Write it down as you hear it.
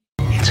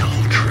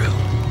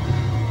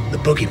The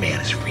boogeyman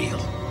is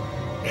real,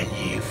 and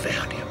you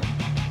found him.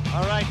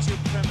 All right, you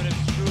primitive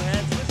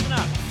screwheads, listen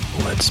up.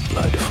 What's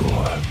blood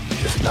for,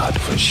 if not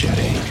for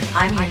shedding?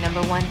 I'm your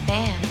number one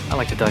fan. I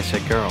like to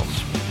dissect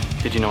girls.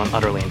 Did you know I'm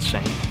utterly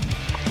insane?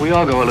 We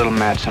all go a little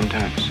mad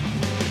sometimes.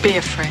 Be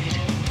afraid.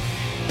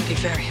 Be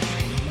very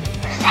afraid.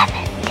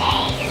 7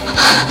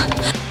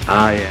 days.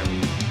 I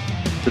am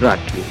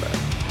Dracula.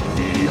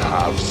 We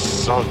have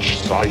such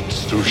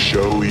sights to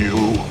show you.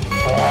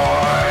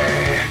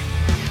 Boy!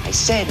 I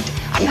said,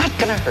 I'm not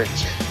gonna hurt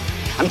you.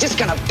 I'm just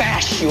gonna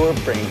bash your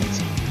brains.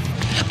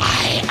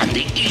 I am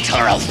the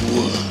eater of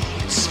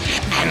worlds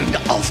and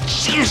of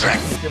children.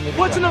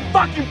 What's in the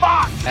fucking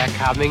box? They're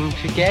coming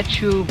to get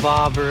you,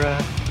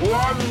 Barbara. One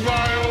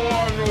by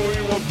one,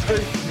 we will take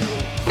you.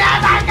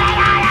 Never get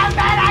out of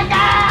bed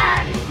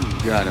again!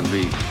 You gotta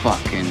be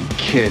fucking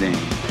kidding.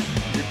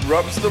 It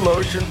rubs the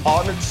lotion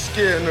on its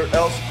skin or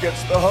else it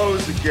gets the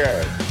hose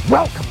again.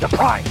 Welcome to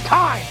prime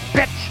time,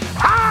 bitch!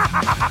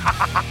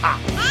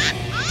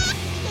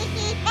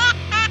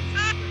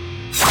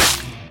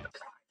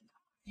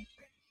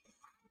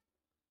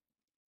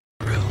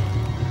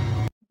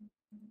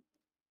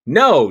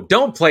 No,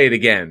 don't play it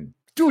again.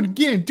 Do it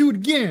again. Do it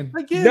again.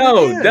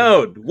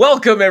 No.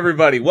 Welcome,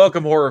 everybody.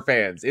 Welcome, horror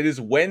fans. It is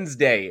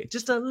Wednesday,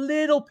 just a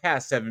little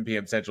past 7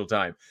 p.m. Central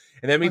Time.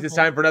 And that means it's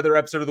time for another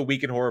episode of the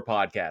Week in Horror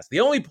podcast,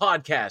 the only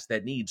podcast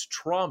that needs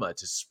trauma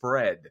to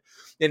spread.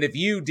 And if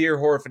you, dear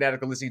horror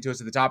fanatic, are listening to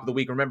us at the top of the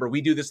week, remember,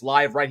 we do this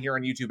live right here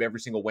on YouTube every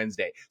single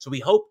Wednesday. So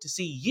we hope to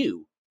see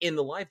you in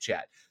the live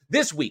chat.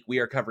 This week, we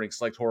are covering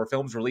select horror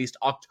films released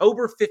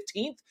October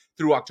 15th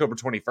through October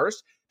 21st.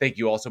 Thank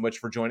you all so much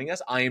for joining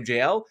us. I am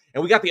JL,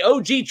 and we got the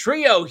OG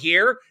trio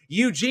here,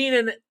 Eugene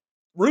and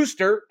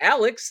Rooster,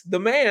 Alex, the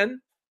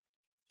man.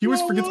 He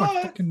always forgets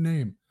my fucking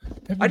name.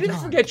 I didn't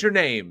forget your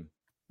name.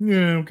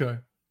 Yeah, okay.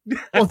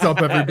 What's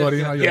up,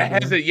 everybody? How you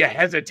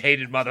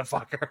hesitated,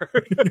 motherfucker.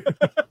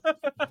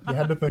 You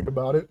had to think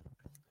about it.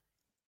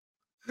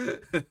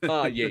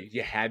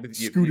 You had to.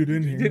 Scooted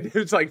in here.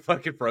 It's like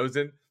fucking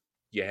Frozen.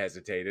 You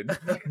hesitated.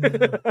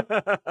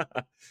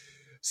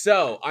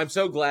 So, I'm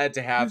so glad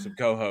to have some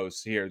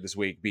co-hosts here this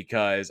week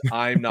because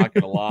I'm not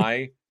going to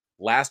lie.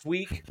 Last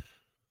week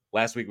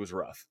was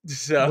rough.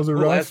 So, was it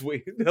rough?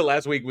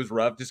 Last week was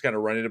rough, just kind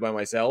of running it by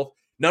myself.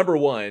 Number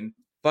one,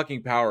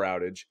 fucking power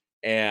outage.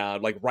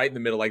 And like right in the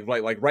middle, like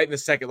right in the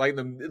second, right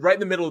in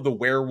the middle of the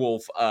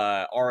werewolf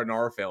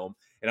R&R film.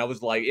 And I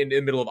was like in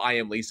the middle of I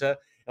Am Lisa.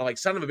 And like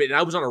son of a bitch. And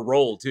I was on a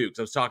roll too, because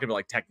I was talking about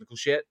like technical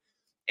shit.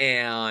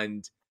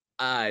 And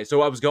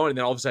so I was going, and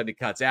then all of a sudden it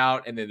cuts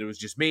out, and then it was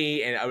just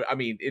me. And I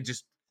mean, it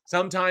just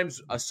sometimes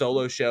a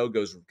solo show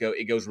goes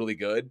really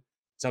good.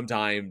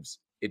 Sometimes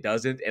it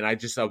doesn't. And I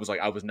was like,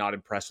 I was not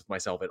impressed with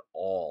myself at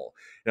all.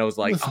 And I was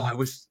like, Listen,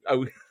 I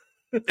was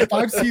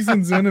 5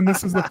 seasons in, and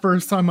this is the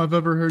first time I've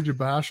ever heard you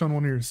bash on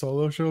one of your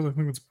solo shows. I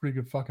think that's a pretty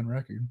good fucking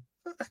record.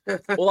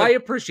 Well, I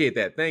appreciate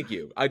that. Thank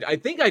you. I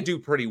think I do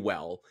pretty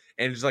well.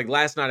 And just like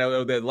last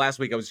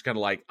week, I was just kind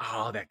of like,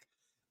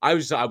 I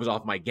was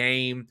off my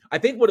game. I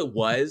think what it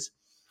was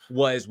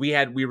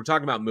we were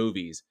talking about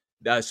movies,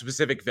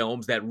 specific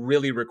films that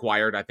really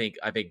required, I think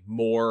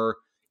more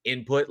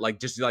input, like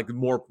just like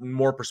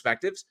more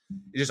perspectives.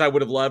 I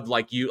would have loved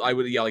like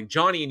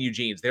Johnny and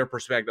Eugene's, their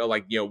perspective,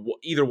 like,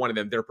 either one of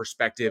them, their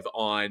perspective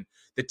on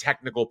the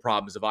technical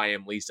problems of I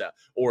Am Lisa,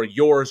 or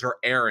yours or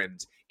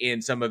Aaron's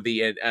in some of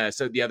the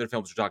the other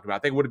films we're talking about. I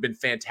think it would have been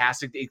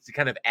fantastic to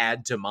kind of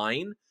add to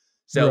mine.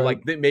 So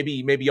right. Like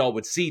maybe y'all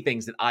would see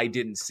things that I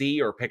didn't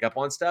see or pick up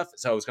on stuff.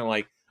 So I was kind of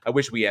like, I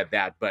wish we had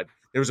that, but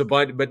there was a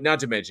bunch. But not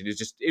to mention, it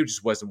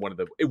just wasn't one of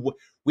the.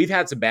 We've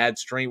had some bad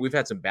we've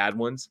had some bad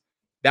ones.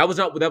 That was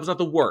not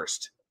the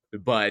worst,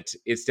 but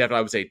it's definitely,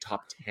 I would say,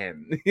 top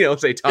 10. It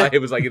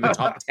was like in the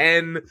top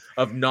 10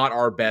 of not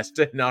our best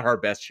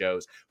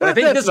shows. But I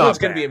think this one's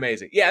going to be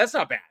amazing. Yeah, that's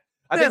not bad.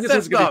 I think this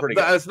one's going to be pretty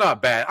good. That's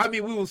not bad. I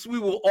mean, we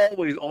will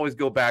always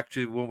go back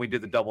to when we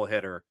did the double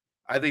hitter.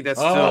 I think that's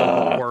still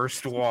the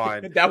worst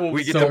one.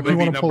 We get to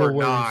movie number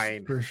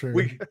 9. For sure.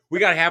 We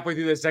got halfway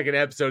through the second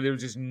episode. There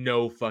was just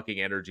no fucking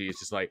energy.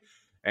 It's just like,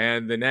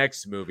 and the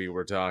next movie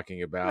we're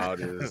talking about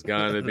is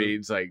going to be,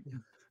 it's like,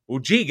 well,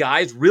 gee,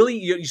 guys, really?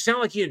 You sound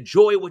like you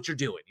enjoy what you're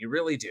doing. You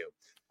really do.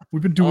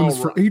 We've been doing this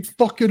for 8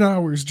 fucking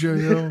hours,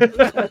 JL.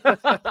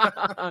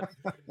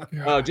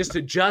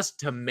 Just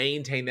to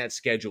maintain that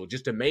schedule.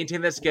 Just to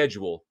maintain that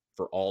schedule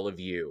for all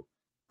of you.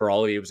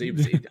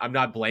 I'm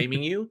not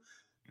blaming you,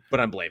 but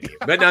I'm blaming you.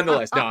 But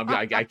nonetheless, no,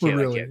 I can't.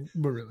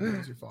 But really, it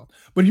was your fault.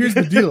 But here's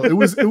the deal. It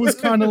was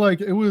kind of like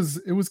it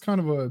was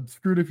kind of a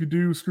screwed if you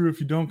do, screw if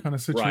you don't kind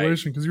of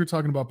situation. Because you were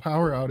talking about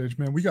power outage,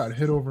 man. We got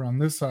hit over on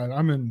this side.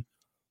 I'm in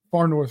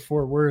far north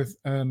Fort Worth,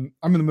 and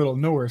I'm in the middle of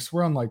nowhere, so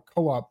we're on like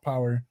co-op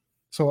power,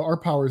 so our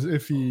power is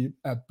iffy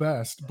at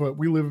best, but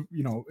we live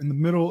in the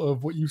middle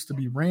of what used to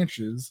be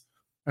ranches,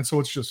 and so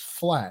it's just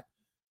flat.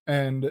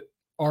 And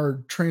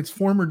our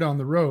transformer down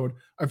the road,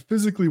 I've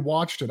physically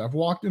watched it. I've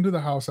walked into the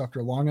house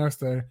after a long ass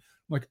day, I'm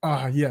like,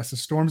 yes, the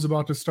storm's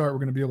about to start, we're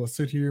going to be able to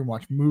sit here and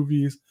watch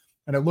movies.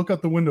 And I look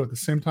out the window at the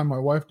same time my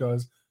wife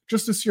does,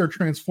 just to see our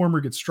transformer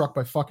get struck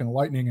by fucking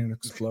lightning and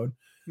explode.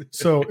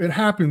 So it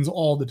happens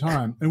all the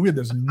time. And we had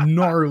this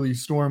gnarly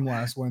storm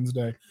last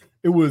Wednesday.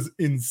 It was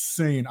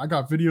insane. I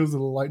got videos of the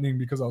lightning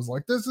because I was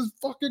like, this is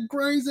fucking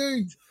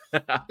crazy.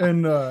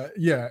 And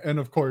and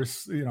of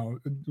course, it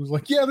was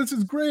like, yeah, this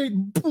is great.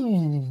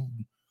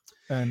 Boom.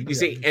 And you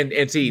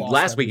see,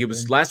 last week it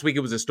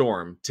was a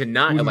storm.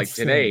 Tonight,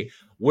 today,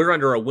 we're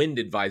under a wind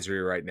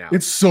advisory right now.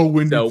 It's so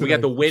windy. So we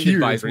got the wind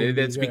advisory.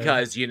 That's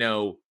because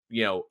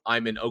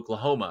I'm in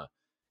Oklahoma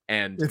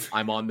and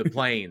I'm on the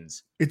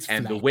plains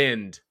and the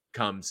wind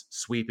comes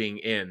sweeping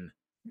in.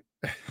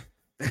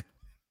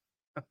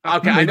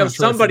 Okay, I know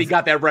somebody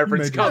got that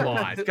reference. Come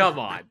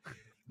on.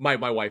 My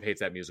wife hates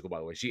that musical, by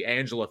the way.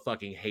 Angela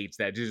fucking hates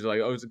that. She's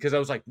like, because I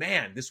was like,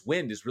 man, this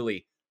wind is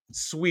really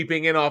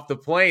sweeping in off the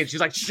plane. She's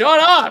like, shut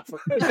up.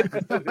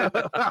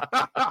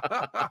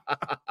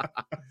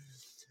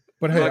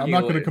 But hey, I'm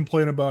not going to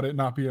complain about it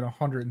not being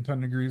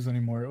 110 degrees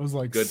anymore. It was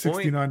like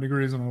 69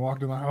 degrees when I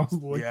walked in the house.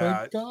 Like,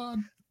 thank God.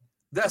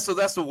 That's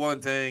the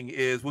one thing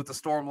is with the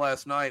storm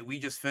last night, we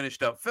just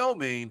finished up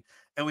filming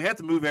and we had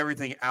to move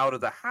everything out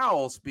of the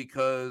house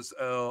because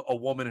a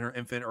woman and her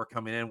infant are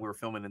coming in. We were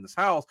filming in this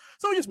house.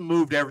 So we just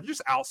moved everything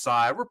just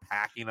outside. We're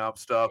packing up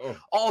stuff. Oh.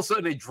 All of a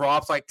sudden it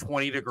drops like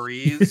 20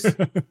 degrees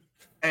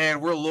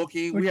and we're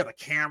looking. We have the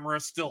camera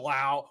still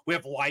out. We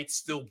have lights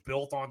still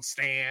built on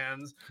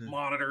stands,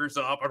 monitors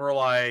up. And we're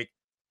like,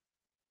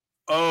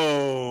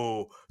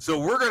 oh, so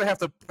we're going to have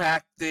to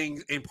pack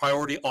things in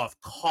priority of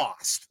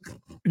cost.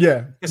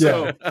 Yeah.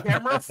 So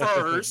camera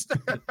first.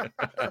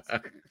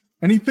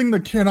 Anything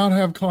that cannot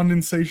have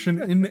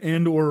condensation in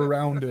and or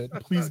around it,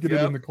 please get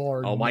it in the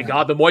car. Oh my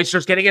God, the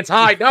moisture's getting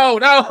inside. No.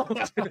 Oh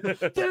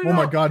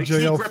my God,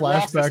 JL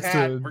flashbacks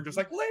to. We're just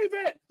like, leave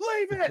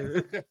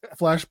it.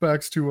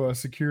 Flashbacks to a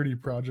security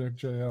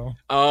project, JL.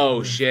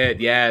 Oh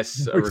shit,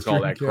 yes, I recall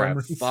that crap.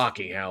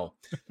 Fucking hell.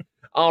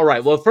 All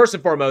right. Well, first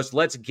and foremost,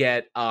 let's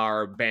get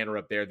our banner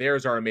up there.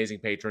 There's our amazing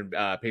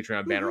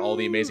Patreon banner. All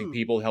the amazing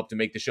people help to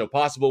make the show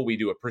possible. We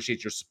do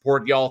appreciate your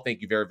support, y'all.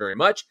 Thank you very, very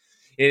much.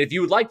 And if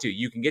you would like to,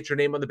 you can get your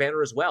name on the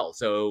banner as well.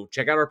 So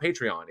check out our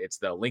Patreon.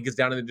 The link is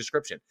down in the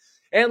description.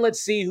 And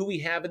let's see who we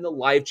have in the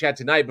live chat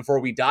tonight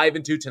before we dive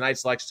into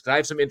tonight's selections, because I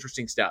have some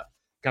interesting stuff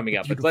coming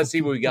up. But let's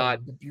see what we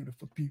got. The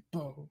beautiful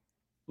people.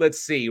 Let's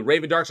see.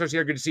 Raven Darkstar's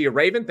here. Good to see you,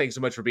 Raven. Thanks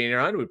so much for being here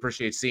on. We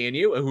appreciate seeing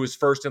you. Who was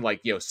first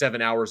in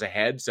 7 hours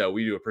ahead. So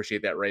we do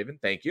appreciate that, Raven.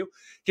 Thank you.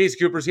 Casey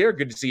Cooper's here.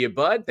 Good to see you,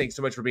 bud. Thanks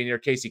so much for being here,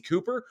 Casey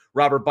Cooper.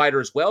 Robert Biter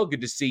as well.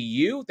 Good to see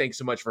you. Thanks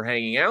so much for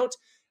hanging out.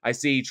 I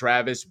see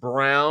Travis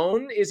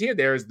Brown is here.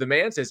 There's the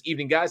man. Says,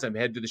 evening, guys. I'm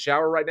headed to the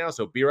shower right now,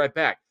 so be right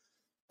back.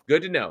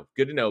 Good to know.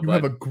 You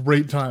have a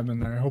great time in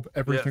there. I hope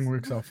everything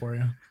works out for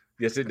you.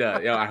 Yes, it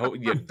does. Yeah, I hope.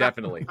 Yeah,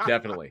 definitely.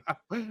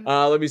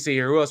 Let me see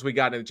here. Who else we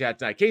got in the chat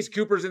tonight? Casey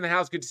Cooper's in the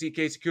house. Good to see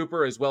Casey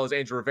Cooper, as well as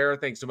Angel Rivera.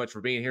 Thanks so much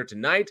for being here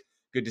tonight.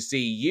 Good to see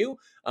you.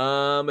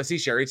 I see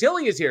Sherry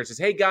Tilly is here. Says,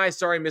 hey, guys.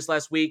 Sorry I missed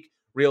last week.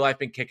 Real life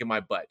been kicking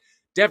my butt.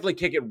 Definitely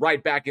kick it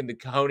right back in the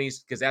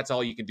cojones, because that's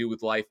all you can do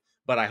with life.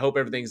 But I hope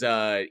everything's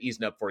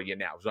easing up for you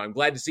now. So I'm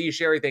glad to see you,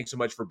 Sherry. Thanks so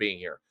much for being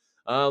here.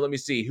 Let me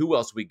see who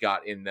else we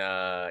got in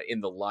the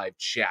live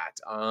chat.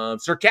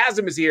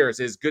 Sarcasm is here. It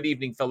says, good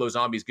evening, fellow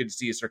zombies. Good to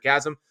see you,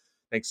 Sarcasm.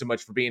 Thanks so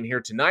much for being here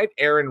tonight.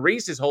 Aaron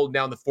Reese is holding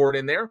down the fort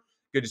in there.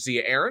 Good to see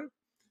you, Aaron.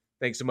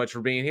 Thanks so much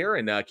for being here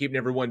and keeping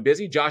everyone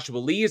busy. Joshua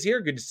Lee is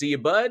here. Good to see you,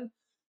 bud.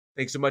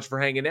 Thanks so much for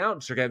hanging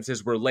out. Sarcasm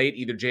says, we're late.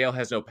 Either JL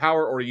has no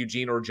power or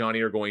Eugene or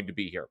Johnny are going to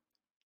be here.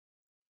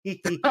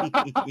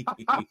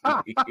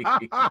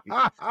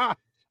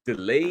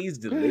 Delays.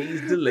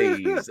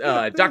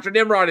 Dr.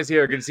 Nimrod is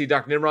here. Good to see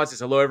Dr. Nimrod. Says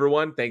hello,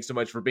 everyone. Thanks so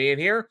much for being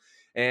here.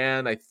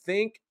 And I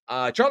think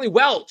Charlie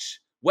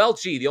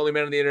Welchy, the only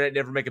man on the internet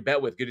never make a bet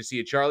with. Good to see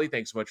you, Charlie.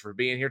 Thanks so much for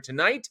being here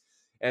tonight,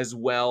 as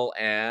well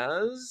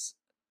as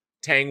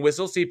Tang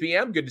Whistle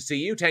CPM. Good to see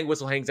you. Tang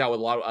Whistle hangs out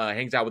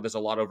with us a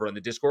lot over on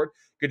the Discord.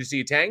 Good to see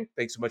you, Tang.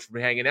 Thanks so much for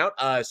hanging out.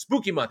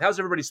 Spooky month. How's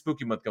everybody's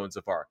spooky month going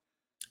so far?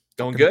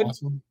 Going good.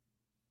 Awesome.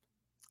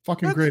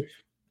 Fucking great.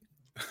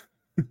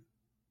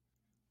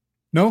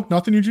 No,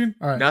 nothing, Eugene.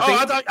 All right. Nothing.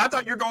 Oh, I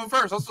thought you were going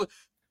first.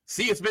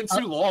 See, it's been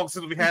too long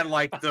since we had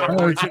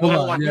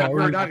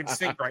we're not in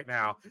sync right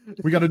now.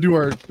 We got to do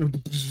our.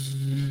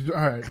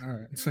 All right,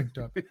 synced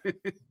up.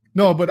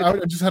 No, but I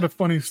just had a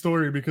funny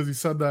story because he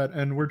said that,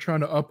 and we're trying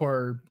to up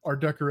our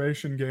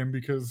decoration game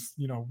because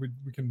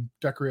we can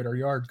decorate our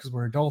yard because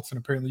we're adults, and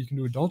apparently you can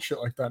do adult shit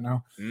like that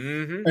now.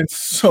 Mm-hmm. And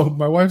so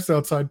my wife's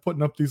outside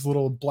putting up these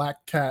little black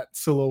cat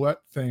silhouette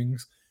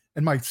things,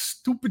 and my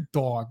stupid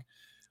dog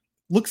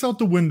looks out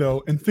the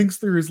window and thinks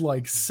there is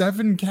like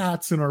 7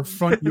 cats in our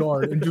front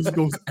yard and just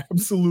goes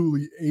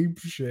absolutely ape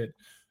shit.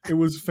 It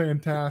was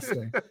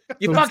fantastic.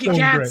 You fucking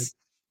cats.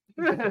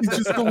 Great. He's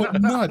just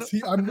going nuts.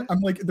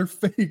 I'm like, they're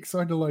fake. So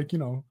I had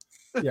to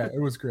yeah,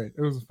 it was great.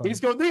 It was fun. He's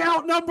going, they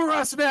outnumber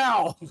us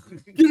now.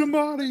 Get them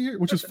out of here.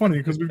 Which is funny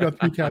because we've got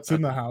 3 cats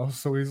in the house.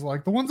 So he's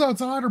like, the ones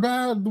outside are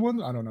bad. The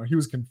ones, I don't know. He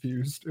was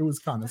confused. It was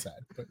kind of sad,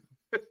 but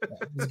yeah,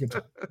 it was a good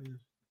time.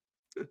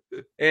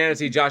 And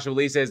see, Joshua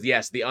Lee says,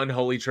 yes, the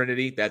unholy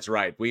trinity. That's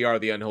right. We are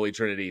the unholy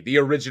trinity. The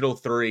original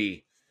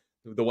three.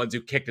 The ones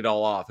who kicked it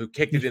all off, who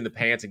kicked it in the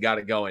pants and got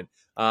it going.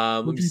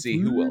 Let me see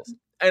who else.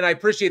 And I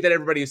appreciate that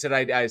everybody who said,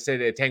 I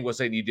said, Tango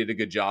said you did a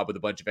good job with a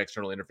bunch of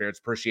external interference.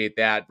 Appreciate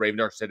that. Raven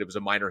Dark said it was a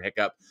minor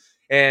hiccup.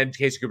 And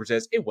Casey Cooper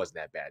says, it wasn't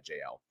that bad,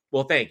 JL.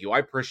 Well, thank you. I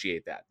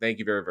appreciate that. Thank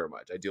you very, very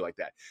much. I do like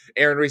that.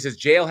 Aaron Reese says,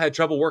 JL had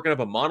trouble working up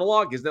a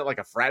monologue. Isn't that like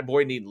a frat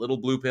boy needing little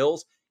blue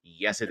pills?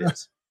 Yes, it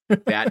is.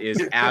 That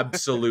is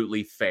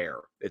absolutely fair.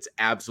 It's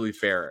absolutely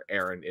fair,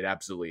 Aaron. It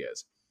absolutely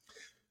is.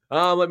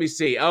 Let me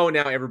see. Oh,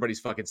 now everybody's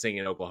fucking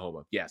singing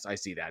Oklahoma. Yes, I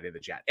see that in the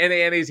chat.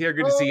 NA's here.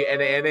 Good to see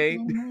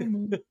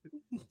you,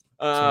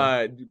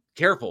 NA.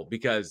 Careful,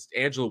 because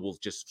Angela will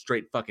just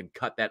straight fucking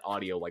cut that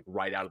audio like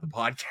right out of the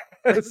podcast.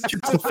 Gets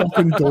the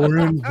fucking door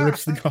in,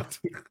 rips the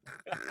goddamn.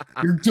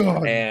 You're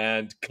done.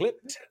 And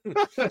clipped. She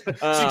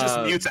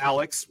just mutes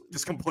Alex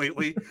just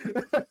completely.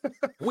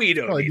 We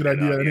don't. Probably a good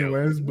idea,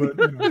 anyways. But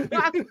you know.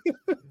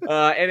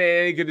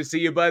 NA, good to see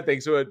you, bud.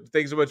 Thanks so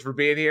much for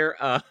being here.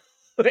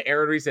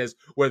 Aaron Reese says,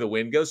 where the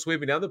wind goes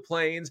sweeping down the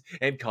plains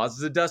and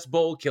causes a dust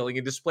bowl, killing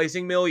and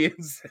displacing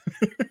millions.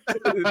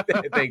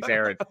 Thanks,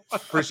 Aaron.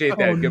 Appreciate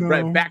that.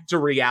 No. Back to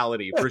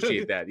reality.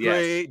 Appreciate that. Yes.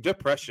 Great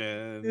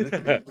depression.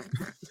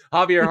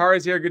 Javier Hara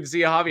is here. Good to see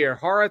you, Javier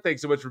Hara.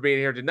 Thanks so much for being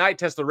here tonight.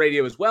 Tesla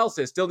Radio as well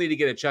says, still need to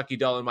get a Chucky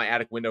doll in my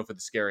attic window for the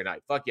scary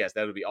night. Fuck yes,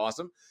 that would be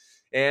awesome.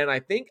 And I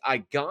think I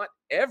got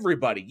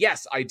everybody.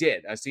 Yes, I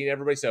did. I've seen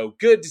everybody. So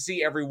good to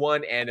see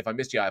everyone. And if I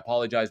missed you, I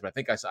apologize. But I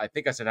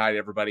think I said hi to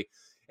everybody.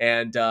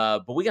 And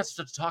but we got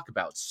stuff to talk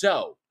about.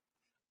 So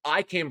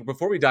I came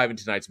before we dive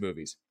into tonight's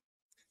movies.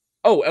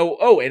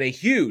 Oh, and a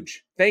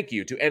huge thank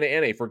you to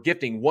NANA for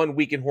gifting 1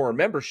 Week in Horror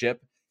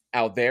membership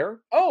out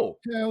there. Oh,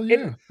 hell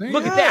yeah!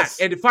 Look at that.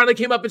 And it finally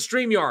came up in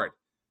StreamYard.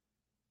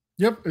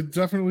 Yep, it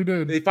definitely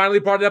did. They finally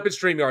brought it up in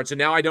StreamYard, so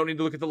now I don't need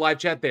to look at the live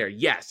chat there.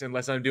 Yes,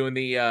 unless we're doing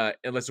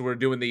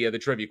the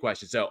trivia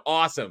question. So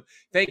awesome!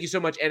 Thank you so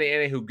much,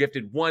 NANA, who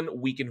gifted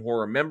 1 Week in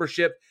Horror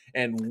membership,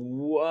 and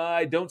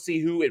I don't see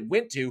who it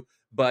went to,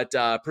 but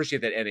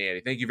appreciate that,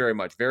 NANA. Thank you very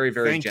much. Very,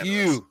 very generous.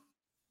 Thank you.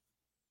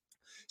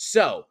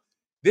 So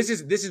this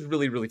is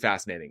really, really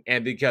fascinating,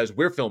 and because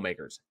we're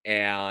filmmakers,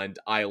 and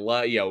I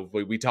love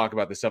we talk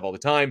about this stuff all the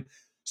time.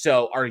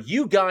 So are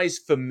you guys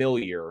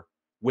familiar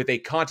with a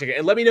content,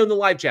 and let me know in the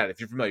live chat if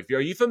you're familiar.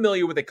 Are you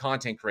familiar with a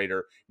content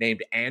creator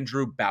named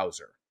Andrew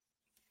Bowser?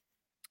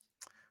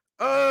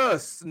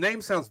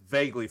 Name sounds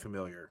vaguely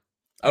familiar.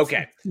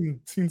 Okay.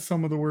 Seen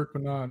some of the work,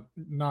 but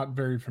not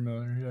very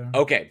familiar. Yeah.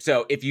 Okay,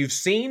 so if you've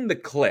seen the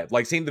clip,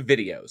 like seen the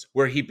videos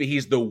where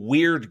he's the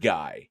weird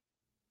guy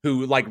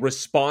who like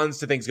responds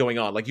to things going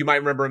on, like you might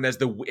remember him as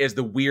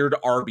the weird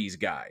Arby's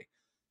guy.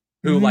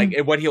 Who like,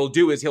 and what he'll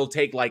do is he'll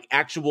take like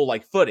actual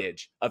like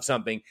footage of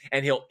something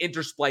and he'll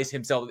intersplice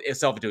himself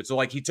into it. So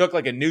like he took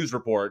like a news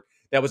report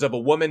that was of a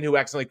woman who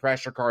accidentally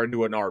crashed her car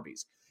into an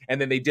Arby's, and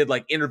then they did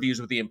like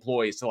interviews with the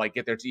employees to like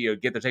get their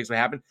takes what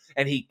happened,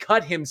 and he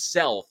cut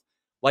himself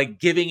like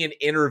giving an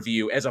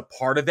interview as a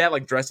part of that,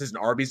 like dressed as an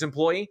Arby's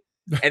employee,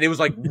 and it was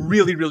like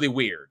really, really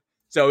weird.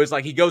 So it's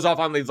like he goes off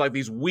on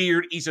these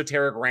weird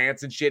esoteric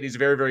rants and shit. He's a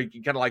very, very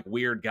kind of like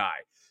weird guy.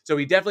 So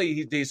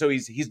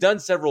he's done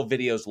several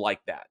videos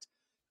like that.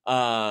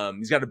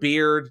 He's got a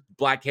beard,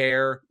 black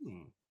hair.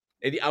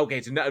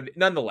 Okay, so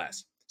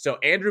nonetheless, so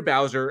Andrew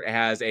Bowser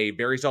has a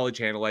very solid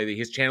channel.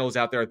 His channel is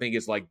out there. I think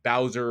it's like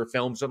Bowser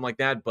Film, something like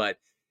that. But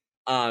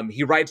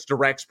he writes,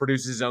 directs,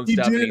 produces his own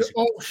stuff.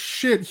 Oh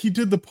shit, he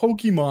did the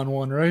Pokemon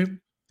one, right?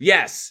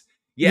 Yes.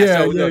 Yeah,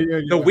 so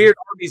the weird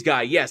Arby's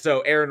guy. Yeah, so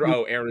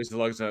Aaron is as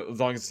long as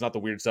it's not the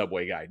weird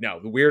Subway guy. No,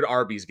 the weird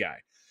Arby's guy.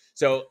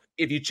 So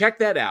if you check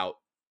that out,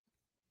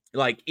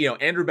 like,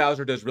 Andrew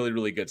Bowser does really,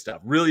 really good stuff.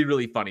 Really,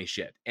 really funny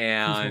shit.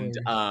 And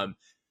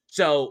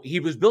so he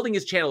was building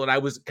his channel, and I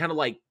was kind of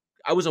like,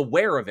 I was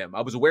aware of him.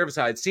 I was aware of his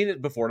side. I'd seen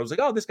it before, and I was like,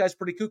 oh, this guy's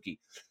pretty kooky.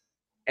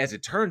 As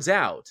it turns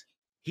out,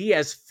 he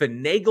has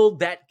finagled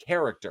that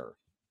character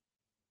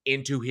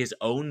into his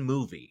own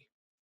movie.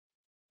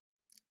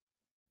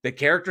 The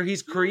character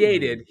he's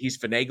created, he's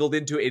finagled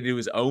into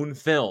his own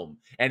film,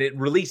 and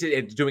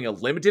it's doing a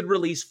limited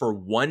release for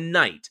one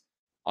night,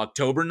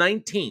 October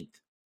 19th.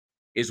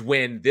 Is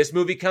when this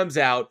movie comes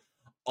out,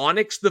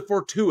 Onyx the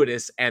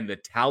Fortuitous and the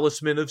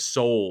Talisman of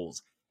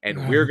Souls.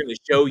 And we're going to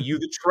show you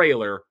the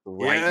trailer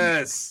right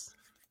now.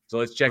 So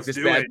let's check this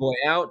bad boy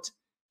out.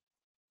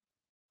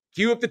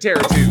 Cue up the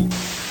Terror Tube.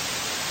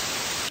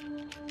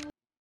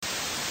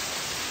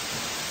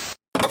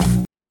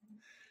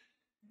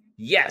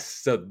 Yes,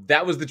 so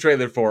that was the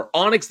trailer for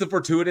Onyx the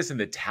Fortuitous and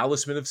the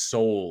Talisman of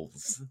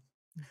Souls.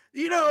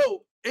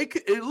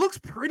 It looks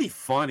pretty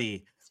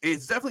funny.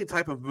 It's definitely a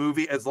type of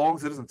movie, as long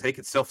as it doesn't take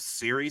itself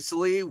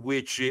seriously,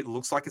 which it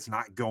looks like it's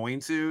not going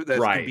to. That's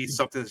going to be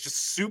something that's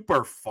just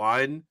super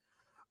fun.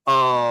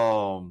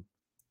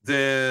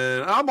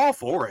 then I'm all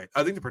for it.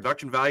 I think the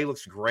production value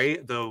looks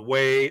great. The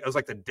way it was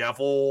like the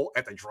devil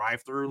at the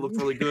drive-thru looked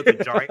really good. The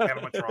giant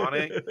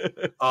animatronic.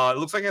 It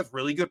looks like it has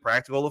really good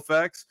practical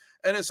effects,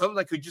 and it's something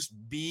that could just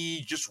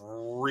be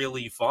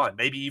really fun.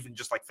 Maybe even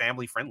just like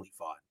family-friendly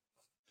fun.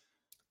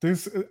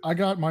 I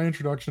got my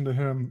introduction to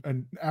him,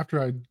 and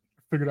after I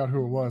figured out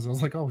who it was, I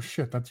was like, oh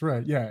shit, that's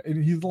right. Yeah,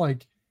 and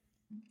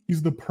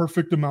he's the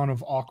perfect amount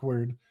of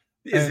awkward.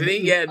 Isn't he?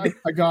 Yeah.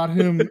 I got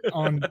him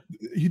on.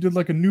 He did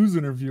like a news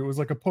interview. It was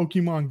like a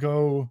Pokemon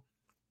Go.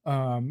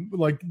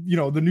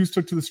 The news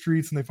took to the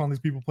streets and they found these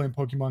people playing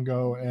Pokemon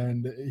Go,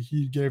 and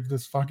he gave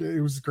this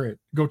it was great.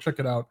 Go check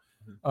it out.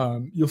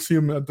 You'll see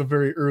him at the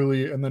very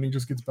early, and then he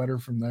just gets better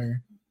from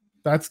there.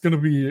 It's gonna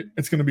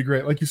be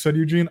great. Like you said,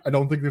 Eugene, I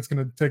don't think it's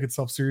gonna take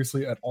itself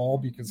seriously at all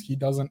because he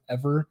doesn't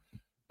ever.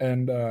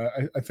 And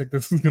I think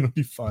this is gonna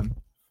be fun.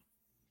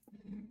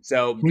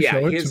 So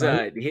yeah, his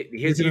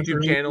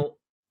YouTube channel.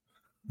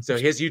 So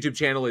his YouTube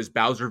channel is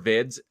Bowser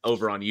Vids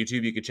over on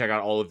YouTube. You can check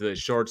out all of the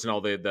shorts and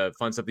all the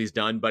fun stuff he's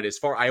done. But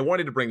I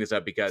wanted to bring this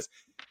up because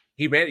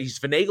he's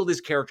finagled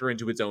his character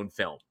into its own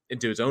film,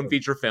 into his own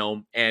feature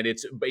film, and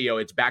it's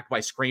backed by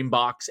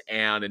Screambox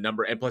and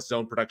plus his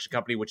own production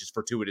company, which is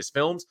Fortuitous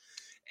Films.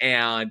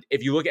 And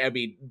if you look at,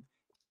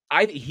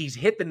 he's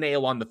hit the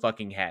nail on the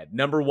fucking head.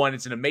 Number one,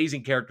 it's an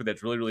amazing character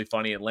that's really, really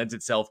funny and lends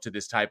itself to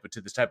this type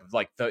of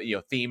like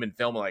theme in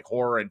film, like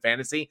horror and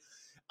fantasy.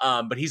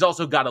 But he's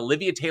also got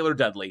Olivia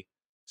Taylor-Dudley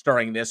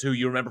starring in this, who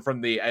you remember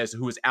from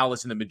who was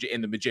Alice in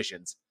the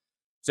Magicians.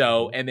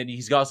 So, and then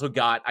he's also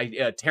got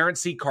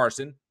Terrence C.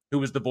 Carson, who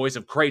was the voice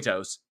of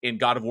Kratos in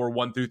God of War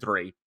 1 through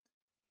 3.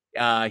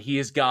 He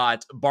has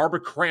got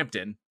Barbara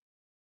Crampton.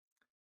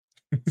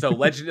 So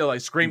legend like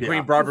Scream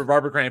Queen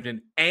Barbara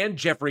Crampton and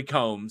Jeffrey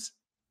Combs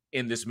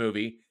in this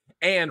movie.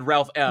 And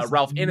Ralph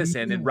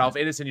Ineson. And Ralph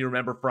Ineson, you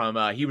remember from,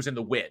 he was in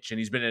The Witch, and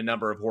he's been in a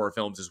number of horror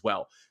films as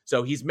well.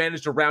 So he's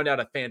managed to round out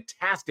a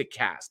fantastic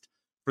cast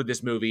for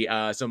this movie.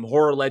 Some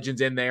horror legends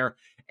in there,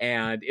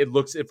 and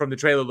from the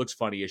trailer, it looks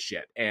funny as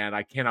shit. And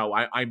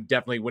I'm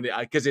definitely,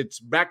 because it's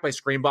backed by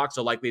Screambox,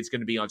 so likely it's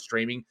going to be on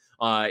streaming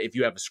if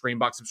you have a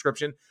Screambox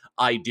subscription.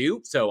 I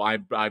do, so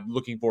I'm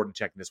looking forward to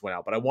checking this one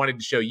out. But I wanted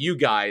to show you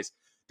guys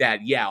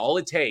that, yeah, all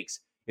it takes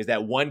is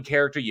that one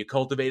character you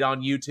cultivate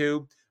on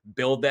YouTube,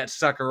 build that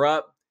sucker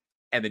up,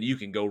 and then you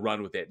can go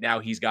run with it. Now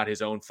he's got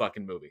his own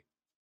fucking movie.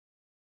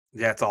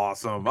 That's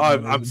awesome.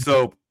 I'm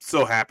so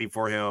happy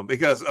for him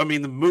because the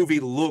movie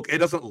it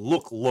doesn't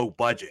look low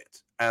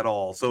budget at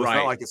all. So it's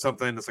not like it's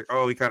something that's like,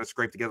 oh, he kind of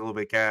scraped together a little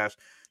bit of cash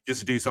just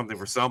to do something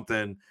for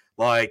something.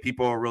 Like,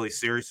 people are really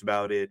serious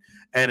about it.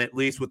 And at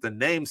least with the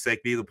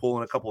namesake, be able to pull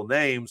in a couple of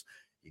names,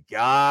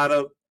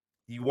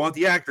 you want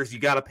the actors, you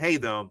gotta pay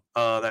them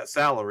that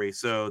salary.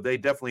 So they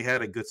definitely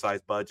had a good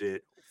sized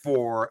budget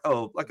for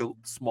like a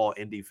small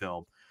indie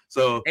film.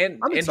 So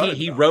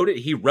he wrote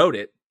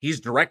it, he's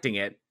directing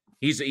it,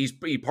 he's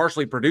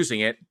partially producing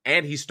it,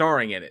 and he's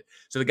starring in it.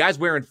 So the guy's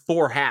wearing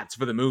 4 hats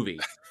for the movie.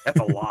 That's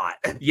a lot.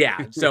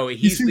 Yeah. So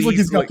he seems like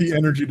he's got the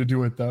energy to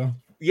do it though.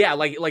 Yeah,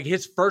 like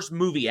his first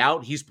movie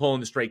out, he's pulling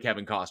the straight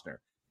Kevin Costner.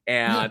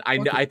 And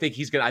I think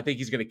he's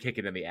gonna kick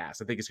it in the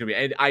ass. I think it's gonna be,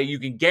 and you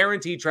can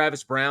guarantee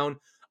Travis Brown.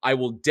 I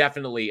will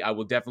definitely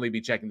be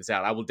checking this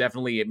out. I will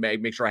definitely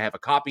make sure I have a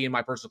copy in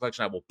my personal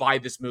collection. I will buy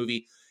this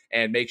movie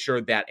and make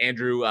sure that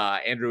Andrew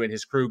and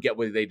his crew get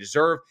what they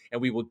deserve. And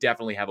we will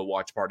definitely have a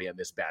watch party on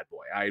this bad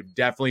boy. I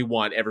definitely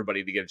want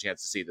everybody to get a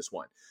chance to see this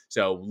one.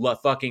 So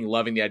fucking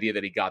loving the idea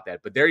that he got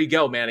that. But there you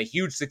go, man. A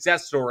huge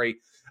success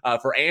story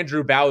for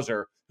Andrew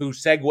Bowser, who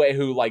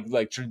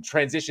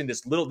transitioned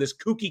this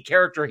kooky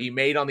character he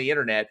made on the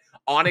internet,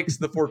 Onyx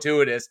the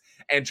Fortuitous,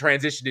 and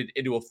transitioned it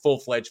into a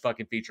full-fledged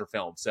fucking feature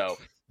film. So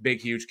big,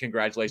 huge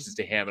congratulations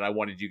to him. And I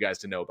wanted you guys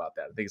to know about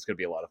that. I think it's going to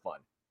be a lot of fun.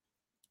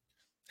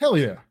 Hell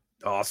yeah.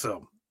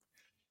 Awesome.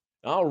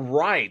 All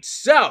right.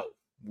 So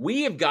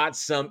we have got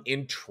some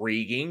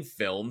intriguing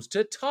films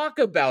to talk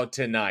about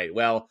tonight.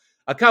 Well,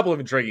 a couple of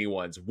intriguing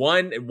ones.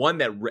 One I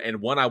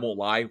won't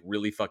lie,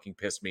 really fucking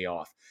pissed me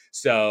off.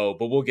 So,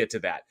 but we'll get to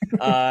that.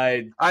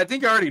 I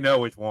think I already know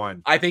which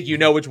one. I think you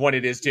know which one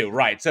it is too.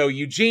 Right. So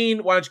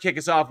Eugene, why don't you kick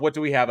us off? What do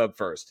we have up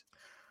first?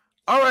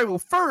 All right. Well,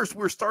 first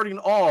we're starting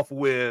off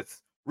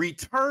with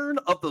Return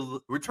of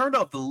the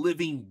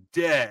Living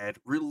Dead,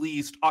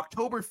 released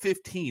October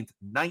 15th,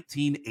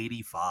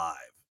 1985.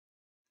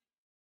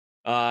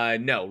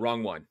 No,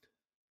 wrong one.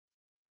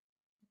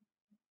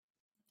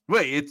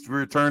 Wait, it's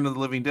Return of the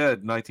Living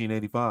Dead,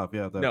 1985.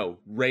 Yeah. No,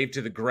 Rave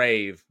to the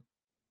Grave,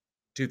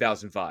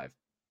 2005.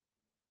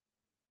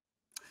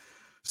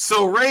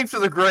 So Rave to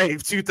the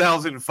Grave,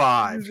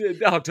 2005.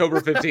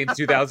 October 15th,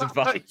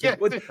 2005. Yeah,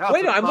 Wait,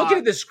 no, I'm looking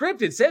at the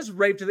script. It says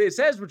Return to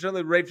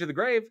the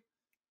Grave.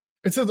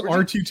 It says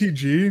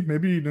RTTG.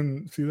 Maybe you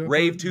didn't see that.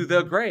 Rave to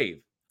the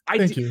Grave.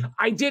 Thank you.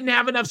 I didn't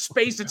have enough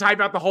space to type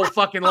out the whole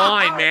fucking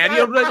line, man.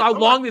 You know how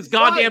long this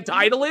goddamn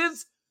title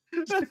is?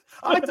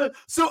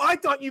 I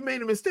thought you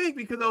made a mistake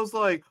because I was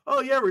like,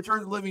 oh yeah, Return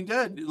of the Living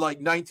Dead, like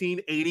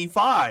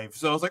 1985.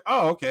 So I was like,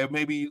 oh okay,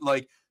 maybe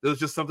like there was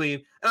just something.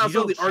 And I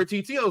saw the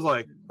RTT. I was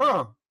like,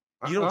 huh,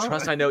 You don't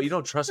trust I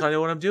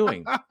know what I'm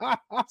doing.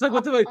 It's like,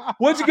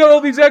 what'd you got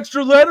all these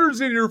extra letters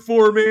in here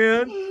for,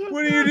 man?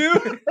 What are you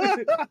doing?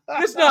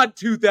 It's not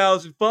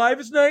 2005,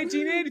 it's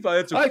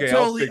 1985. That's okay.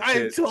 I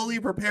am totally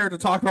prepared to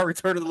talk about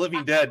Return of the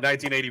Living Dead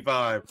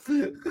 1985.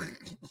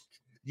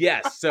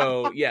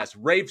 Yes,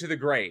 Rave to the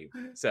Grave.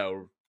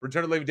 So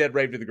Return of the Living Dead,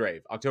 Rave to the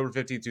Grave, October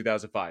 15th,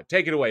 2005.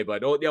 Take it away, bud.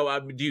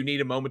 Do you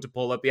need a moment to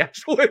pull up the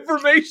actual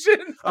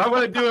information? I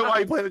want to do it while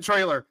you play the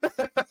trailer.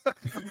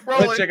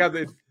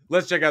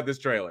 Let's check out this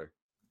trailer.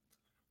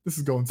 This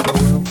is going so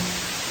well.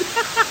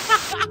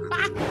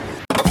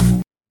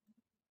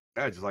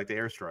 I just like the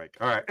airstrike.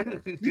 All right.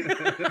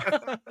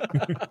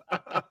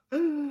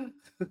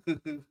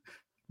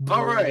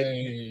 All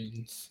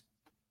right.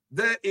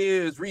 That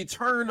is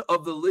Return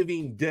of the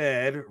Living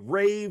Dead,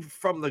 Rave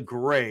from the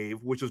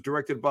Grave, which was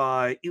directed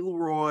by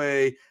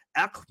Elroy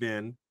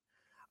Ackman,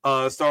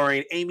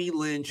 starring Amy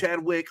Lynn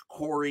Chadwick,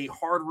 Corey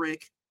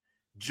Hardwick,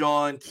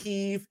 John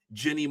Keefe,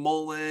 Jenny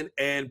Mullen,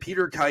 and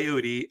Peter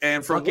Coyote.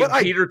 And from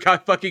Peter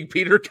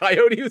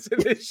Coyote was in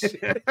this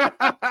shit.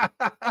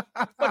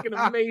 Fucking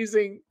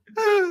amazing.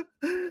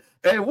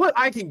 And what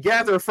I can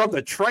gather from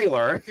the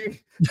trailer,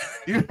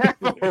 you have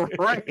a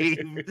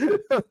rave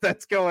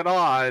that's going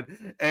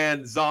on,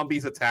 and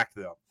zombies attack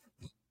them.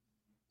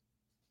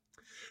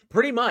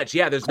 Pretty much,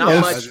 yeah. There's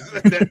not much.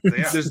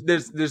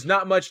 There's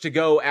not much to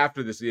go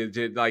after this.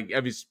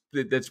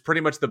 That's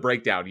pretty much the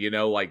breakdown.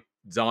 Like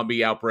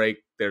zombie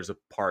outbreak. There's a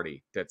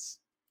party. It's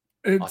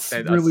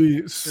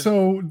really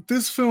so.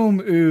 This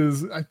film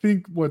is, I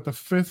think, the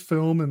fifth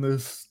film in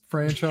this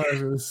franchise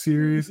or this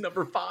series.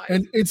 Number 5,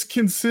 and it's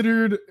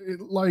considered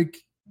like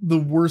the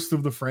worst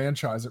of the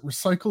franchise. It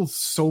recycles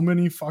so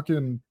many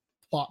fucking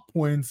plot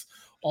points.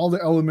 All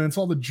the elements,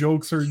 all the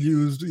jokes are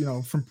used,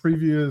 from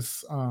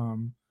previous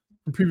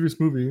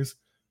movies.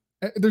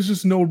 There's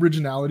just no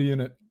originality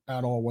in it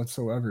at all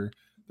whatsoever.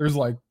 There's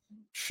like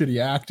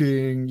shitty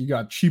acting, you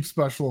got cheap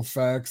special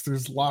effects,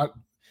 there's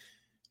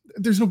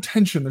no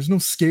tension, there's no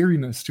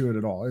scariness to it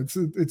at all.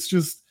 It's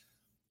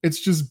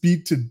just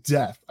beat to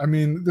death. I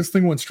mean, this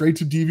thing went straight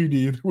to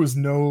DVD. There was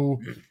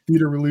no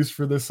theater release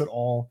for this at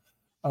all.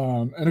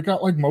 And it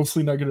got like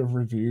mostly negative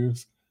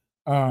reviews.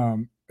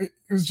 It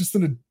was just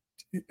a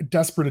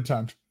desperate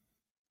attempt.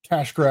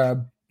 Cash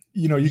grab.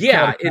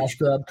 Cash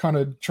grab, kind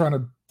of trying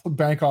to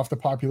bank off the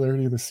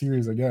popularity of the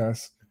series, I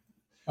guess.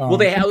 It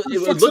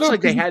looks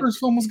like they had. The first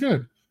film was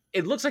good.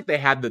 It looks like they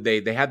had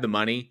the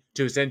money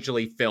to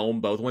essentially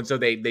film both ones, so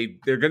they're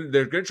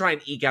gonna try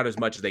and eke out as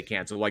much as they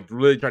can. So like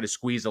really try to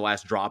squeeze the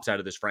last drops out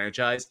of this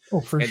franchise.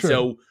 Oh, for sure.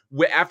 So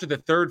after the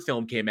third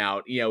film came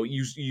out,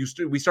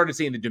 we started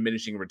seeing the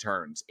diminishing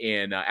returns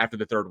in after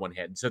the third one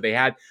hit. So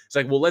it's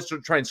like, well, let's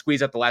try and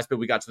squeeze out the last bit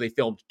we got. So they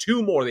filmed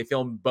 2 more. They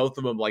filmed both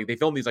of them, like they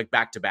filmed these like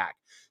back to back.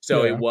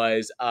 So It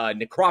was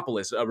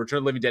Necropolis, Return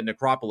of the Living Dead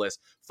Necropolis,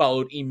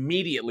 followed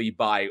immediately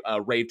by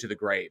Rave to the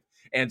Grave.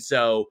 And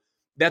so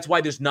that's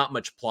why there's not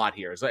much plot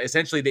here. So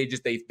essentially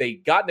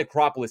they got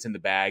Necropolis in the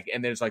bag,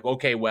 and then it's like,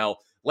 okay, well,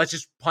 let's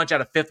just punch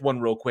out a 5th one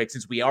real quick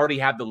since we already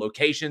have the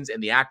locations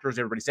and the actors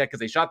everybody said, because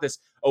they shot this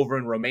over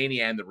in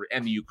Romania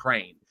and the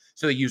Ukraine.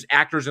 So they used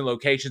actors and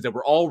locations that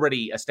were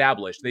already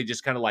established. They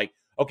just kind of like,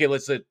 okay,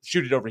 let's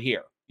shoot it over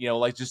here.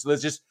 Let's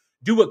just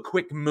do a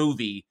quick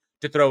movie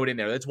to throw it in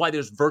there. That's why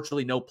there's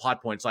virtually no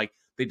plot points. Like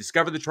they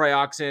discover the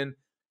trioxin,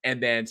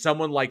 and then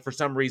someone like for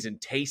some reason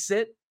tastes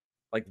it.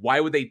 Like, why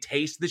would they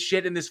taste the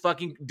shit in this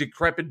fucking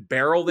decrepit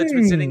barrel that's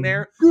been sitting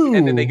there?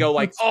 And then they go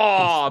like,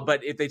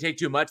 but if they take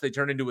too much, they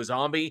turn into a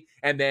zombie.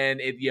 And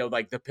then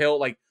like the pill,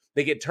 like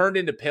they get turned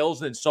into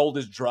pills and then sold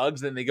as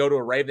drugs. Then they go to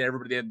a rave and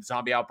everybody had the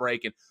zombie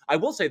outbreak. And I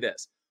will say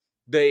this,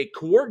 the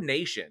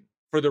coordination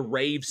for the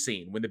rave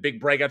scene, when the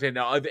big breakout and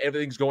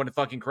everything's going to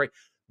fucking crazy,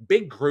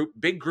 big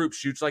group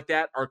shoots like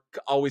that are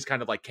always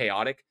kind of like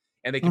chaotic,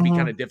 and they can be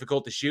kind of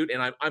difficult to shoot.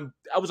 And I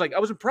was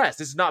impressed.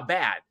 This is not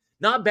bad.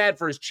 Not bad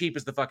for as cheap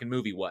as the fucking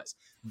movie was,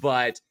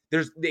 but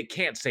it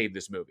can't save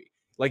this movie.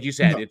 Like you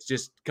said, It's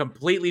just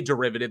completely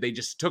derivative. They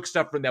just took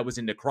stuff from that was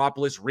in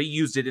Necropolis,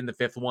 reused it in the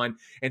 5th one,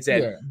 and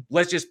said,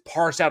 let's just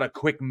parse out a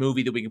quick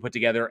movie that we can put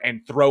together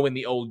and throw in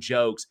the old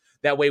jokes.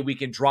 That way we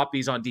can drop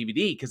these on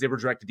DVD because they were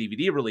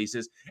direct-to-DVD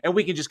releases, and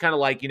we can just kind of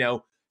like,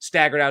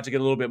 stagger it out to get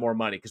a little bit more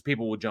money because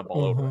people would jump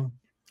all over it.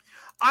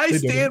 I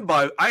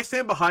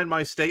stand behind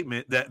my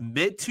statement that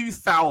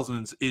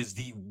mid-2000s is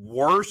the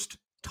worst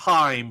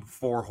time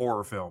for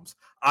horror films.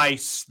 I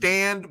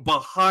stand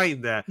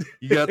behind that.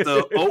 You got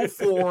the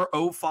 04,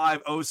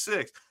 05,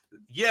 06.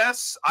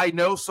 Yes, I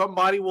know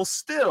somebody will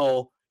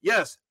still,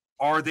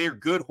 are there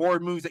good horror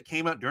movies that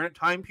came out during that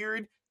time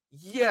period?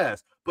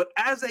 Yes. But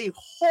as a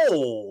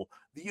whole,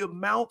 the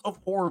amount of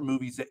horror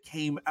movies that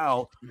came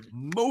out,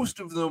 most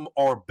of them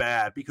are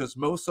bad because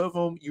most of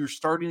them, you're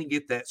starting to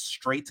get that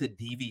straight to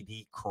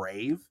DVD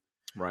crave.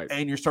 Right.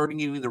 And you're starting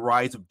getting the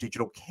rise of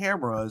digital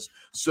cameras.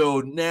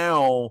 So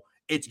now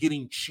it's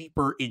getting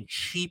cheaper and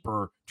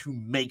cheaper to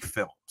make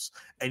films.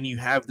 And you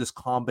have this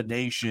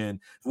combination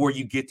where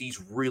you get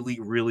these really,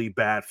 really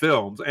bad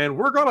films. And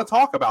we're going to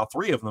talk about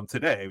 3 of them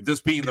today,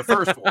 this being the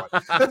first one.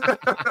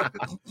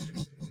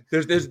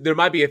 There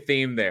might be a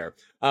theme there.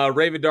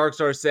 Raven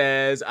Darkstar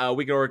says,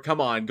 we can, or come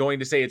on, going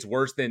to say it's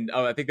worse than,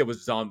 I think that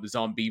was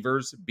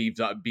Zombievers, Beef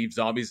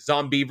Zombies,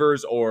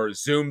 Zombievers, or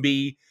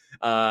Zombie,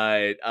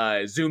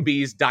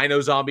 Zombies,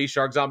 Dino Zombie,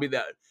 Shark Zombie.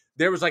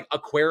 There was like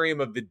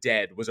Aquarium of the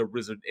Dead it was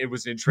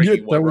an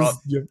intriguing one.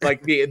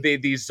 Like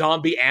these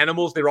zombie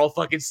animals, they were all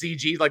fucking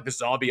CG, like the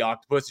zombie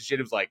octopus and shit.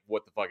 It was like,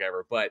 what the fuck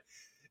ever. But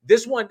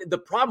this one, the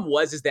problem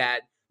is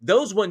that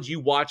those ones you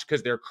watch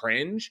because they're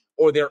cringe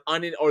or they're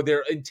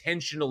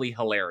intentionally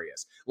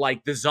hilarious.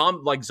 Like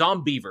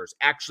Zombievers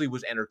actually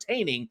was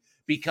entertaining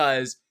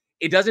because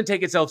it doesn't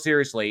take itself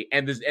seriously,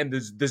 and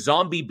the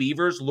zombie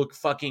beavers look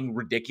fucking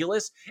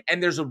ridiculous,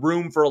 and there's a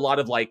room for a lot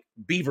of like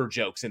beaver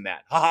jokes in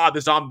that. Haha,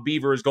 the zombie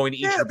beaver is going to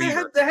eat your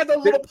beaver. They had the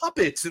little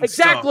puppets and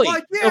exactly.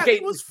 stuff. Like, okay,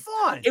 it was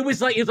fun. It was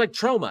like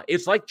trauma.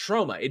 It's like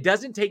trauma. It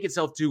doesn't take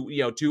itself too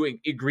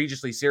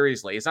egregiously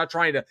seriously. It's not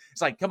trying to.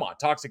 It's like, come on,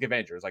 Toxic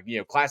Avengers, like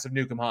Class of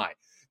Nukem High.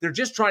 They're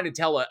just trying to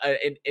tell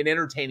an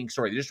entertaining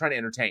story. They're just trying to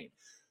entertain.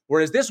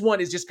 Whereas this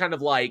one is just kind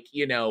of like,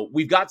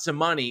 we've got some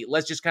money.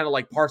 Let's just kind of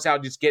like parse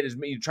out, just get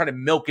try to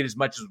milk it as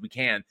much as we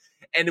can.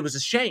 And it was a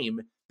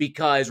shame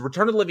because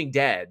Return of the Living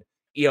Dead,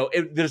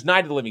 there's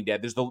Night of the Living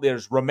Dead.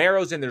 There's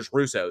Romero's and there's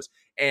Russo's.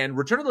 And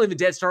Return of the Living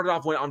Dead started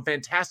off on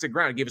fantastic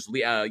ground. It gave us,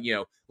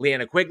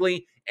 Leanna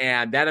Quigley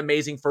and that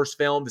amazing first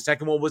film. The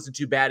second one wasn't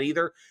too bad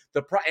either.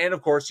 And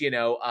of course, you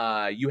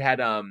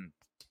had,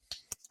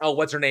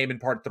 what's her name in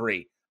part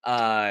 3?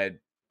 Oh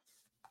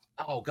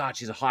God,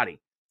 she's a hottie.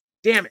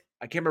 Damn it.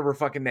 I can't remember her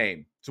fucking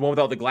name. It's the one with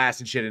all the glass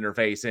and shit in her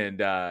face,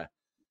 and I'll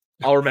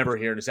remember it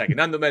here in a second.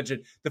 Not to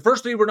mention, the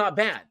first 3 were not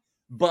bad,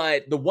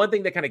 but the one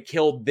thing that kind of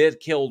killed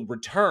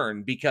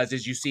Return, because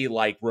as you see,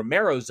 like,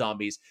 Romero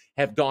zombies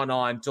have gone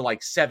on to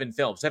like 7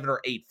 or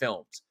 8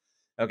 films.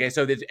 Okay,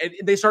 so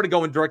they started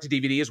going direct to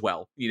DVD as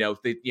well.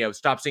 They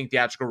stopped seeing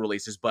theatrical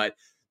releases, but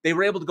they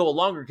were able to go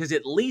longer because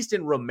at least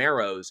in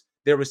Romero's,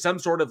 there was some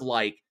sort of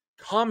like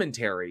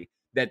commentary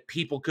that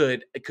people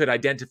could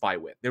identify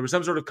with. There was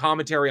some sort of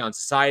commentary on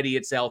society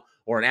itself,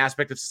 or an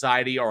aspect of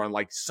society, or on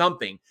like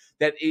something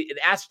that it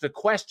asked a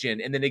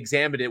question and then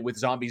examined it with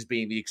zombies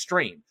being the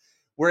extreme.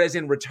 Whereas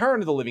in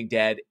Return of the Living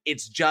Dead,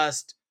 it's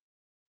just,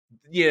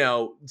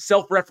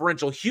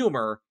 self-referential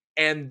humor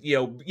and,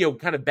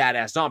 kind of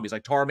badass zombies.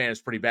 Like Tarman is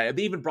pretty bad.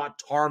 They even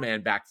brought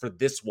Tarman back for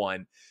this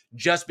one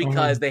just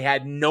because they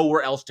had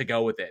nowhere else to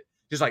go with it.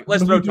 Just like,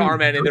 let's throw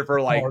Tarman in there for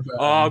like,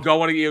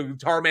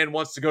 Tarman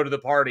wants to go to the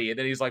party. And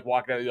then he's like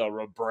walking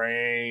out,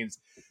 brains.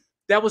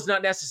 That was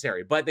not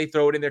necessary, but they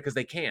throw it in there because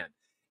they can.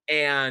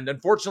 And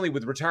unfortunately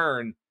with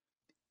Return,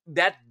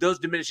 those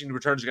diminishing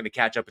returns are going to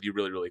catch up with you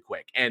really, really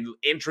quick. And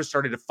interest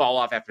started to fall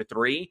off after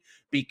 3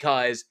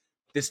 because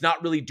it's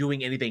not really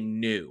doing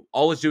anything new.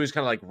 All it's doing is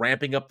kind of like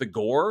ramping up the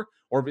gore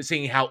or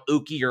seeing how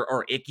ooky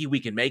or icky we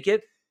can make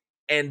it.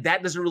 And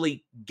that doesn't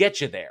really get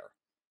you there.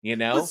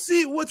 But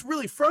see, what's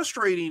really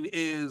frustrating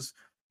is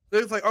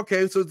there's like,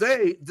 okay, so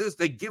they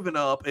given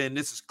up, and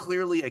this is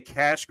clearly a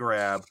cash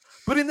grab.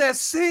 But in that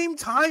same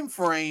time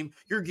frame,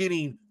 you're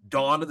getting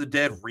Dawn of the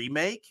Dead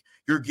remake,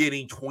 you're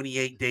getting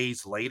 28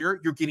 Days Later,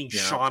 you're getting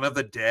Shaun of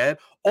the Dead,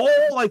 all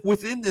like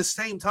within this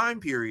same time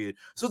period.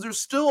 So there's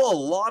still a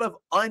lot of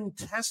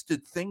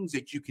untested things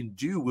that you can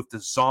do with the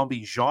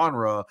zombie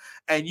genre,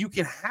 and you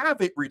can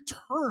have it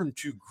return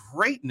to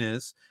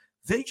greatness.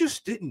 They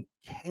just didn't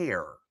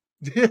care.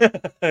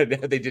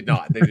 They did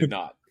not.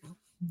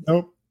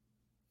 Nope.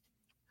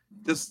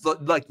 Just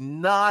like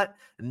not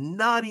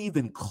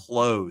even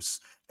close.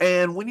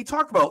 And when you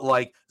talk about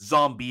like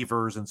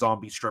Zombievers and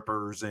zombie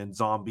strippers and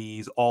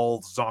zombies,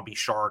 all zombie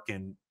shark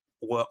and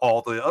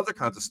all the other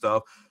kinds of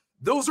stuff,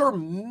 those are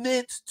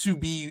meant to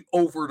be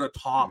over the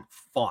top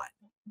fun.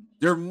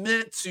 They're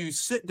meant to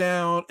sit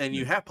down and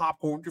you have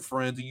popcorn with your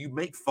friends and you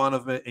make fun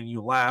of it and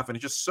you laugh, and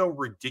it's just so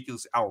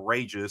ridiculous,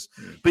 outrageous.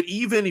 But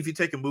even if you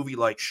take a movie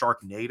like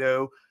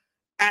Sharknado,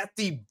 at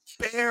the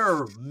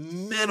bare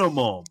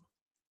minimum,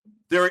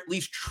 they're at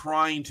least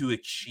trying to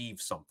achieve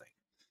something.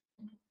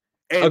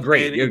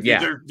 Agreed.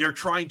 They're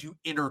trying to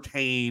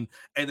entertain,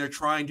 and they're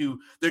trying to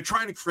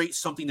create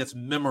something that's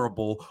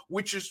memorable,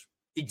 which is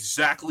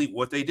exactly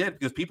what they did,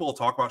 because people will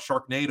talk about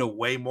Sharknado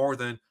way more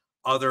than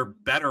other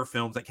better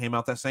films that came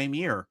out that same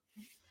year.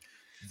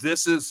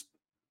 This is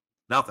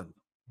nothing.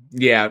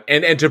 Yeah,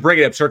 and to bring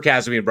it up,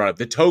 sarcasm being brought up,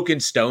 the token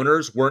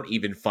stoners weren't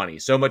even funny.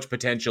 So much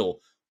potential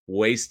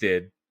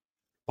wasted.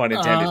 Pun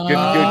intended.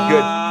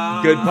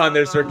 Good pun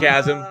there,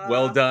 sarcasm.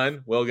 Well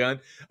done.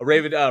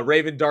 Raven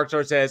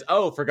Darkstar says,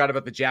 forgot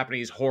about the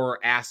Japanese horror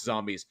ass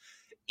zombies.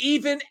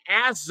 Even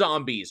ass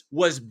zombies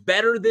was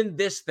better than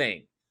this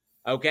thing.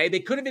 Okay?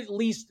 They could have at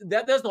least,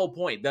 that's the whole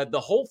point.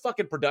 The whole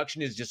fucking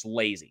production is just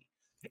lazy.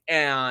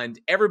 And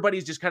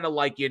everybody's just kind of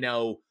like,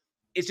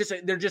 it's just,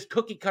 they're just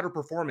cookie cutter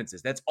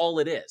performances. That's all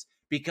it is.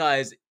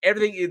 because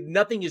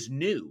nothing is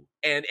new,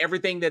 and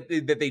everything that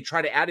they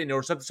try to add in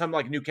or something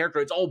like a new character,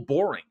 it's all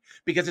boring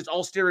because it's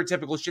all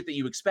stereotypical shit that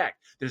you expect.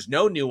 There's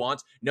no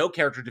nuance, no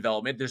character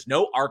development, there's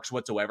no arcs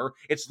whatsoever.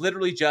 It's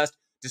literally just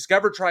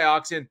discover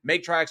trioxin,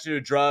 make trioxin into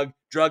a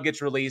drug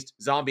gets released,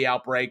 zombie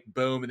outbreak,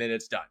 boom, and then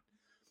it's done.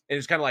 And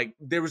it's kind of like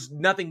there was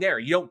nothing there.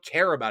 You don't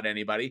care about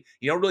anybody.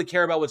 You don't really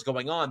care about what's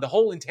going on. The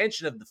whole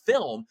intention of the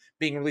film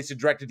being released to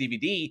direct to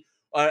DVD,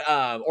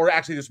 or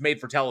actually this was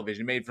made for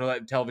television,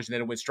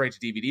 then it went straight to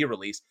DVD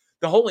release.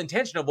 The whole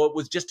intention of it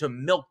was just to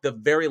milk the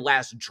very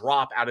last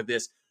drop out of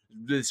this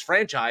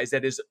franchise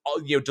that is,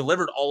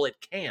 delivered all it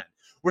can.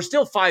 We're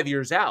still 5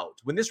 years out.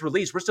 When this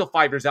released, we're still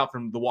 5 years out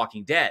from The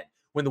Walking Dead,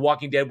 when The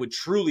Walking Dead would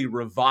truly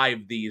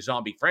revive the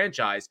zombie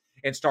franchise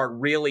and start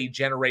really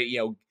generate,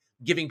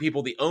 giving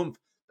people the oomph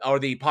or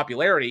the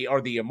popularity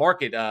or the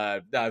market,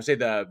 say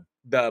that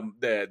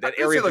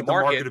area of the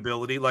market, the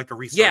marketability, like a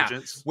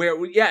resurgence.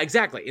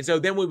 Exactly. And so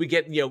then we would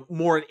get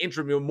more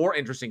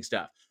interesting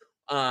stuff.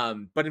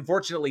 But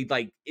unfortunately,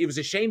 like, it was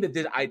a shame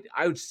that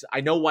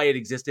I know why it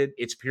existed.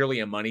 It's purely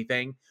a money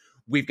thing.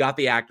 We've got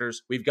the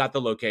actors, we've got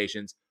the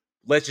locations.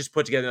 Let's just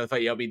put together another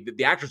fight. I mean,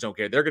 the actors don't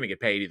care; they're going to get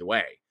paid either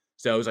way.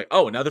 So it was like,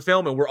 oh, another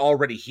film, and we're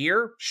already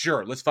here.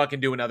 Sure, let's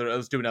fucking do another.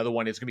 Let's do another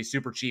one. It's gonna be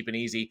super cheap and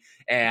easy,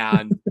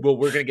 and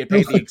we're gonna get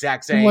paid the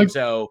exact same.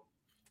 So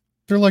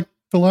they're like,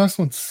 the last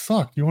one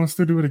sucked. You want us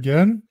to do it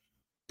again?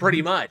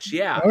 Pretty much,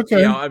 yeah.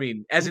 Okay. I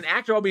mean, as an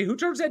actor, who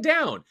turns that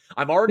down?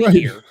 I'm already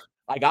here.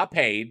 I got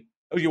paid.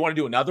 Oh, you want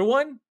to do another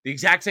one? The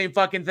exact same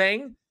fucking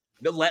thing?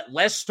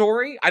 Less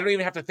story? I don't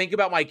even have to think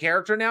about my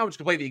character now. I'm just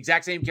gonna play the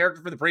exact same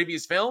character from the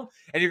previous film,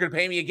 and you're gonna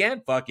pay me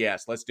again? Fuck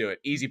yes, let's do it.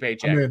 Easy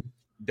paycheck.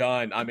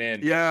 Done. I'm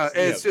in. Yeah,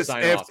 it's just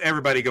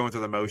everybody going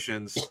through the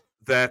motions.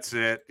 That's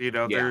it. You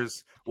don't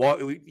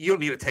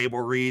need a table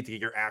read to get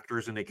your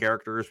actors and the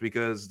characters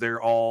because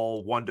they're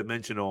all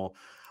one-dimensional.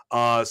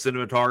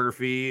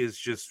 Cinematography is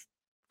just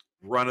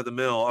run of the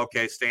mill.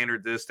 Okay,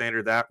 standard this,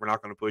 standard that. We're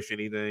not going to push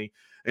anything.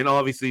 And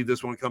obviously,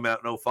 this one come out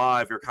in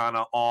 2005. You're kind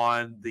of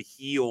on the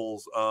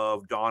heels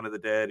of Dawn of the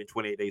Dead and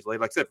 28 Days Later.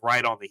 Like I said,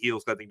 right on the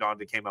heels. I think Dawn of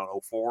the Dead came out in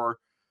 2004.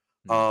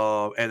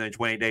 And then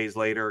 20 days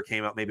later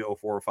came out maybe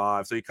 2004 or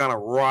 2005. So you kind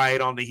of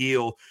right on the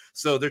heel.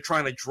 So they're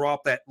trying to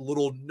drop that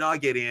little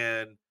nugget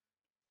in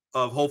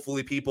of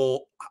hopefully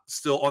people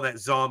still on that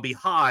zombie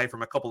high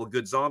from a couple of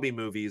good zombie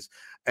movies.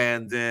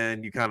 And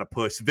then you kind of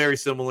push, very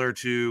similar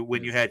to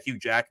when you had Hugh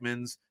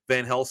Jackman's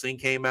Van Helsing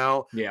came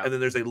out. Yeah. And then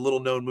there's a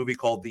little known movie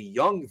called The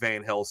Young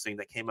Van Helsing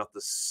that came out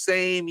the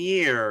same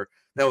year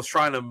that was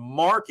trying to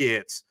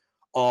market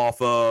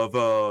off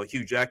of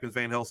Hugh Jackman's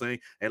Van Helsing.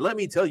 And let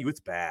me tell you, it's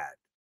bad.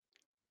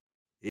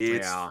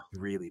 It's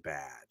really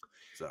bad.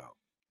 So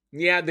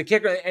yeah, the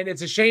kicker, and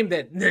it's a shame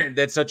that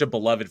that's such a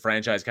beloved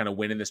franchise kind of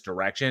went in this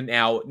direction.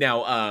 Now,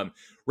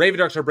 Raven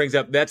Darkstar brings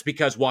up that's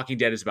because Walking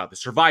Dead is about the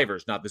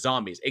survivors, not the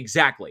zombies.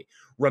 Exactly.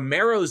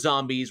 Romero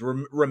zombie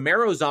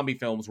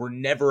films were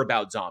never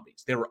about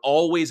zombies. They were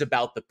always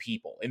about the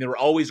people, and they were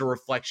always a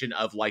reflection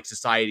of like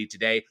society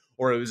today,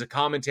 or it was a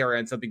commentary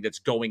on something that's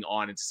going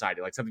on in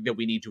society, like something that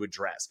we need to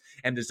address.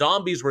 And the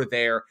zombies were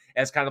there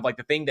as kind of like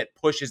the thing that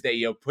pushes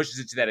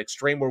it to that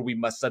extreme where we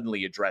must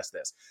suddenly address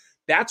this.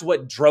 That's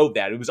what drove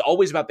that. It was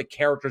always about the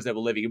characters that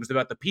were living. It was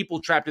about the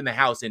people trapped in the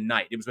house in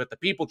night. It was about the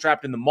people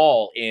trapped in the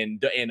mall in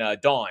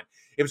dawn.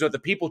 It was about the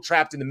people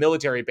trapped in the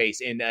military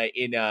base in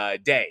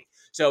day.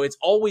 So it's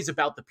always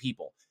about the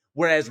people.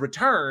 Whereas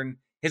Return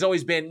has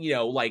always been,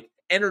 like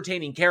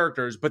entertaining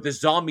characters, but the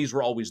zombies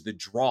were always the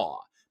draw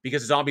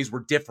because the zombies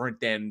were different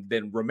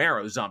than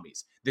Romero's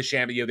zombies. They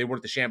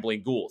weren't the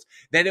shambling ghouls.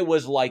 Then it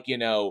was like,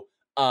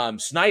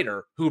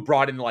 Snyder who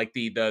brought in like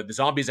the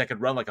zombies that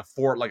could run like a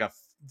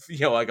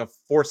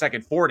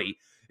 4-second 40. It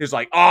was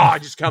like,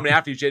 just coming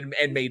after you shit,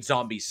 and made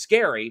zombies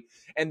scary.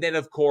 And then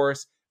of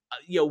course,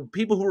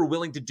 people who were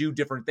willing to do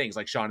different things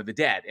like Shaun of the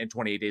Dead and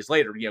 28 Days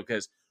Later,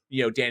 because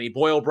Danny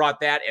Boyle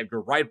brought that,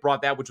 Edgar Wright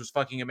brought that, which was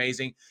fucking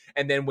amazing.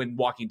 And then when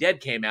Walking Dead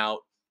came out,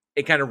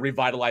 it kind of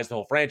revitalized the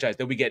whole franchise.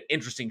 Then we get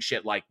interesting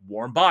shit like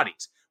Warm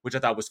Bodies, which I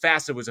thought was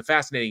a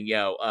fascinating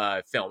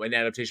film, an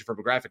adaptation from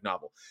a graphic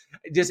novel.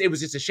 It was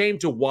just a shame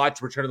to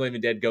watch Return of the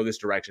Living Dead go this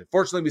direction.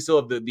 Fortunately, we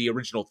still have the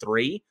original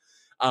 3,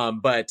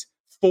 but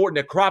for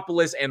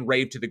Necropolis and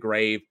Rave to the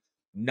Grave,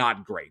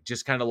 not great.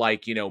 Just kind of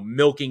like,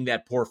 milking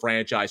that poor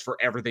franchise for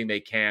everything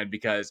they can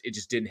because it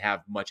just didn't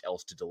have much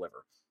else to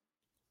deliver.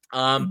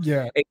 A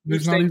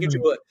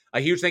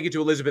huge thank you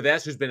to Elizabeth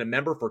S., who's been a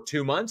member for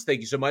 2 months.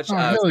 Thank you so much. Been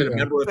a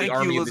member of the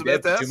Army of the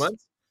Dead for 2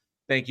 months.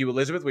 Thank you,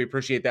 Elizabeth. We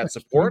appreciate that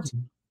support.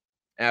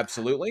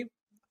 Absolutely.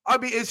 I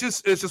mean, it's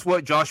just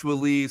what Joshua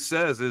Lee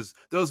says is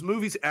those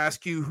movies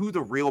ask you who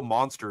the real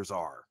monsters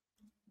are.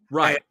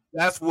 Right.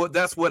 And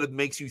that's what it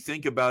makes you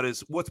think about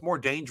is what's more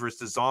dangerous,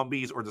 the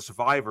zombies or the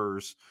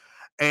survivors?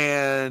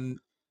 And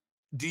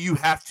do you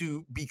have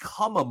to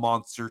become a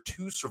monster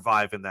to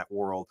survive in that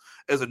world?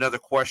 Is another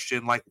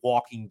question like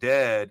Walking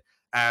Dead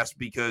asked,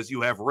 because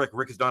you have Rick.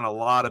 Rick has done a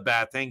lot of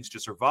bad things to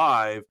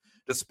survive.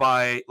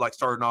 despite like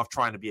starting off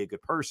trying to be a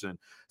good person.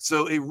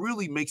 So it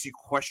really makes you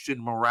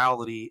question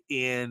morality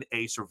in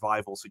a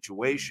survival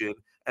situation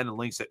and the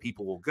lengths that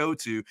people will go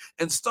to.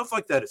 And stuff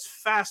like that is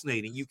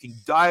fascinating. You can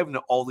dive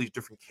into all these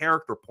different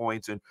character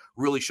points and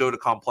really show the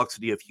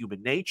complexity of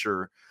human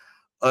nature.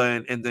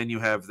 And then you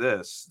have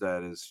this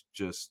that is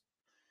just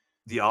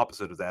the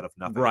opposite of that, of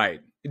nothing.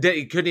 Right.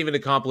 It couldn't even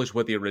accomplish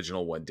what the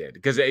original one did.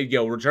 Because,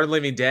 Return of the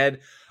Living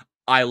Dead,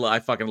 I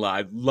fucking love.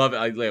 I love it.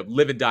 I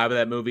live and die with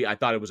that movie. I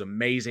thought it was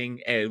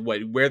amazing, and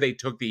where they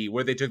took the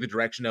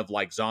direction of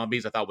like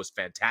zombies, I thought was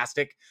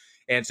fantastic.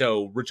 And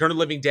so, Return of the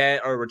Living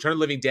Dead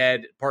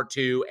Part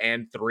 2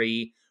 and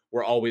 3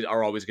 are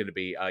always going to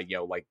be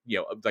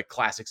like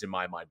classics in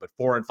my mind. But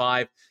 4 and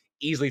 5,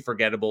 easily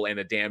forgettable, and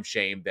a damn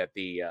shame that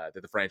the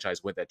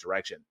franchise went that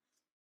direction.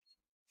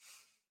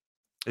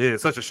 Yeah,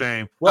 it's such a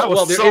shame.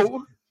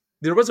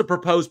 There was a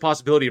proposed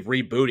possibility of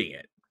rebooting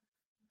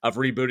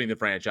the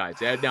franchise.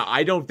 Now,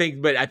 I don't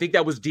think, but I think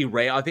that was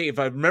derailed. I think, if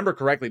I remember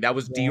correctly, that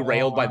was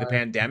derailed by the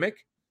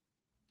pandemic.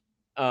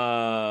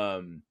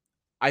 I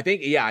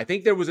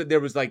think there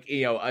was like,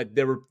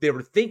 they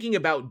were thinking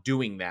about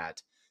doing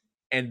that,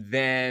 and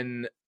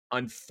then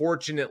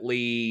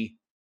unfortunately,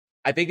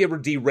 I think they were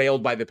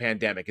derailed by the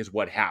pandemic is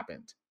what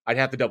happened. I'd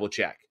have to double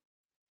check.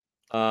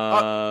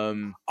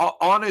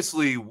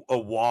 Honestly,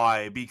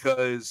 why?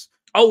 Because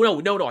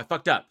no, I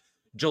fucked up.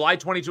 July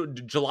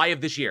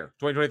of this year,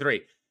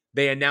 2023,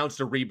 they announced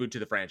a reboot to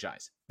the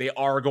franchise. They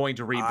are going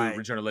to reboot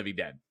Return of the Living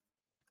Dead.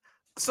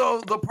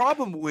 So the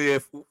problem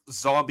with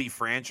zombie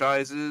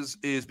franchises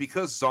is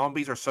because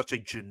zombies are such a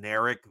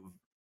generic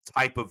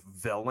type of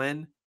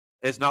villain.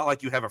 It's not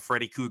like you have a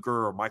Freddy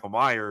Krueger or Michael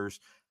Myers.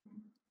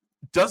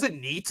 Does it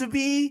need to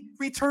be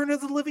Return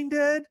of the Living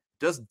Dead?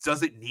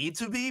 Does it need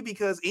to be?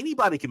 Because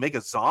anybody can make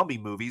a zombie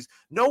movies.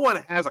 No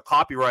one has a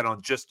copyright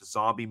on just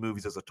zombie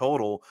movies as a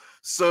total.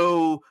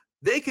 So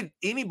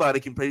anybody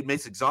can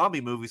make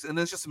zombie movies, and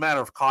it's just a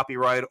matter of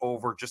copyright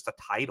over just a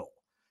title.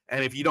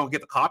 And if you don't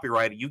get the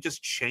copyright, you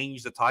just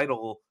change the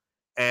title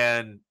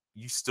and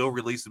you still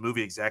release the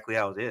movie exactly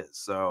how it is.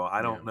 So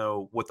I don't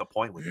know what the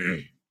point would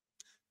be.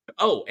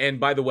 Oh, and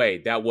by the way,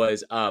 that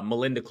was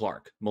Melinda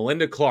Clark.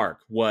 Melinda Clark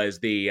was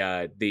the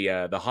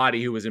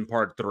hottie who was in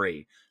Part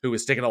 3, who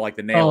was sticking out like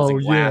the nails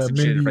and glass and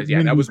shit.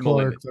 Yeah, that was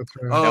Melinda.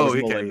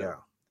 Right.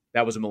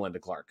 That was Melinda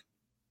Clark.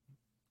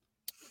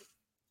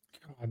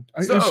 God,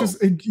 it's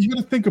just you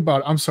got to think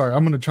about it. I'm sorry,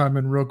 I'm going to chime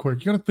in real quick.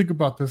 You got to think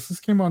about this.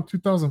 This came out in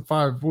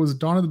 2005. What was it?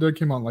 Dawn of the Dead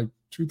came out in like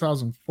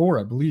 2004,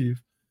 I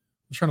believe.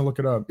 I'm trying to look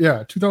it up.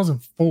 Yeah,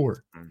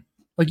 2004.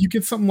 Like, you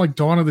get something like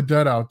Dawn of the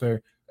Dead out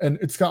there, and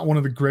it's got one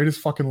of the greatest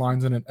fucking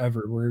lines in it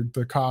ever, where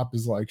the cop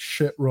is like,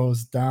 "Shit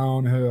rolls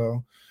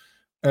downhill,"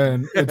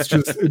 and it's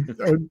just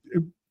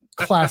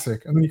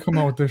classic. And then you come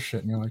out with this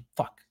shit, and you're like,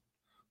 "Fuck."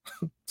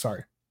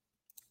 Sorry,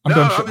 I'm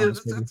done.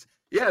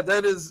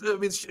 That is. I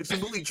mean, it's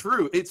completely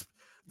true.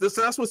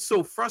 That's what's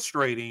so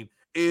frustrating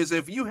is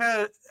if you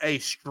had a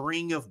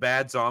string of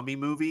bad zombie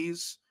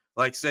movies,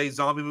 like say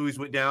zombie movies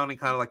went down in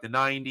kind of like the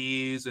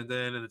 90s and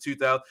then in the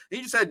 2000s, and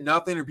you just had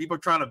nothing, and people are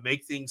trying to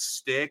make things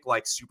stick,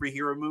 like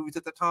superhero movies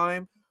at the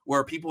time,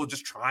 where people are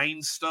just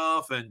trying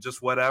stuff and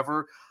just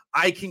whatever.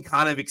 I can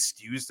kind of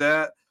excuse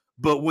that.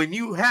 But when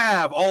you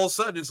have all of a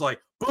sudden, it's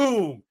like,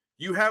 boom,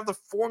 you have the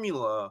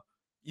formula,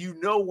 you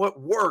know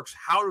what works,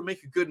 how to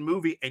make a good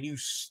movie, and you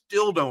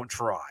still don't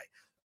try.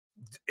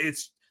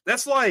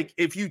 That's like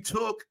if you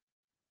took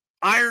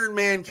Iron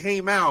Man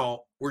came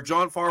out where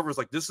Jon Favreau was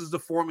like, this is the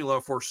formula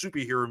for a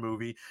superhero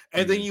movie,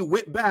 and then you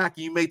went back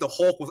and you made the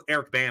Hulk with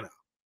Eric Bana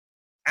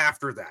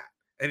after that,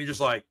 and you're just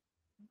like,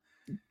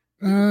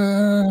 you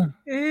have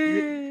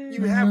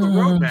the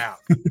roadmap.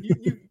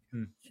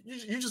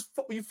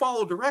 You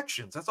follow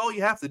directions. That's all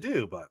you have to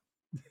do. But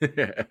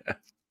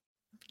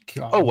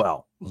oh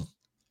well.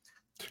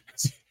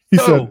 He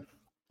said,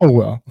 "Oh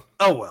well."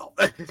 Oh well.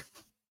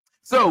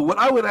 So, what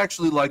I would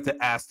actually like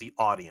to ask the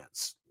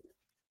audience: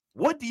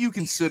 what do you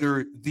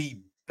consider the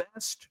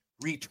best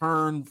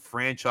return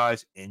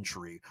franchise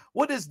entry?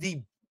 What is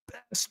the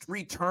best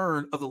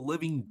Return of the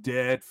Living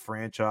Dead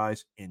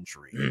franchise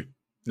entry?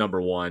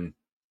 Number one.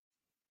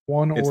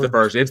 It's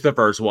the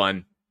first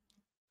one.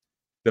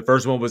 The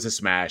first one was a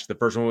smash. The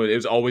first one, it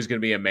was always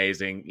going to be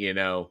amazing. You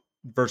know,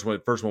 first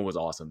one was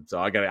awesome. So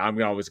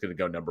I'm always going to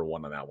go number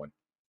one on that one.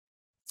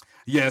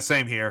 Yeah,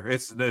 same here.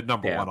 It's the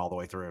number one all the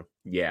way through.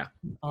 Yeah.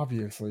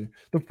 Obviously.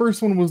 The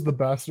first one was the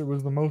best. It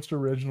was the most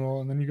original.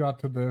 And then you got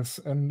to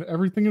this, and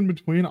everything in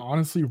between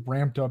honestly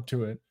ramped up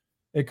to it.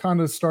 It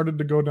kind of started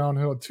to go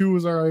downhill. 2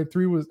 was all right.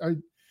 3 was 2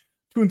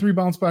 and 3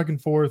 bounced back and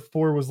forth.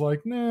 4 was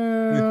like,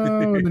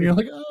 no. And then you're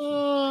like,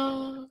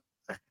 oh.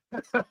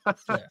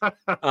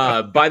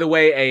 By the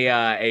way,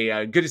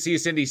 a good to see you,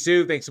 Cindy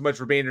Sue. Thanks so much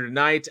for being here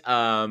tonight.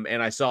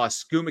 And I saw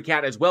Skooma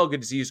Cat as well.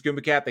 Good to see you,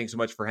 Skooma Cat. Thanks so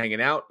much for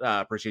hanging out.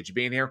 Appreciate you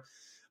being here.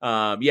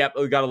 Yep,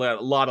 we got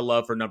a lot of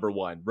love for number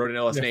one. Rodin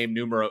Ellis name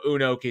numero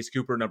uno. Case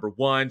Cooper number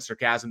one.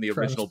 Sarcasm the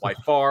original by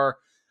far.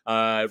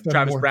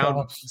 Travis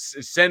Brown.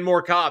 Send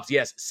more cops.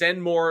 Yes,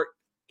 send more.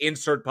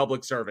 Insert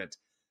public servant.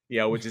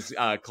 Yeah, which is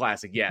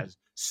classic. Yes,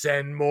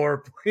 send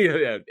more.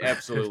 Yeah,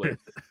 absolutely.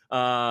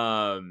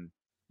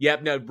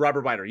 Yep. No,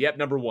 Robert Biner. Yep,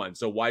 number 1.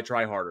 So why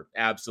try harder?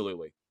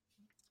 Absolutely.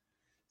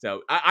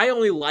 So I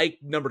only like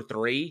number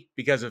 3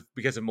 because of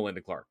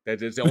Melinda Clarke.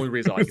 That's the only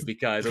reason I like it,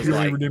 because I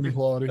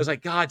was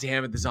like, God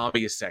damn it, the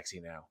zombie is sexy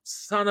now.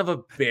 Son of a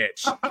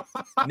bitch.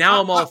 Now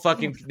I'm all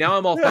fucking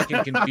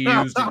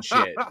confused and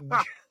shit.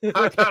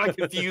 I kind of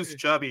confused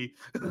Chubby.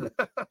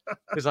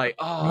 It's like,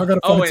 I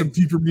gotta find some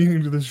deeper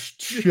meaning to this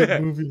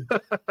shit movie.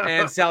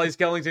 And Sally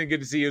Skellington, good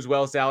to see you as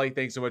well, Sally.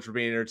 Thanks so much for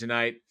being here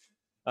tonight.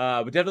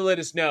 But definitely let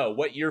us know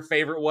what your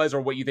favorite was,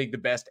 or what you think the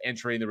best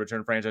entry in the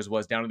Return franchise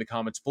was, down in the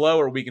comments below,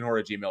 or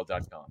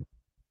weekinhorror@gmail.com.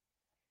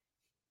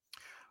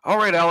 All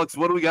right, Alex,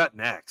 what do we got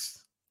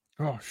next?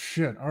 Oh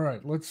shit! All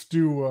right, let's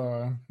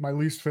do my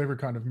least favorite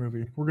kind of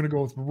movie. We're gonna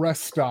go with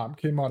Rest Stop.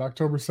 Came out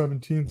October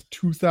 17th,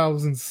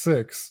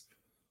 2006.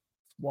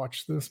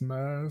 Watch this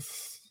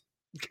mess.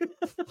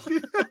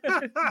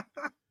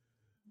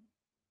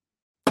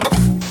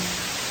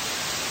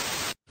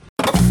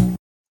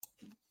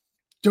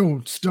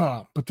 Don't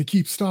stop, but they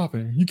keep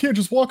stopping. You can't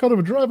just walk out of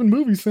a drive-in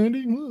movie,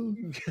 Sandy.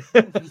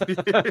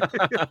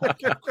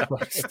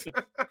 Christ.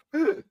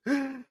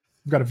 I've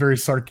got a very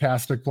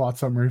sarcastic plot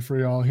summary for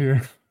y'all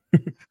here.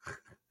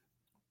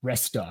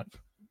 Rest Stop.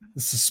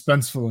 The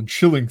suspenseful and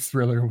chilling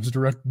thriller was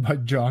directed by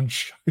John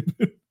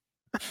Scheiben.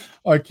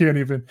 I can't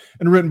even.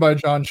 And written by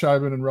John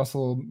Scheiben and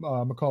Russell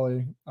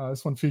Macaulay.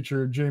 This one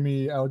featured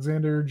Jamie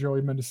Alexander,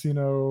 Joey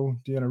Mendocino,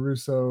 Deanna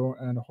Russo,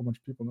 and a whole bunch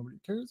of people nobody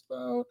cares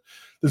about.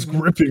 This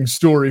gripping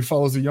story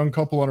follows a young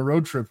couple on a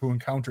road trip who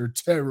encounter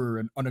terror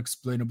and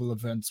unexplainable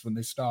events when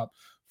they stop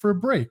for a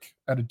break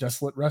at a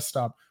desolate rest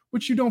stop,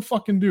 which you don't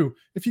fucking do.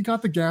 If you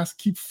got the gas,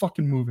 keep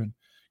fucking moving.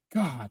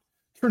 God,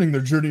 turning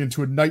their journey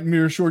into a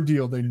nightmarish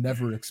ordeal they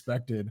never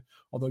expected.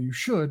 Although you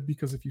should,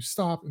 because if you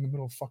stop in the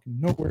middle of fucking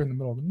nowhere in the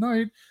middle of the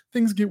night,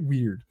 things get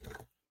weird.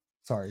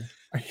 Sorry.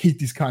 I hate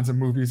these kinds of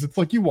movies. It's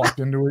like you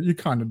walked into it, you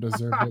kind of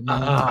deserve it,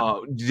 man.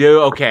 Oh,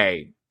 dude,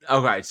 okay.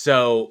 Okay,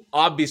 so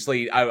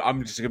obviously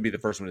I'm just gonna be the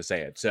first one to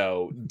say it.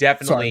 So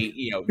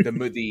definitely,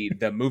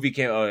 the movie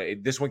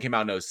came. This one came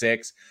out in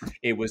 2006.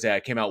 It was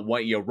came out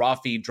one. Raw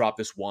Feed dropped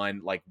this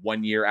one like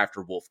 1 year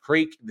after Wolf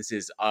Creek. This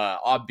is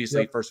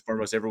obviously first and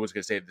foremost, everyone's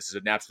gonna say this is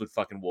an absolute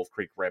fucking Wolf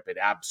Creek rip. It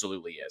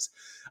absolutely is.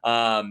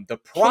 The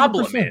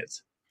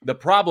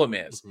problem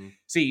is,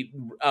 see,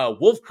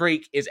 Wolf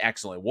Creek is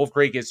excellent. Wolf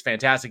Creek is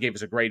fantastic. Gave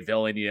us a great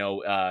villain,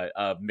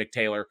 Mick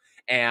Taylor.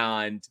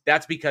 And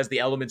that's because the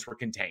elements were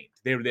contained.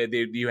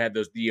 You had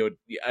those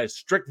a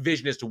strict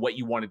vision as to what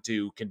you wanted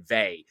to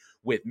convey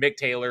with Mick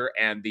Taylor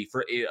and the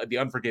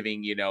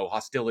unforgiving,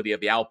 hostility of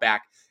the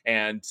Outback.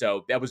 And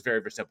so that was very,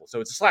 very simple. So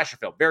it's a slasher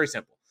film, very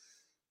simple.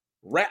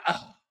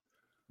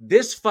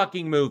 This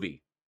fucking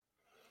movie.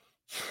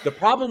 The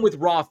problem with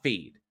Raw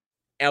Feed.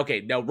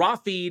 Okay, now Raw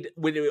Feed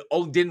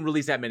didn't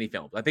release that many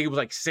films. I think it was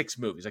like 6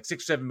 movies, like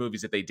 6 or 7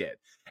 movies that they did,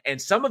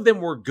 and some of them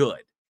were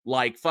good.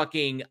 Like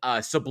fucking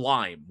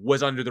Sublime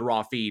was under the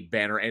Raw Feed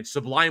banner, and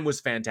Sublime was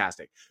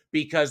fantastic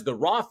because the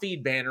Raw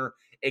Feed banner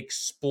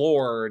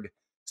explored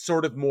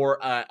sort of more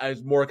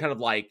kind of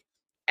like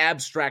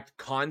abstract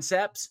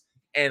concepts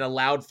and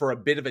allowed for a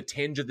bit of a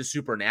tinge of the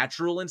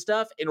supernatural and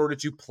stuff in order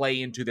to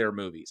play into their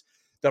movies.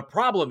 The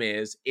problem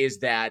is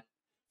that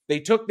they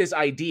took this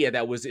idea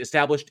that was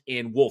established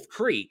in Wolf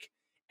Creek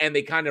and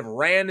they kind of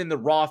ran in the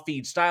Raw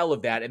Feed style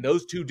of that, and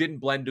those two didn't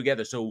blend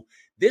together. So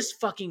this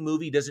fucking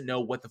movie doesn't know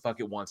what the fuck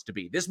it wants to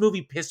be. This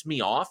movie pissed me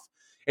off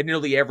at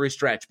nearly every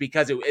stretch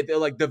because it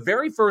like the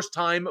very first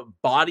time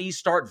bodies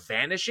start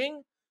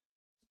vanishing,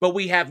 but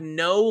we have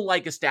no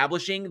like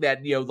establishing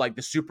that, like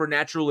the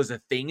supernatural is a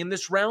thing in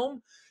this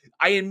realm.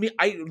 I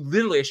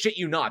literally, I shit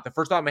you not, the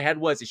first thought in my head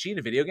was, is she in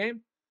a video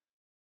game?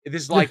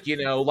 This is like,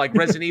 like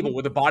Resident Evil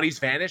where the bodies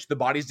vanish, the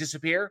bodies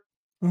disappear.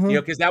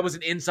 Because that was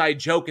an inside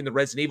joke in the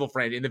Resident Evil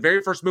franchise. In the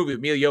very first movie with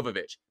Mila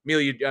Jovovich,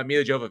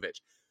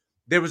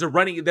 there was a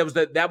running.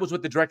 That was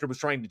what the director was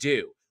trying to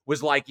do.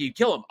 Was like, you'd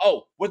kill him.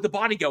 Oh, where'd the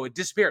body go? It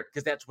disappeared,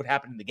 because that's what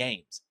happened in the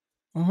games.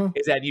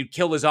 Is that you'd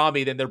kill a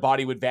zombie, then their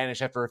body would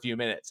vanish after a few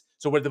minutes.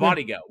 So where'd the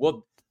body go?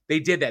 Well, they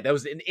did that. That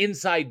was an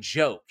inside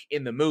joke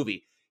in the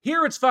movie.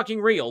 Here it's fucking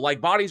real. Like,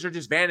 bodies are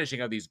just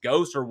vanishing. Are these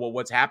ghosts or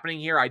what's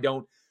happening here? I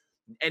don't.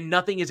 And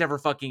nothing is ever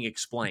fucking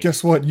explained.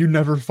 Guess what? You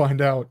never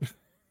find out.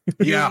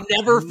 You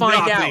never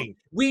find out.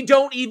 We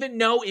don't even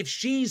know if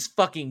she's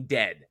fucking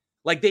dead.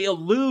 Like, they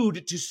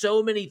allude to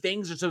so many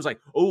things. And so it's like,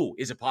 oh,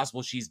 is it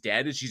possible she's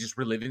dead? Is she just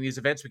reliving these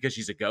events because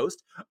she's a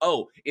ghost?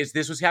 Oh, is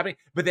this what's happening?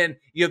 But then,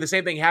 the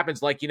same thing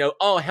happens. Like,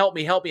 oh, help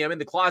me, I'm in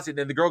the closet. And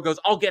then the girl goes,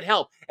 I'll get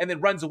help. And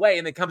then runs away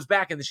and then comes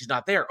back and then she's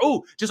not there.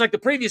 Oh, just like the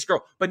previous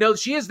girl. But no,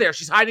 she is there.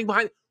 She's hiding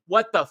behind.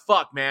 What the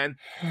fuck, man?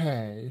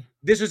 Hey.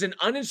 This was an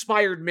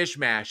uninspired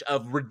mishmash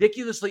of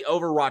ridiculously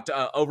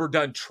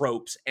overdone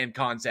tropes and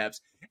concepts.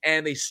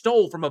 And they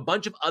stole from a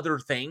bunch of other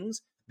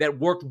things that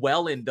worked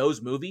well in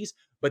those movies.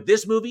 But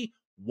this movie,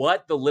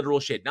 what the literal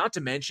shit? Not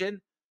to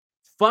mention,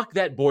 fuck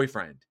that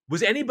boyfriend.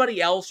 Was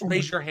anybody else,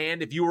 raise your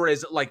hand if you were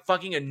as like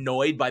fucking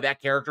annoyed by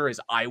that character as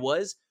I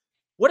was?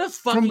 What a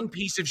fucking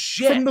piece of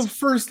shit. From the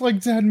first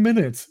like 10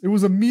 minutes, it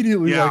was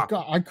immediately like,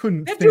 God, I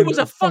couldn't. That dude was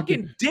a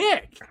fucking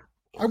dick.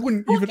 I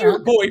wouldn't Fuck even. your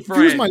boyfriend. If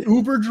he was my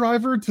Uber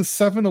driver to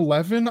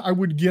 7-Eleven, I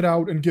would get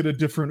out and get a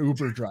different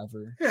Uber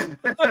driver.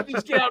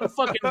 Just get out and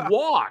fucking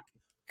walk.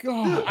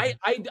 God,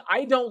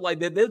 I don't like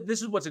that.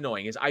 This is what's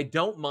annoying is I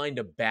don't mind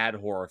a bad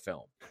horror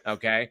film.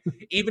 Okay,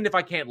 even if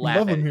I can't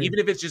laugh at it, even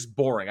if it's just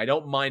boring, I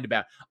don't mind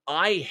about.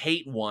 I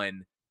hate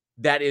one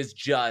that is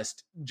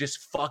just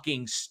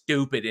fucking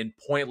stupid and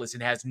pointless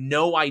and has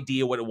no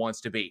idea what it wants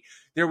to be.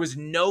 It was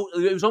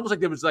almost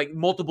like there was like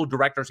multiple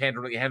directors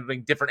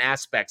handling different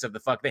aspects of the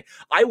fucking thing.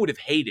 I would have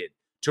hated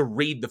to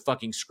read the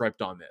fucking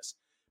script on this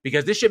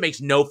because this shit makes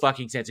no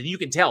fucking sense. And you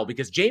can tell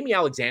because Jamie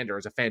Alexander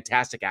is a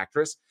fantastic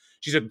actress.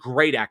 She's a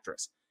great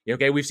actress.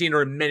 Okay, we've seen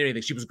her in many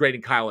things. She was great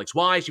in Kyle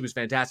XY. She was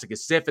fantastic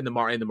as Sif in the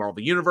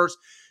Marvel Universe.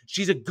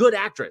 She's a good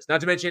actress.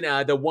 Not to mention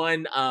the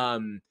one...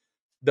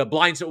 the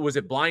blind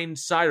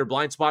side or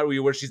blind spot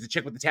where she's the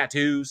chick with the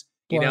tattoos,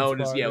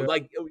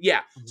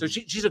 So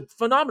she's a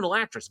phenomenal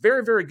actress,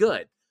 very, very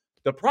good.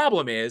 The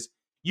problem is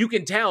you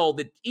can tell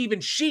that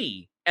even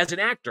she, as an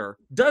actor,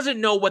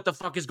 doesn't know what the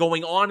fuck is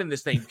going on in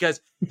this thing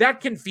because that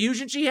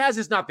confusion she has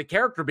is not the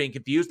character being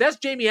confused. That's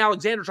Jamie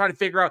Alexander trying to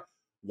figure out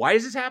why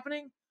is this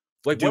happening.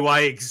 Like, do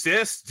I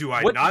exist? Do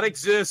I not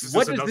exist? Is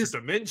this another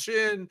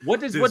dimension?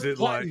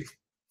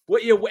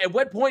 At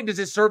what point does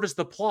it service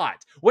the plot?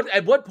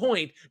 At what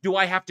point do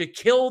I have to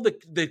kill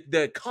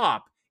the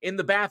cop in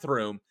the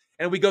bathroom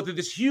and we go through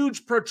this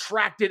huge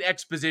protracted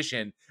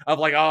exposition of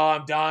like, oh,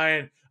 I'm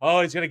dying.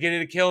 Oh, he's going to get in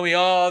to kill me.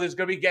 Oh, there's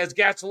going to be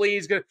gasoline.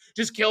 He's going to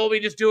just kill me.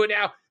 Just do it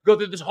now. Go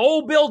through this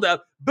whole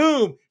buildup.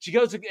 Boom. She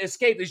goes to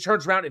escape. And she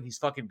turns around and he's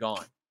fucking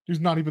gone. He's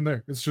not even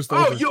there. It's just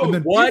over. And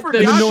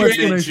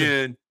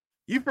then,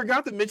 you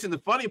forgot to mention the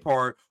funny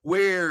part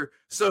where,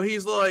 so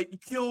he's like,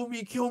 kill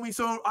me.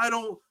 So I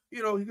don't,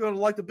 he's going to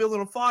light the building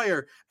on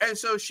fire. And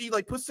so she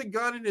like puts the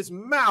gun in his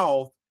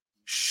mouth,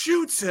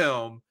 shoots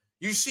him.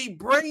 You see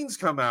brains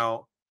come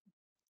out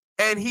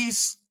and he's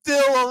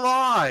still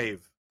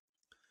alive.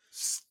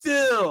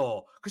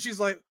 Still. Because she's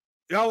like,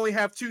 I only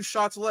have 2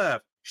 shots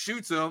left.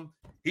 Shoots him.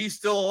 He's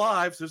still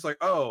alive. So it's like,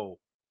 oh,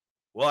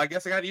 well, I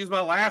guess I got to use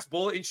my last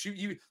bullet and shoot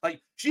you.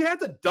 Like, she had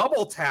to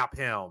double tap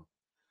him.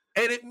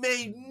 And it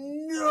made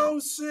no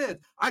sense.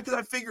 I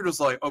figured it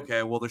was like,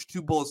 okay, well, there's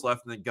 2 bullets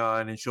left in the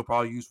gun, and she'll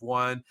probably use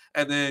 1,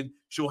 and then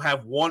she'll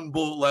have 1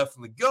 bullet left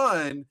in the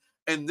gun,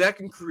 and that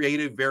can create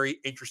a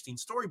very interesting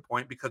story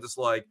point because it's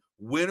like,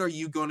 when are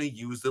you going to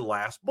use the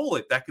last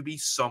bullet? That could be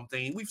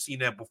something we've seen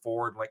that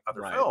before in like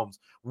other films.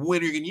 When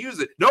are you going to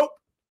use it?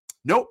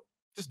 Nope.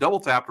 Just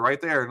double tapped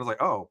right there, and I was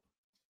like, oh,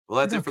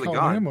 well, that's it for the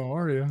gun. Ammo,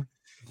 are you?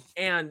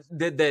 And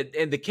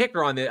the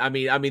kicker on it, I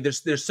mean,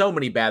 there's so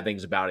many bad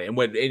things about it,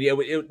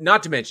 and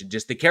not to mention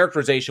just the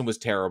characterization was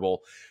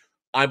terrible.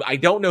 I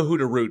don't know who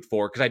to root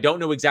for because I don't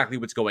know exactly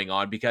what's going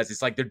on because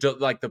it's like they're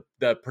like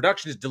the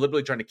production is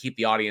deliberately trying to keep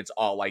the audience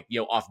all like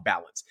off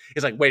balance.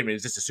 It's like, wait a minute,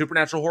 is this a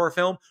supernatural horror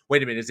film?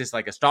 Wait a minute, is this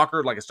like a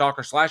stalker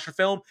slasher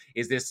film?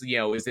 Is this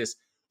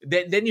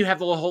then you have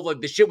the whole like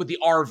the shit with the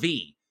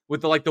RV.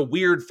 With the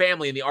weird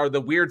family in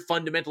the weird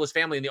fundamentalist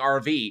family in the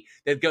RV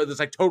that's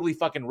like totally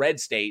fucking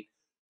red state.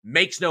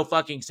 Makes no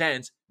fucking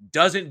sense,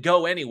 doesn't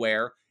go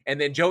anywhere,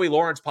 and then Joey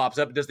Lawrence pops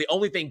up and does the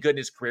only thing good in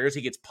his career is he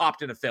gets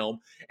popped in a film,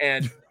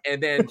 and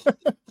then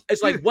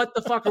it's like, what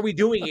the fuck are we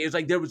doing? It's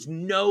like there was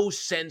no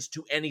sense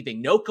to anything,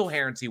 no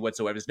coherency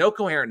whatsoever. There's no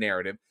coherent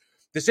narrative.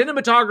 The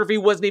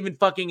cinematography wasn't even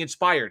fucking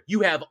inspired.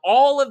 You have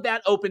all of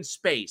that open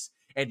space,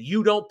 and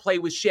you don't play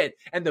with shit.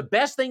 And the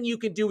best thing you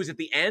can do is at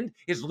the end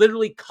is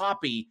literally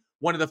copy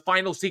one of the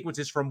final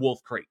sequences from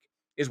Wolf Creek.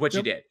 Is what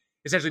you did.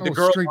 Essentially, the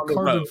girl on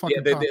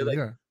the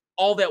road.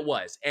 All that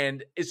was,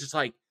 and it's just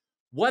like,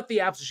 what the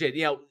absolute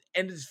shit,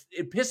 and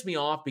it pissed me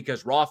off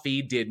because Raw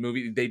Feed did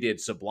they did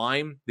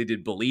Sublime, they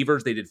did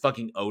Believers, they did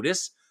fucking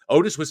Otis.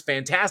 Otis was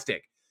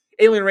fantastic.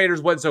 Alien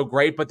Raiders wasn't so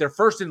great, but their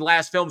first and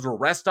last films were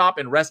Rest Stop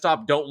and Rest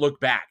Stop Don't Look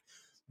Back.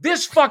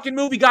 This fucking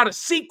movie got a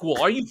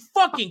sequel. Are you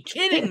fucking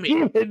kidding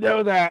me? I didn't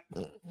know that.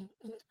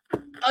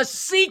 A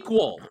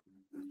sequel.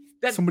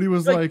 Somebody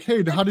was like,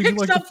 hey, how did you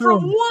like the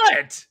film?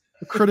 What?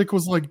 The critic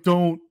was like,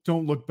 don't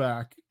look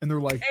back. And they're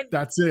like,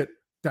 that's it.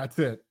 That's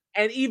it.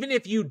 And even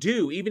if you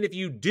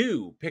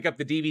do pick up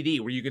the DVD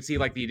where you can see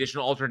like the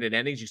additional alternate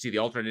endings, you see the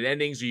alternate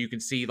endings, or you can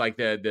see like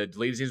the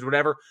deleted scenes or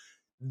whatever,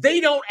 they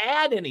don't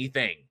add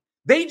anything.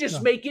 They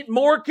just make it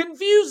more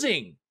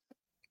confusing.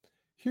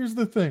 Here's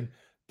the thing.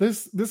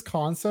 This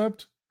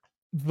concept,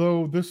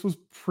 though this was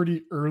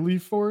pretty early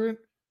for it,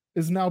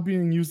 is now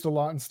being used a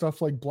lot in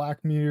stuff like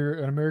Black Mirror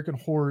and American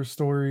Horror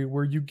Story,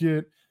 where you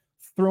get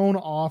thrown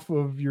off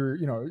of you're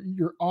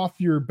off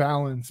your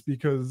balance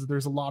because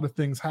there's a lot of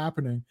things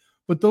happening,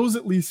 but those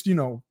at least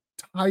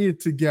tie it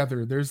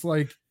together. There's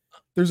a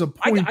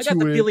point. I got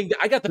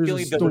the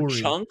feeling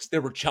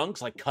there were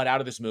chunks like cut out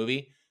of this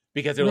movie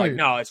because they're like,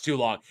 no, it's too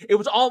long. It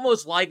was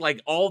almost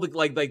like all the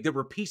like there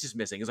were pieces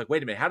missing. It's like,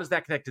 wait a minute, how does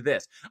that connect to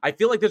this? I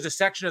feel like there's a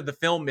section of the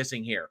film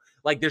missing here.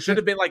 Like there should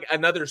have been like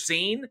another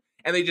scene,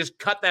 and they just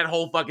cut that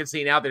whole fucking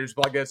scene out. They're just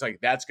like, it's like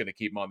that's gonna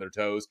keep them on their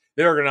toes.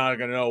 They're not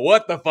gonna know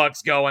what the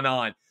fuck's going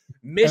on.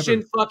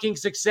 Mission fucking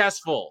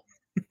successful.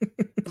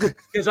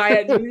 Because I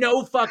had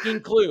no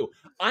fucking clue.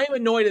 I'm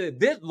annoyed at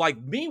this.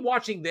 Like me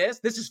watching this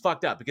is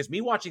fucked up because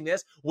me watching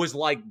this was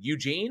like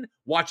Eugene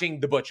watching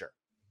The Butcher.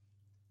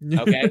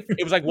 Okay,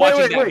 it was like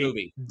watching that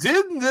movie.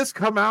 Didn't this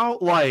come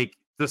out like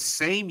the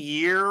same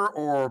year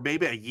or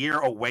maybe a year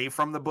away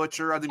from The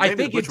Butcher? I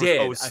think it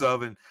did. Was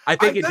 07. I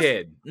think it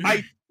did.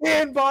 I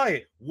stand by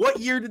it. What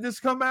year did this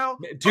come out?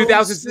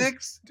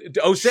 2006.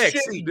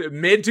 06.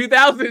 Mid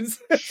 2000s.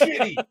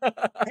 Shitty.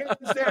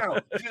 Hands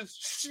down.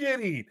 Just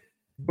shitty.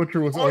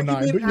 Butcher was 09,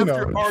 but you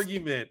know.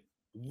 Argument.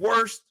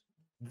 Worst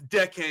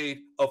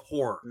decade of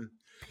horror.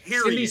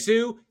 Period.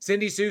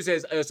 Cindy Sue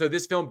says, so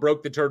this film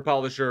broke the Turd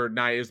Polisher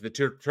 9. It was the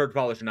Turd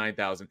Polisher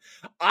 9000.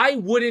 I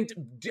wouldn't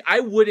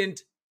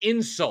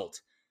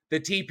insult the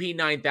TP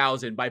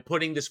 9000 by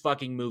putting this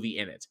fucking movie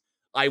in it.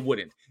 I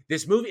wouldn't.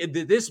 This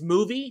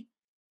movie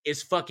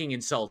is fucking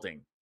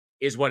insulting,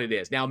 is what it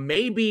is. Now,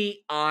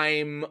 maybe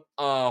I'm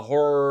a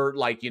horror,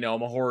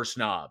 I'm a horror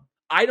snob.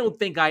 I don't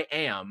think I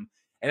am.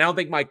 And I don't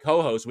think my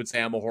co-host would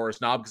say I'm a horror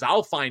snob because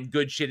I'll find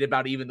good shit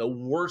about even the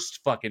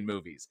worst fucking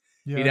movies.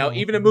 Yeah,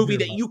 even a movie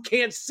that you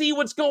can't see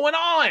what's going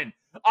on.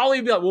 I'll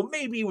even be like, well,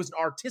 maybe it was an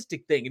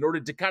artistic thing in order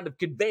to kind of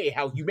convey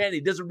how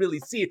humanity doesn't really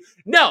see it.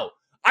 No,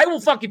 I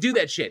will fucking do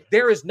that shit.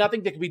 There is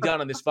nothing that can be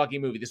done on this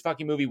fucking movie. This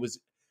fucking movie was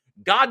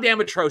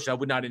goddamn atrocious. I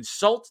would not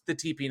insult the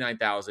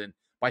TP9000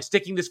 by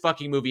sticking this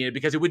fucking movie in it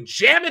because it would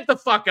jam it the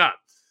fuck up.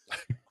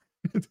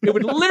 It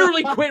would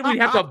literally quit. We'd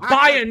have to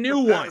buy a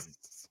new one.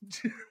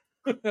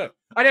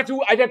 I'd have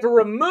to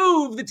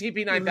remove the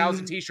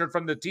TP9000 t-shirt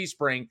from the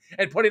Teespring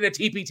and put in a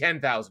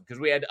TP10000 because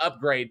we had to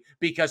upgrade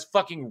because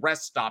fucking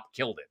Rest Stop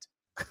killed it.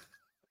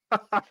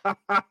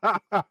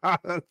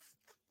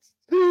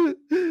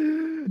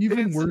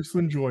 Even worse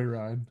than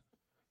Joyride.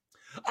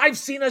 I've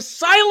seen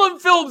asylum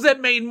films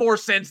that made more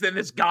sense than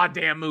this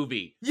goddamn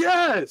movie.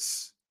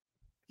 Yes.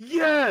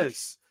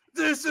 This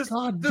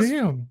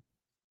damn.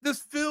 This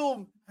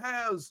film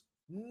has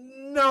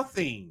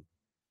nothing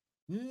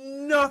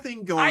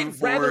going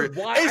for it.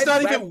 It's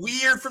not even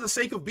weird for the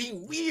sake of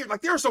being weird.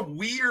 Like there's some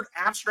weird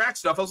abstract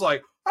stuff. I was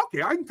like,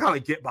 okay, I can kind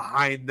of get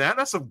behind that.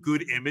 That's some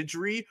good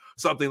imagery,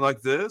 something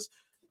like this.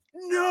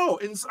 No,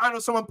 and I know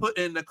someone put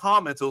in the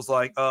comments, it was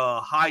like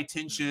high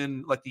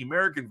tension, like the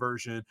American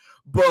version,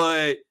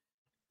 but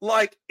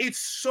like it's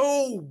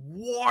so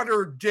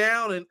watered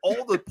down, and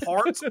all the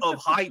parts of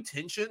High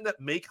Tension that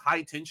make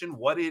High Tension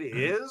what it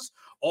is,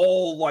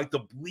 all like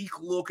the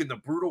bleak look and the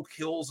brutal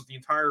kills of the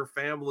entire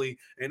family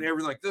and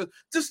everything like this,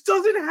 just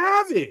doesn't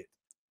have it.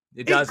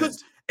 It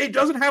doesn't. It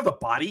doesn't have the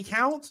body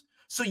count,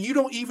 so you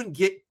don't even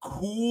get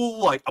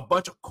cool, like a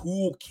bunch of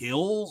cool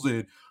kills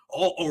and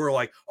or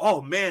like,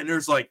 oh man,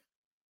 there's like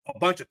a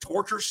bunch of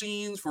torture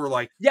scenes for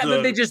like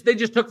they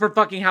just took from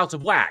fucking House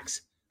of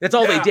Wax. That's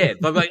all they did.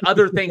 But like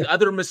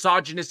other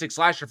misogynistic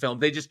slasher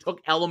films, they just took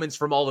elements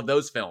from all of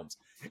those films.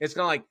 It's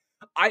kind of like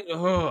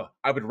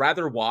I would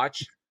rather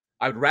watch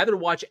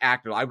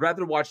actors. I'd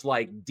rather watch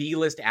like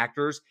D-list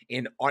actors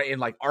in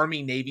like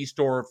Army Navy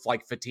store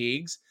like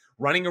fatigues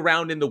running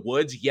around in the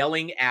woods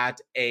yelling at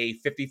a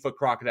 50-foot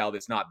crocodile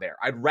that's not there.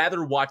 I'd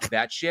rather watch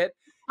that shit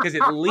because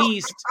at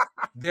least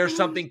there's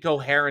something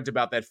coherent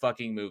about that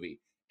fucking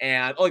movie.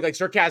 And like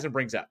Sarcasm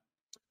brings up,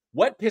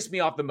 what pissed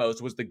me off the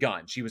most was the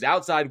gun. She was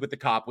outside with the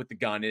cop with the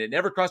gun, and it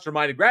never crossed her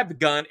mind to grab the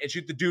gun and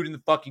shoot the dude in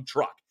the fucking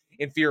truck.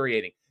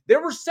 Infuriating.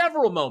 There were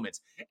several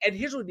moments, and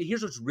here's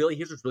what's really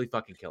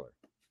fucking killer.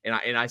 And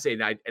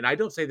I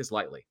don't say this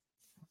lightly.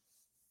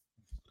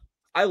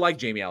 I like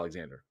Jamie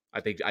Alexander.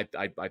 I think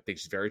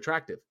she's very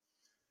attractive.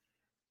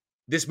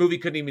 This movie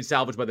couldn't even be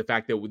salvaged by the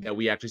fact that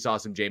we actually saw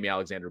some Jamie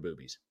Alexander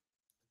boobies.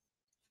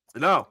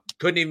 No,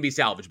 couldn't even be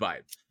salvaged by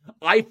it.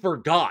 I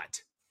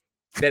forgot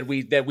that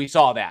we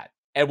saw that.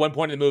 At one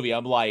point in the movie,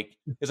 I'm like,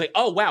 it's like,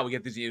 oh wow, we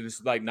get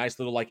this like nice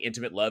little like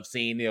intimate love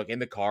scene, in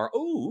the car.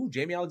 Oh,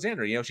 Jamie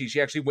Alexander, she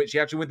actually went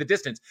the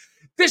distance.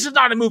 This is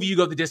not a movie you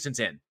go the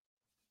distance in.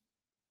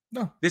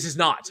 No, this is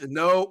not.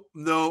 No.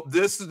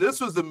 This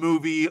was the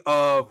movie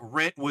of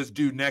rent was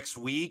due next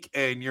week,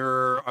 and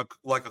you're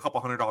like a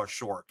couple $100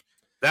 short.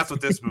 That's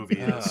what this movie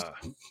is.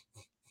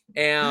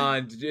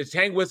 And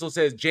Tang Whistle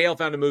says JL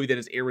found a movie that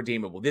is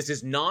irredeemable. This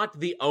is not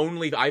the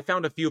only. I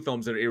found a few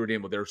films that are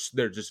irredeemable.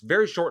 They're just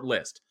very short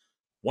list.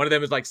 One of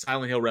them is like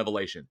Silent Hill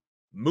Revelation.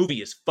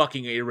 Movie is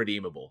fucking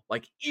irredeemable.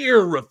 Like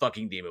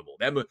irre-fucking-deemable.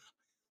 That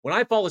when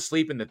I fall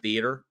asleep in the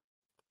theater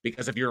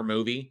because of your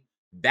movie,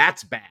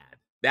 that's bad.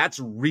 That's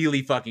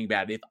really fucking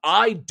bad. If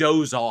I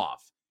doze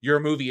off, your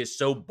movie is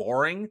so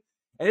boring,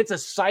 and it's a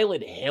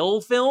Silent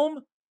Hill film,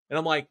 and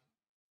I'm like,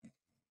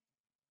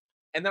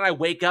 and then I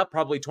wake up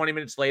probably 20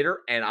 minutes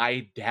later, and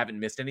I haven't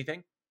missed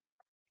anything.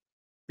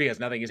 Because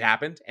nothing has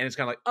happened, and it's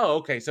kind of like, oh,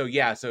 okay, so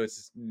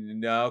it's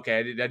no, okay.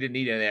 I didn't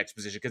need any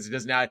exposition because it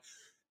does not.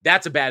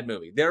 That's a bad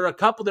movie. There are a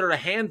couple, there are a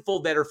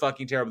handful that are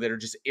fucking terrible that are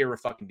just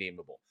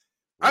irre-fucking-deemable.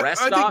 I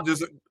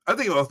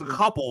think it was a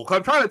couple.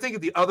 I'm trying to think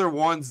of the other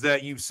ones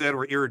that you said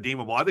were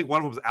irredeemable. I think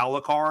one of them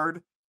was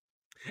Alucard.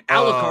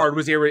 Alucard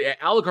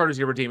was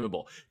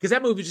irredeemable because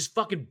that movie was just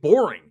fucking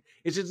boring.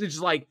 It's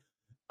just like,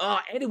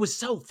 and it was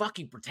so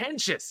fucking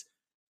pretentious.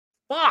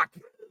 Fuck.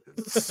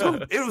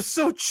 It was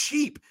so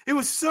cheap. It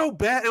was so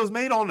bad. It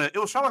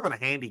was shot like on a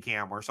handy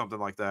cam or something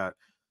like that.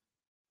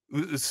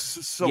 It was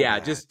so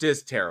bad.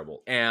 just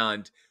terrible.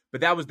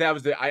 But that was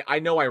I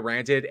know I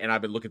ranted and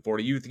I've been looking forward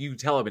to you can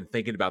tell I've been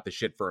thinking about this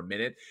shit for a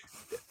minute.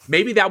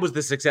 Maybe that was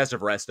the success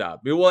of Rest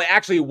Up. Well,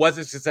 actually it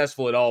wasn't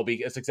successful at all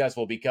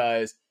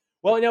because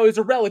well, no, it was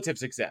a relative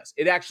success.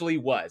 It actually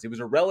was. It was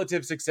a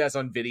relative success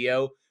on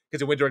video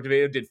because it went direct to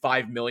video, did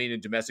 5 million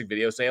in domestic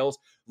video sales,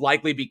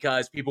 likely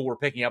because people were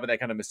picking up on that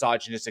kind of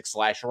misogynistic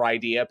slasher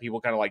idea. People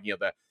kind of like,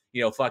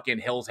 fucking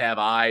Hills Have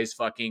Eyes,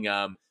 fucking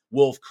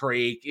Wolf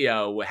Creek,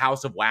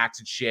 House of Wax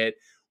and shit,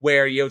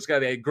 where, it's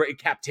got a great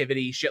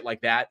captivity, shit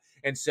like that.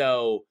 And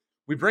so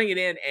we bring it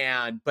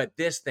in but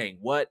this thing,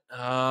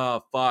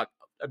 fuck.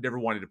 I've never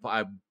wanted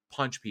to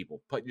punch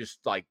people,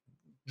 just like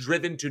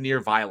driven to near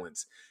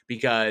violence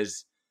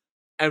because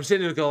I'm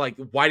sitting there going like,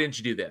 why didn't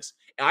you do this?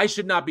 I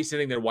should not be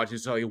sitting there watching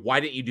this. Like, why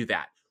didn't you do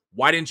that?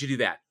 Why didn't you do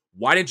that?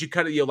 Why didn't you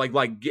cut it?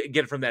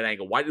 Get it from that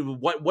angle.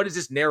 What is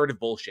this narrative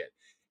bullshit?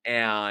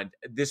 And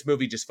this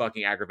movie just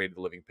fucking aggravated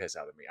the living piss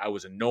out of me. I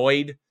was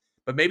annoyed,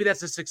 but maybe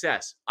that's a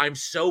success. I'm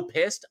so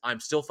pissed. I'm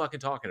still fucking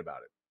talking about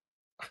it.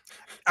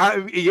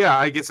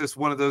 I guess it's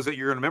one of those that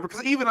you're going to remember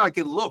because even I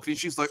could look and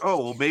she's like,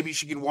 oh, well, maybe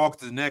she can walk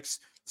to the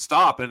next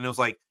stop. And it was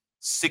like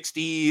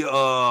 60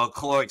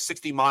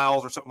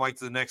 miles or something like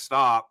to the next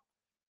stop.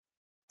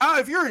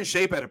 If you're in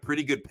shape at a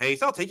pretty good pace,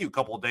 that'll take you a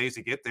couple of days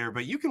to get there,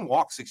 but you can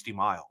walk 60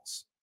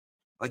 miles.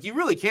 Like you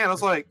really can. I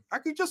was like, I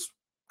could just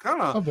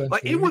kind of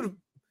like it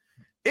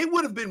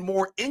would have been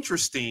more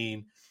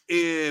interesting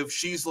if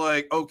she's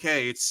like,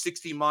 okay, it's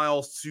 60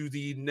 miles to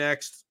the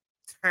next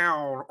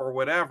town or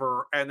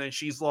whatever, and then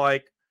she's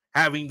like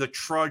having to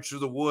trudge through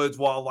the woods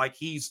while like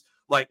he's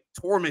like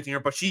tormenting her,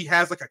 but she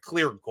has like a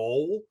clear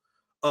goal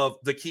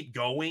to keep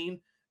going,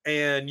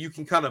 and you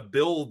can kind of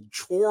build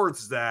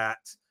towards that.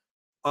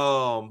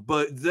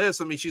 But this,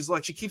 I mean, she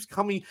keeps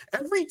coming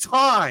every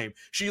time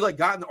she like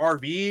got in the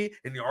RV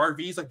and the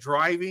RV's like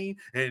driving,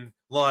 and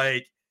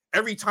like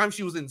every time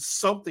she was in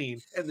something,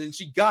 and then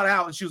she got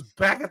out and she was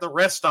back at the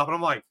rest stop, and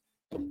I'm like,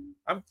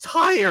 I'm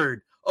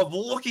tired of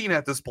looking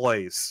at this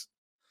place.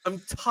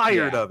 I'm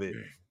tired of it.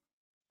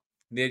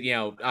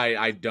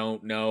 I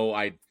don't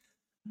know.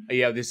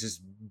 There's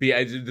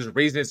a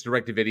reason it's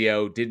direct to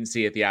video. Didn't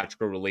see a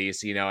theatrical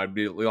release. I'd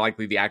be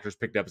likely the actors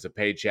picked up as a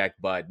paycheck,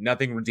 but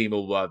nothing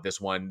redeemable about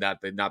this one. Not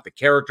the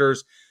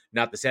characters,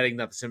 not the setting,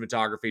 not the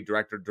cinematography.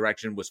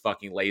 Direction was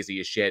fucking lazy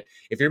as shit.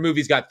 If your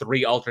movie's got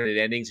 3 alternate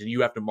endings and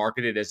you have to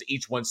market it as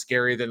each one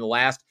scarier than the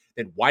last,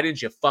 then why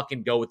didn't you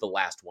fucking go with the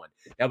last one?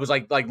 That was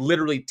like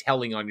literally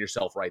telling on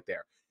yourself right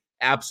there.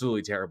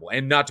 Absolutely terrible,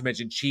 and not to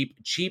mention cheap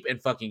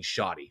and fucking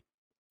shoddy.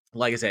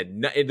 Like I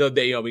said,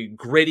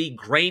 gritty,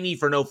 grainy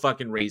for no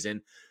fucking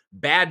reason,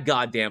 bad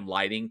goddamn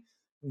lighting,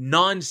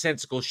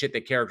 nonsensical shit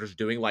that characters are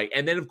doing.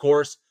 And then of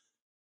course,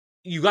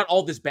 you got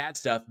all this bad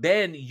stuff.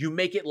 Then you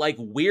make it like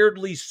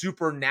weirdly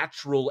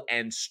supernatural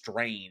and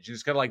strange.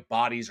 It's kind of like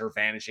bodies are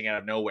vanishing out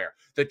of nowhere.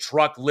 The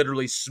truck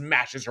literally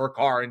smashes her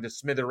car into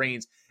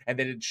smithereens, and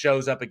then it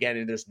shows up again,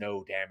 and there's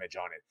no damage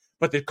on it,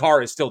 but the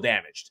car is still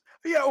damaged.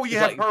 Yeah, you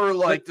have her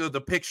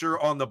the picture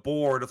on the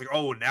board. It's like,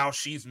 oh, now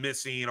she's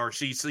missing, or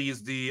she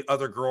sees the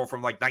other girl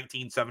from like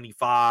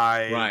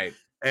 1975, right?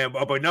 And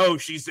but no,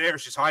 she's there.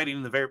 She's hiding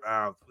in the very.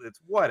 It's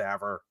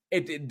whatever.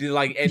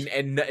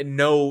 And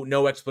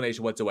no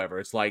explanation whatsoever.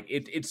 It's like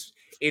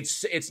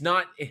it's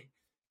not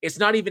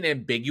even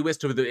ambiguous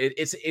to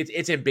the.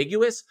 It's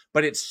ambiguous,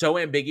 but it's so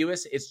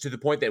ambiguous. It's to the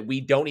point that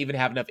we don't even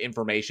have enough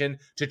information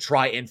to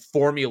try and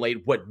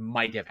formulate what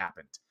might have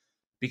happened,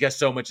 because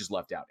so much is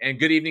left out. And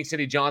good evening,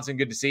 Cindy Johnson.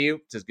 Good to see you.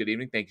 It says good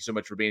evening. Thank you so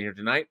much for being here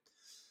tonight.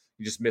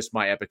 You just missed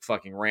my epic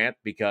fucking rant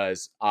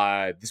because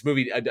this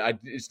movie,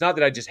 it's not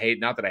that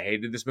I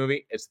hated this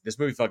movie. It's this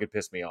movie fucking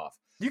pissed me off.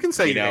 You can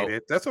say you hate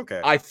it. That's okay.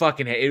 I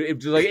fucking hate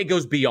it. It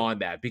goes beyond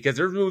that, because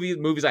there's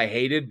movies I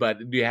hated, but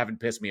you haven't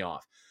pissed me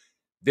off.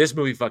 This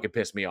movie fucking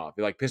pissed me off.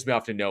 It pissed me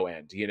off to no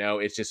end.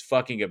 It's just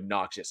fucking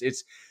obnoxious.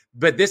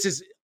 But this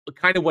is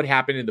kind of what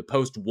happened in the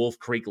post Wolf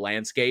Creek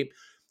landscape.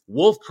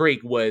 Wolf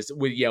Creek was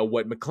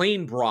what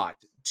McLean brought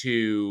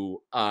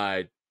to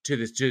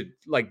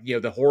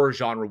the horror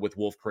genre with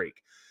Wolf Creek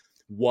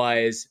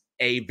was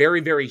a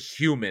very, very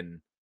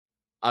human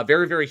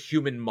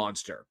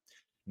monster.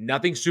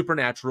 Nothing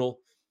supernatural,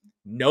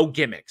 no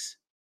gimmicks.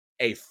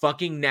 A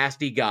fucking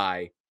nasty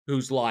guy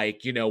who's one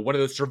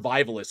of those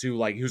survivalists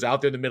who's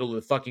out there in the middle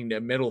of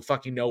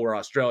fucking nowhere,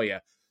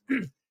 Australia.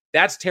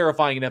 That's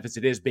terrifying enough as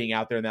it is being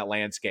out there in that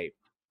landscape.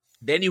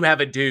 Then you have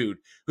a dude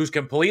who's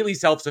completely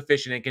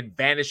self-sufficient and can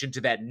vanish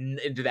into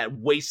that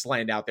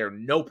wasteland out there,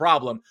 no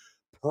problem,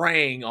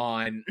 preying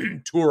on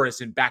tourists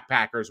and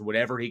backpackers,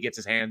 whatever he gets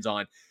his hands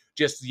on.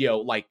 just,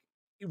 like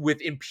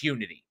with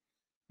impunity,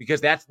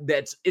 because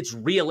it's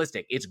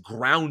realistic, it's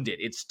grounded,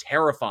 it's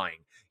terrifying.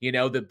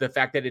 The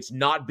fact that it's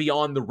not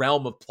beyond the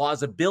realm of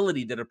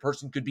plausibility that a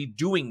person could be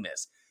doing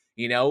this,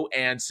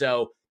 and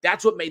so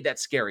that's what made that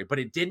scary. But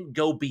it didn't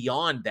go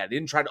beyond that. It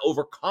didn't try to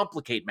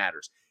overcomplicate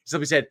matters.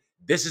 Somebody said,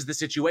 this is the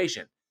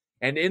situation.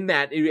 And in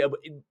that,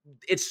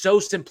 it's so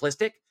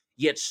simplistic,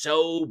 yet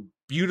so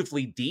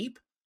beautifully deep.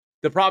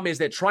 The problem is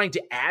that trying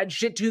to add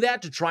shit to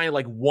that, to try and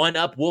like one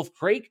up Wolf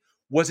Creek,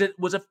 was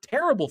a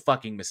terrible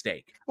fucking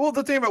mistake. Well,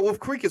 the thing about Wolf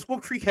Creek is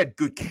Wolf Creek had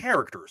good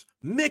characters.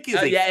 Mick is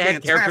it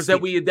had characters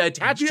that we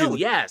attached to.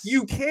 Yes,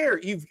 you care.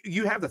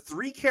 You have the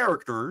 3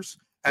 characters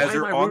as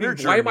they're on their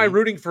journey. Why am I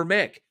rooting for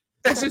Mick?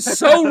 This is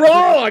so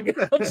wrong.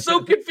 I'm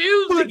so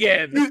confused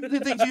again.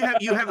 The things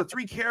you have the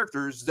 3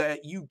 characters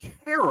that you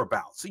care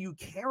about. So you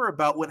care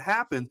about what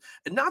happened.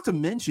 And not to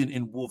mention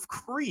in Wolf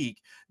Creek,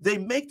 they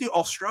make the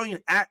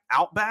Australian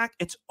outback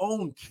its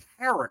own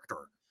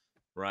character.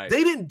 Right.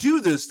 They didn't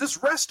do this.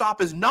 This rest stop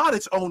is not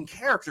its own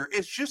character.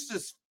 It's just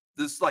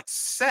this like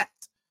set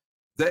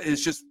that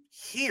is just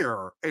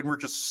here, and we're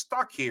just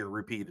stuck here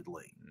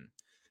repeatedly.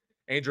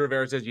 Angel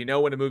Rivera says,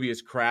 when a movie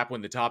is crap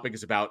when the topic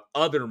is about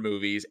other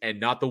movies and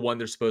not the one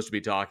they're supposed to be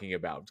talking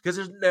about.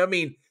 Because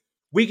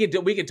we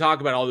can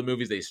talk about all the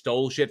movies they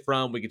stole shit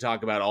from. We can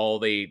talk about all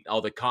the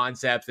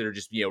concepts that are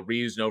just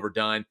reused and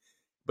overdone.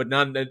 But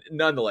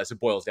nonetheless, it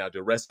boils down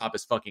to Rest Stop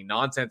is fucking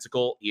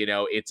nonsensical.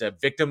 It's a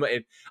victim.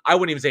 I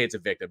wouldn't even say it's a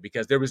victim,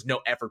 because there was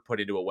no effort put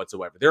into it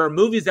whatsoever. There are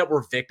movies that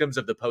were victims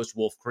of the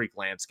post-Wolf Creek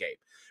landscape,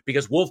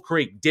 because Wolf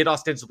Creek did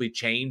ostensibly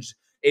change.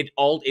 It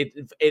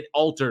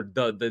altered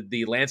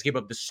the landscape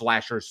of the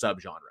slasher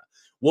subgenre.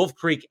 Wolf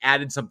Creek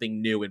added something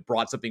new and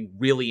brought something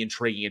really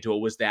intriguing into it.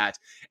 Was that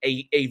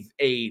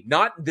a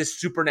not this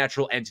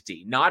supernatural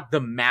entity, not the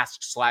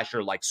masked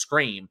slasher like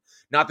Scream,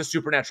 not the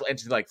supernatural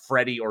entity like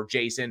Freddy or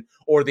Jason,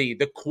 or the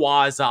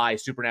quasi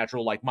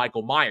supernatural like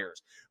Michael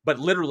Myers, but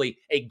literally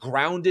a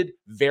grounded,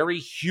 very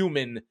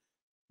human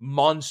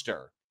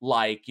monster.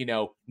 Like,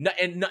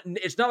 and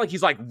it's not like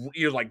he's like,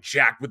 like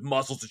jacked with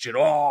muscles and shit.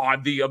 Oh,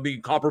 I'm the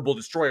incomparable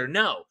destroyer.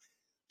 No,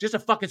 just a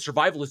fucking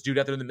survivalist dude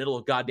out there in the middle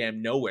of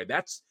goddamn nowhere.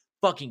 That's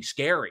fucking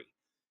scary.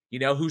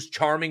 Who's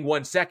charming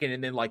one second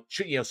and then like,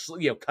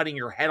 cutting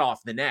your head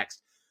off the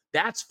next.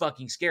 That's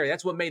fucking scary.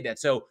 That's what made that.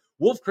 So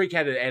Wolf Creek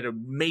had a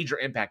major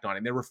impact on it.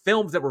 And there were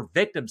films that were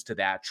victims to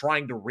that,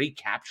 trying to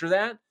recapture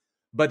that.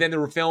 But then there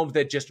were films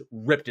that just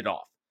ripped it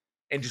off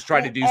and just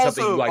tried to do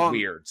something like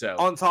weird. So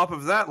on top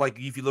of that, like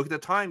if you look at the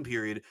time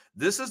period,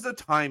 this is the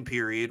time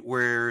period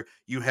where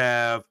you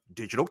have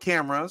digital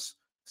cameras,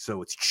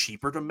 so it's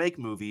cheaper to make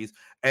movies,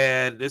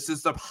 and this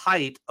is the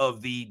height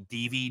of the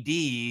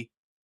DVD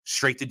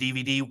straight to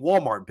DVD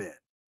Walmart bin.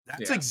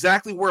 That's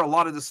exactly where a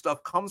lot of this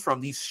stuff comes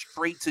from. These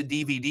straight to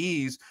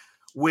DVDs,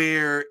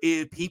 where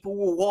people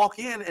will walk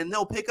in and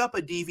they'll pick up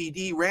a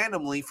DVD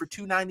randomly for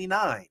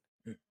 $2.99.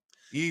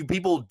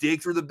 People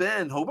dig through the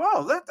bin, hope,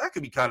 that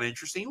could be kind of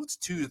interesting. It's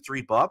 $2 to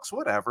 $3,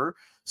 whatever.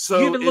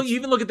 So you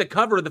even look at the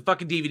cover of the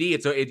fucking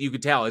DVD. You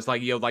could tell it's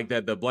like like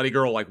the bloody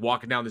girl like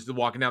walking down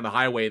the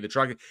highway in the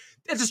truck.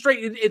 It's a straight.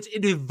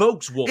 It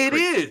evokes Wolf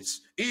Creek.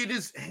 It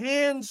is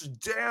hands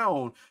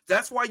down.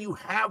 That's why you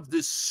have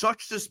this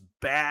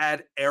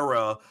bad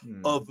era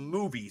of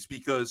movies,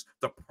 because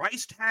the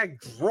price tag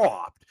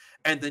dropped,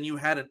 and then you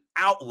had an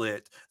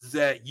outlet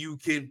that you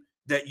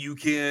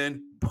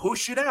can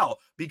push it out,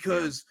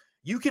 because.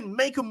 You can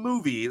make a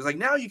movie. It's like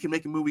now you can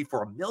make a movie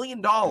for $1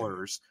 million,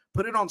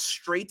 put it on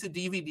straight to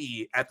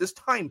DVD at this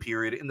time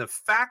period. And the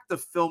fact the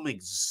film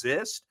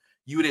exists,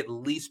 you would at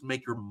least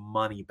make your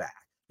money back,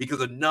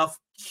 because enough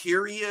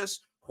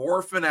curious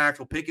horror fanatics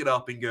will pick it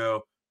up and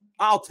go,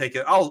 I'll take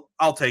it.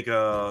 I'll take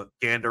a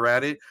gander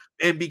at it.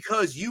 And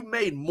because you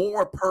made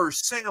more per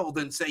sale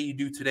than say you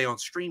do today on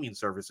streaming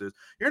services,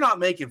 you're not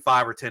making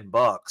 $5 or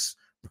 $10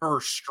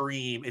 per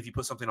stream if you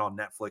put something on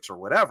Netflix or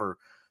whatever.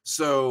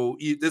 So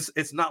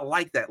it's not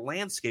like that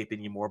landscape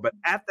anymore. But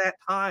at that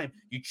time,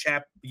 you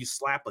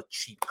slap a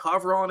cheap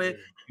cover on it,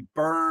 you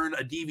burn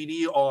a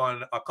DVD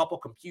on a couple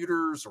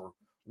computers or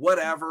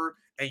whatever,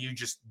 and you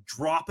just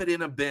drop it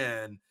in a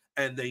bin,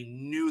 and they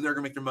knew they're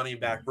gonna make their money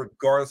back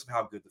regardless of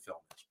how good the film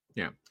is.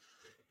 Yeah.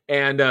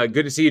 And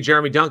good to see you,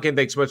 Jeremy Duncan.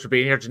 Thanks so much for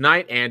being here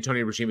tonight. And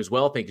Tony Regime as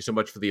well. Thank you so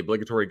much for the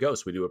obligatory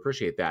ghost. We do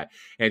appreciate that.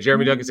 And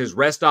Jeremy Duncan says,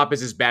 Rest Stop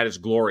is as bad as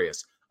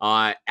Glorious.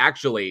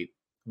 Actually,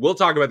 we'll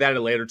talk about that at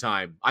a later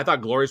time. I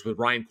thought Glorious with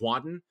Ryan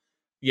Kwanten.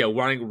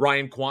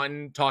 Ryan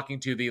Kwanten talking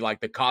to the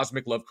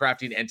cosmic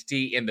Lovecraftian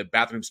entity in the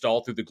bathroom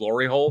stall through the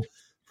glory hole.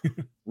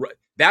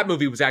 That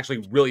movie was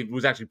actually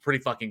pretty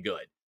fucking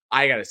good.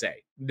 I gotta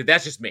say,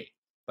 that's just me.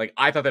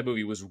 I thought that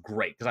movie was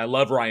great because I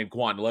love Ryan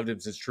Kwanten. Loved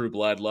him since True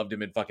Blood. Loved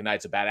him in fucking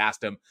Knights of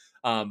Badassdom.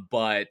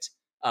 But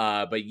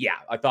yeah,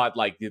 I thought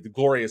the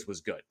Glorious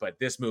was good, but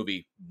this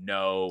movie,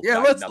 no.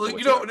 Yeah,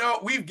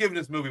 we've given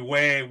this movie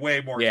way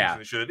more attention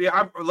than it should.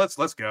 Yeah,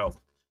 let's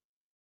go.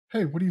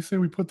 Hey, what do you say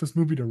we put this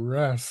movie to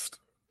rest?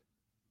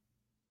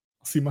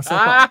 I'll see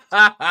myself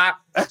out.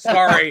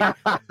 Sorry,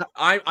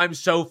 I'm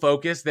so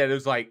focused that it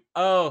was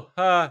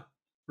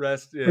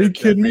Rest. Are you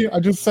kidding me? I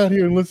just sat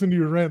here and listened to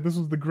your rant. This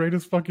was the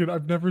greatest fucking.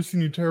 I've never seen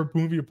you tear a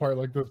movie apart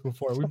like this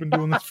before. We've been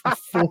doing this for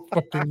 4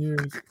 fucking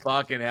years.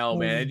 Fucking hell,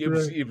 man!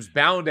 It was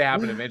bound to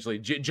happen eventually.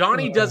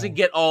 Johnny doesn't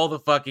get all the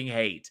fucking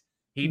hate.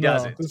 He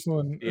doesn't. This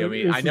one. I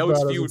mean, I know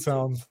it's few.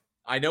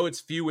 I know it's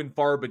few and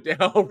far, but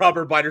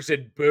Robert Biter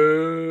said,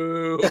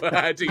 "Boo!"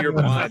 to your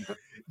pun.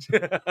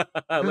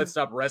 Let's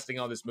stop resting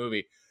on this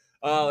movie.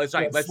 Let's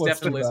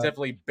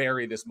definitely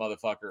bury this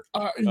motherfucker.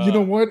 You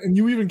know what? And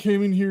you even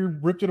came in here,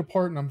 ripped it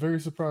apart, and I'm very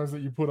surprised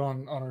that you put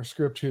on our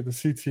script here, the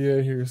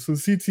CTA here. So the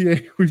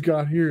CTA we've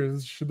got here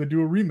is, should they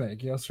do a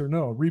remake? Yes or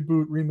no?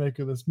 Reboot, remake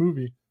of this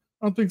movie?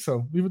 I don't think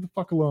so. Leave it the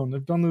fuck alone.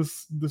 They've done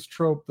this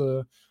trope,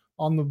 the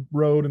on the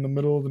road in the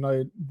middle of the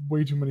night,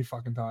 way too many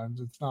fucking times.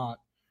 It's not.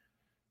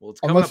 Well, it's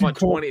coming up on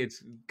 20.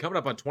 It's coming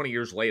up on 20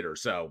 years later.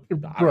 So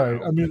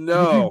right. I mean,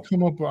 no.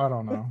 Come up. I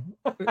don't know.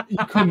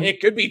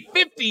 It could be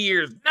 50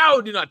 years. No,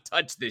 do not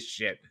touch this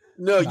shit.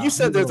 No, you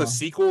said there's a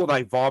sequel, and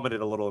I vomited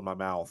a little in my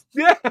mouth.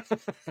 Yeah.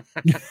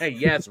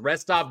 Yes,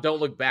 Rest Stop, Don't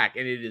Look Back,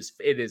 and it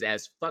is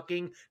as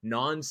fucking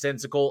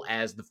nonsensical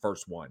as the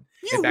first one.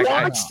 You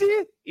watched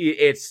it?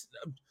 It's.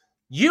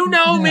 You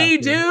know me,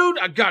 dude.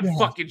 I got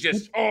fucking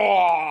just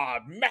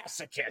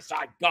masochist.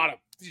 I gotta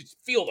just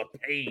feel the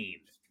pain.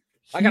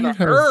 I gotta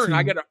earn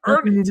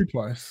it.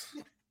 Twice.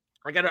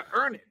 I gotta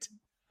earn it.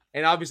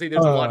 And obviously,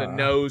 there's a lot of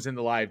no's in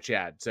the live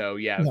chat. So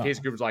yeah, Case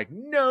Group was like,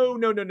 no.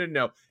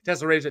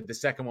 Tesla Radio said the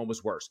second one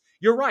was worse.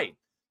 You're right.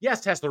 Yes,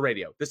 Tesla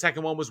Radio. The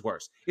second one was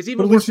worse. It's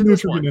even worse than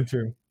this one.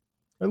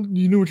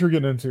 You knew what you're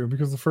getting into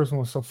because the first one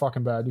was so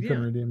fucking bad. You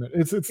couldn't redeem it.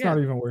 It's not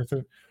even worth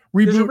it.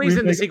 There's a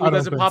reason the sequel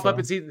doesn't pop up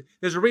in season.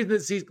 There's a reason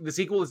that the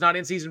sequel is not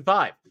in season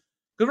 5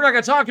 because we're not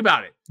going to talk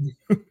about it.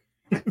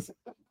 This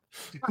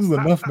is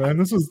enough, man.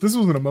 This was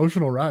an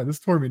emotional ride. This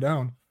tore me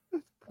down.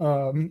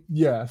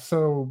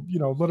 So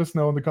let us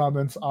know in the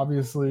comments.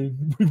 Obviously,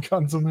 we've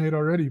gotten some hate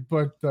already,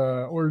 but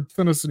or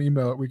send us an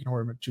email at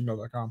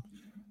weekendhorror@gmail.com.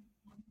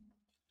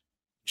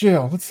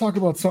 Jail. Let's talk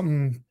about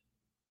something.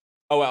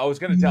 Oh, I was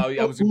going to tell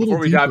you. Before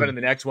we dive into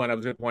the next one, I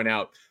was going to point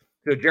out.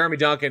 So Jeremy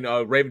Duncan,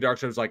 Raven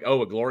Dark was like,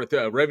 "Oh, a glory."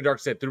 Raven Dark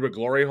said, "Through a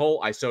glory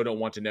hole." I so don't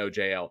want to know,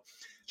 JL.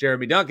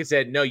 Jeremy Duncan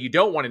said, "No, you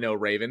don't want to know,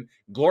 Raven.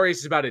 Glorious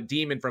is about a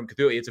demon from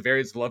Cthulhu. It's a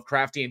very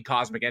Lovecraftian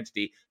cosmic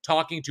entity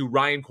talking to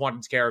Ryan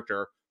Quanten's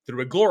character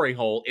through a glory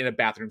hole in a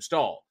bathroom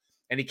stall.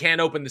 And he can't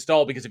open the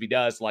stall because if he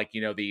does,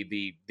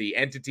 the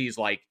entity's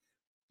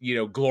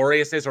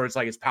gloriousness, or it's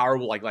like its power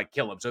will like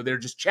kill him. So they're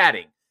just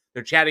chatting.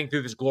 They're chatting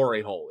through this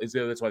glory hole.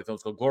 That's why the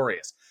film's called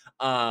Glorious.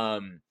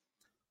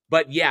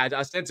 But yeah,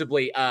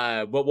 ostensibly,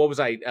 what was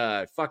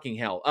I? Fucking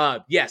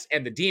hell. Yes,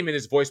 and the demon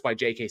is voiced by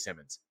J.K.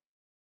 Simmons.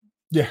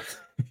 Yeah.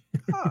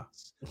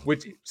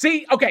 Which,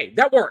 see, okay,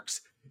 that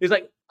works. It's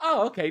like,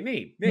 oh, okay,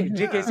 neat.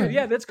 J.K. Simmons,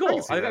 yeah, that's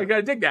cool. I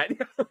gotta dig that.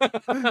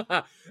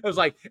 I was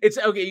like, it's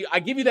okay.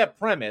 I give you that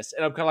premise,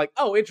 and I'm kind of like,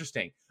 oh,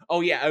 interesting.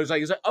 Oh yeah, I was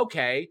like,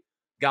 okay,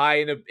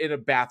 guy in a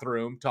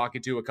bathroom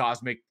talking to a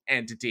cosmic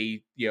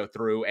entity,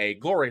 through a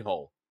glory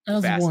hole.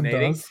 As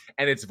fascinating,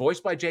 and it's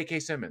voiced by J.K.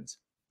 Simmons.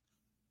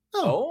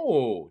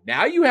 Oh,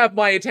 now you have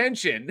my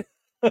attention.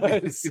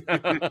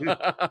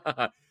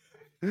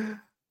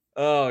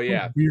 Oh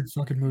yeah, weird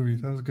fucking movie.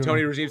 That was a good.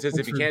 Tony Regime says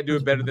if you can't do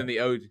it better than the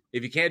OG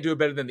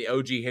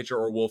Hitcher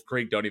or Wolf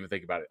Creek, don't even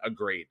think about it.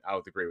 Agreed. I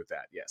would agree with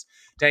that. Yes.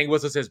 Tang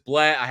Whistle says,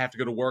 "Bleh, I have to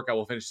go to work. I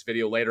will finish this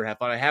video later. Have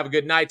fun. Have a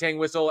good night, Tang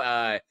Whistle.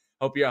 I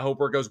hope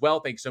work goes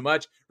well. Thanks so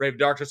much." Raven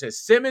Darkster says,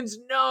 "Simmons,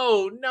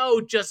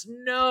 no, just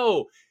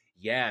no.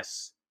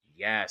 Yes,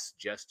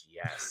 just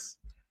yes."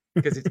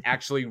 Because it's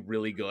actually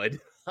really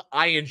good.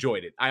 I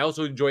enjoyed it. I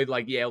also enjoyed how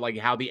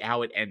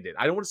it ended.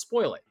 I don't want to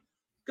spoil it.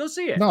 Go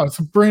see it. No, it's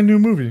a brand new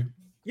movie.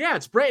 Yeah,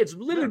 it's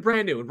literally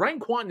brand new. And Ryan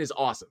Quanten is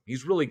awesome.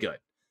 He's really good.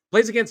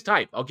 Plays against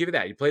type. I'll give you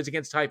that. He plays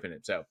against type in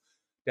it. So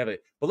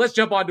definitely. But let's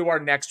jump on to our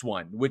next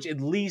one, which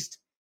at least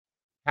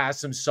has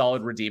some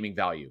solid redeeming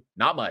value.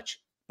 Not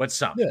much, but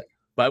some. Yeah.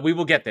 But we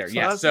will get there.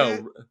 Yeah.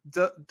 So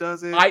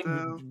does it?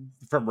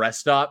 From Rest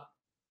Stop?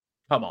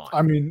 Come on.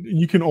 I mean,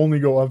 you can only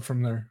go up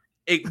from there.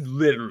 It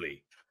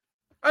literally.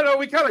 I know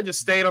we kind of just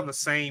stayed on the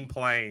same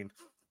plane.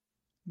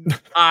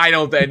 I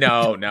don't think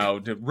no.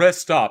 Rest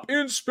Stop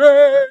in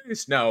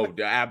space. No,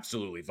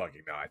 absolutely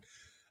fucking not.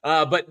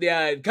 But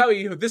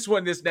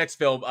this next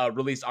film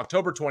released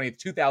October 20th,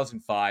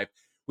 2005.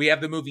 We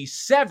have the movie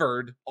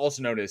Severed,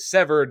 also known as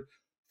Severed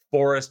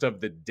Forest of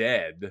the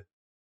Dead,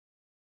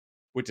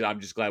 which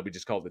I'm just glad we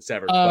just called it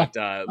Severed.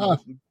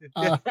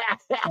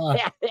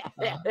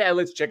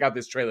 Let's check out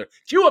this trailer.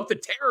 Cue up the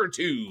terror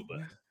tube.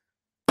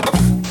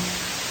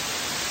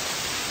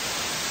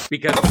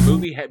 Because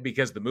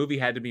the movie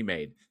had to be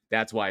made.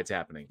 That's why it's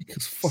happening.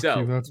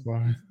 That's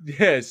why.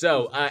 Yeah.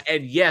 So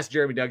and yes,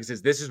 Jeremy Duggan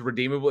says this is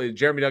redeemable.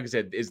 Jeremy Duggan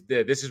said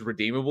this is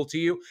redeemable to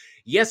you.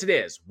 Yes, it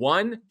is.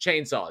 1,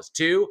 chainsaws.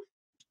 2,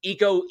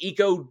 eco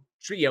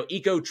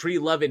tree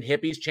loving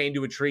hippies chained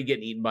to a tree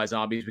getting eaten by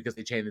zombies because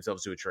they chain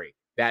themselves to a tree.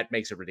 That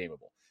makes it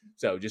redeemable.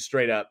 So just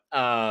straight up.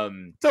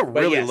 It's a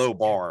really low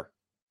bar.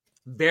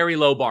 Very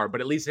low bar,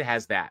 but at least it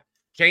has that.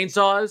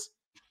 Chainsaws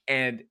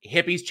and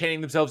hippies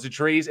chaining themselves to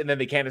trees, and then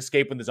they can't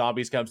escape when the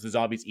zombies come, so the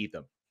zombies eat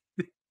them.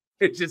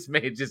 It just,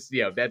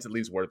 that's at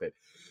least worth it.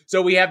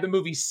 So we have the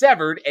movie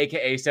Severed,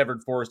 aka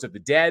Severed Forest of the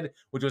Dead,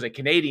 which was a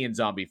Canadian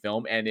zombie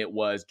film, and it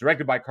was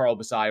directed by Carl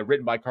Basai,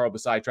 written by Carl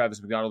Basai,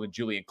 Travis McDonald, and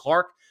Julian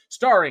Clark,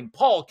 starring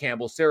Paul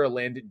Campbell, Sarah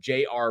Lind,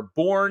 J.R.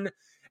 Bourne,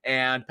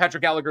 and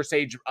Patrick Gallagher,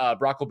 Sage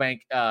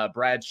Brocklebank,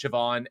 Brad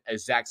Chavon,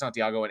 Zach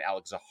Santiago, and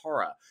Alex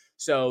Zahara.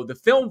 So the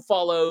film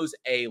follows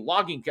a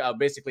logging,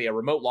 basically a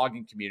remote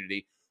logging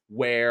community,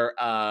 where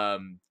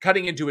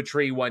cutting into a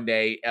tree one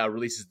day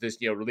releases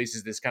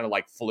this kind of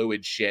like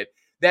fluid shit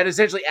that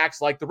essentially acts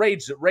like the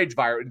rage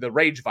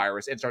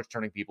virus and starts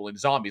turning people into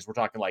zombies. We're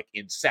talking like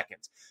in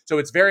seconds. So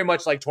it's very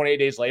much like 28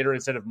 Days Later.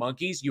 Instead of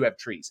monkeys, you have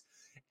trees.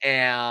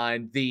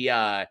 And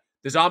the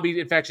zombie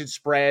infection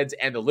spreads,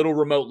 and the little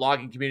remote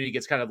logging community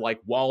gets kind of like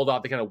walled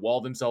off. They kind of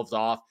wall themselves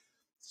off.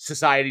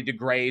 Society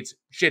degrades.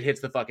 Shit hits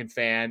the fucking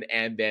fan,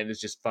 and then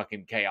it's just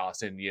fucking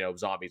chaos and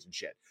zombies and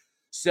shit.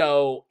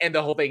 So, and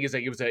the whole thing is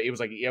like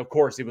of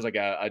course it was like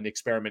an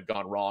experiment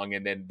gone wrong,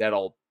 and then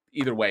that'll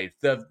either way.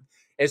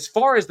 As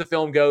far as the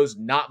film goes,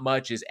 not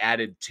much is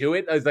added to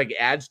it. It's like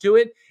adds to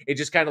it. It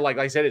just kind of like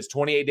I said, it's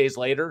 28 Days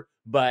Later,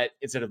 but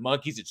instead of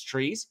monkeys, it's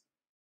trees.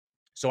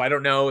 So I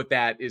don't know if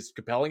that is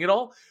compelling at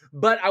all.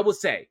 But I will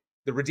say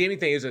the redeeming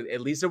thing is that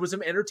at least there was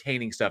some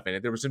entertaining stuff in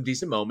it. There were some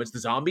decent moments. The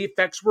zombie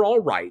effects were all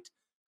right.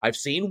 I've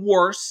seen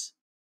worse.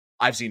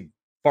 I've seen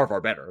far, far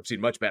better. I've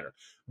seen much better.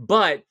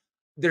 But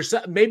there's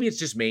maybe it's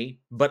just me,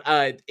 but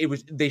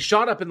they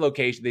shot on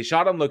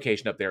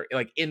location up there,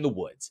 like in the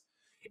woods,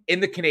 in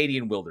the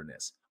Canadian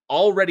wilderness.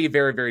 Already a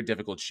very, very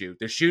difficult shoot.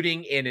 They're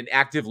shooting in an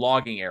active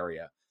logging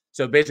area.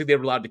 So basically they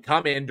were allowed to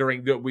come in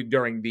during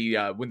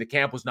the when the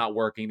camp was not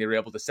working. They were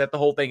able to set the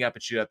whole thing up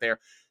and shoot out there.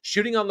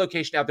 Shooting on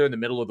location out there in the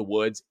middle of the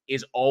woods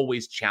is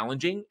always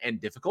challenging and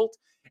difficult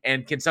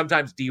and can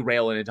sometimes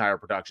derail an entire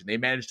production. They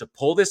managed to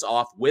pull this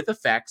off with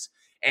effects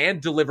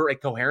and deliver a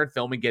coherent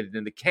film and get it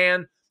in the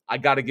can. I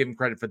got to give them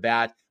credit for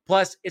that.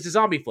 Plus, it's a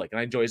zombie flick, and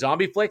I enjoy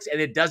zombie flicks,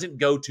 and it doesn't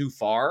go too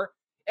far,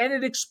 and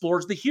it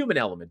explores the human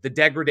element, the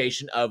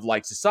degradation of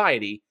like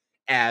society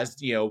as,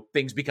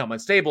 things become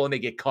unstable and they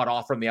get cut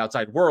off from the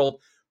outside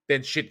world.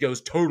 Then shit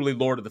goes totally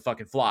Lord of the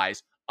fucking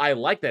Flies. I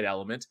like that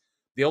element.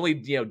 The only,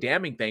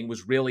 damning thing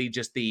was really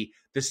just the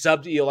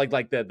sub,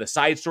 the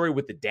side story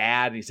with the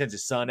dad, and he sends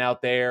his son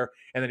out there,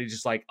 and then he's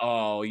just like,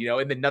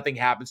 and then nothing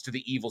happens to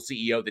the evil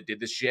CEO that did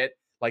this shit.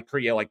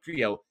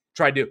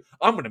 Tried to,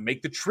 I'm going to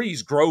make the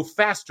trees grow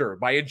faster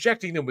by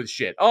injecting them with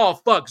shit. Oh,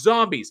 fuck,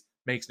 zombies.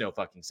 Makes no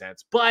fucking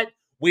sense. But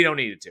we don't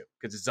need it to,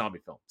 because it's a zombie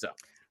film.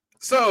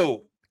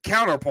 So,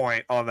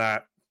 counterpoint on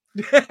that.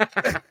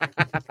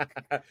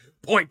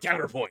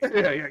 Counterpoint.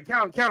 Yeah,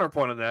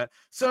 counterpoint on that.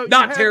 So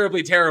not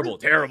terribly terrible.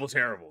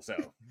 So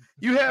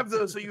you have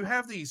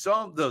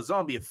the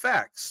zombie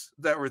effects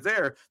that were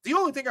there. The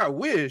only thing I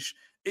wish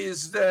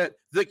is that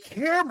the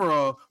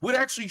camera would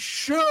actually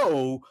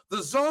show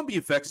the zombie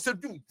effects instead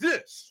of doing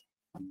this.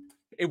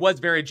 It was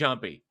very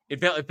jumpy. It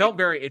felt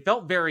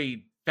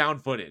very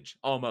found footage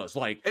almost.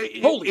 Like,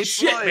 holy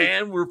shit, like,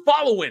 man, we're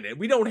following it.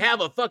 We don't have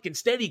a fucking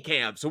steady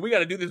cam, so we got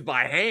to do this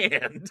by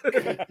hand.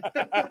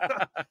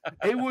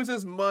 It was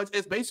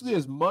it's basically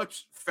as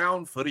much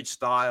found footage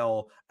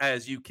style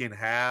as you can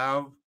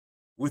have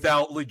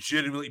without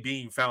legitimately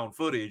being found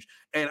footage.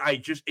 And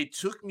it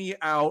took me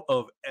out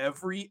of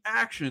every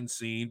action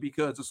scene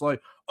because it's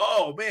like,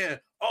 oh man,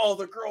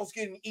 the girl's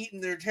getting eaten,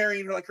 they're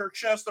tearing like her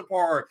chest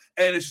apart,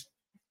 and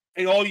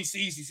all you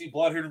see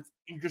blood here, and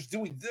you're just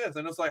doing this,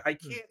 and it's like, I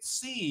can't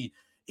see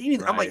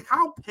anything. Right. I'm like,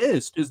 how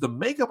pissed is the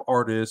makeup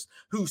artist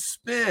who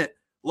spent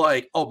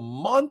like a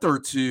month or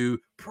two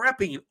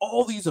prepping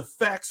all these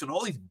effects and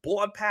all these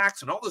blood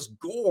packs and all this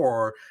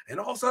gore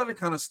and all this other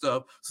kind of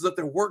stuff so that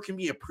their work can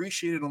be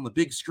appreciated on the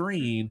big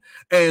screen,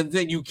 and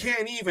then you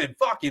can't even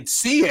fucking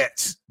see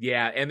it.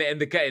 Yeah, and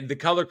the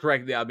color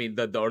correction, I mean,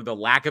 the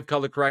lack of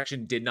color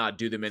correction did not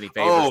do them any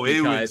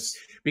favors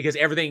because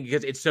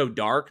it's so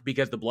dark,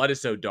 because the blood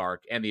is so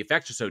dark and the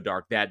effects are so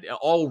dark that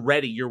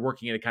already you're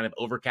working in a kind of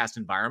overcast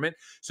environment,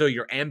 so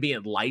your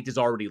ambient light is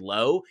already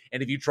low,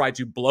 and if you try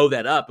to blow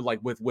that up like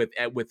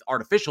with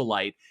artificial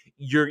light,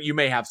 you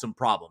may have some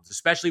problems,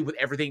 especially with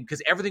everything,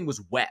 because everything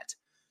was wet.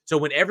 So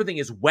when everything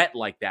is wet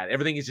like that,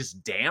 everything is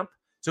just damp.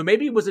 So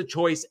maybe it was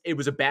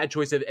a bad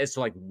choice as to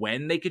like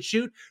when they could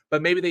shoot,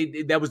 but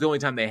maybe that was the only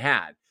time they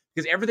had,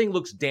 because everything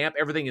looks damp,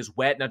 everything is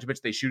wet, not to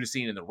mention they shoot a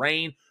scene in the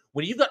rain.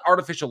 When you've got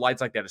artificial lights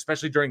like that,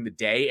 especially during the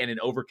day and an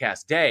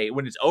overcast day,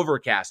 when it's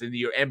overcast and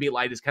your ambient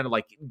light is kind of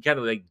like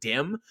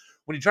dim,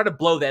 when you try to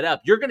blow that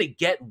up, you're going to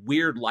get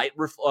weird light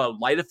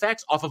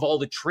effects off of all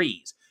the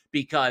trees,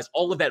 because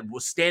all of that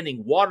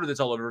standing water that's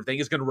all over everything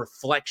is going to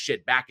reflect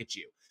shit back at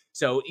you.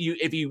 So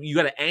you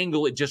got to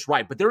angle it just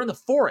right. But they're in the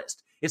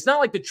forest. It's not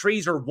like the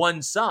trees are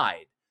one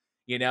side,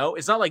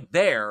 It's not like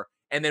there,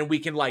 and then we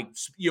can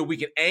we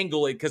can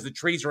angle it because the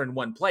trees are in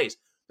one place.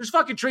 There's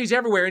fucking trees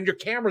everywhere, and your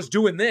camera's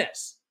doing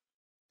this.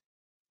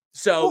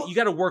 So you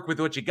got to work with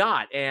what you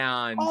got.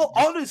 And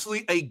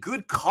honestly, a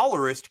good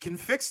colorist can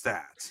fix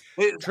that.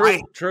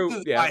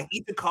 True. Yeah. I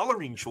hate the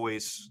coloring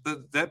choice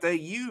that they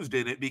used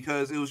in it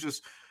because it was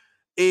just.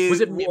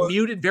 Was it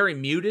muted? Very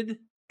muted.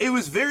 It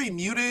was very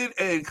muted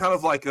and kind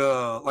of like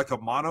a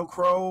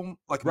monochrome,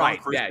 like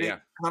monochromatic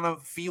kind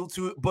of feel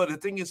to it. But the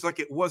thing is, like,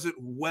 it wasn't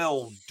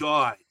well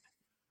done.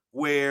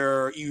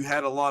 Where you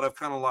had a lot of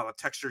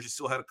textures, you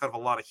still had kind of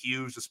a lot of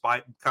hues,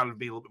 despite kind of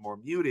being a little bit more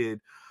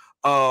muted.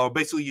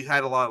 Basically, you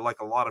had a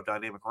lot of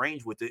dynamic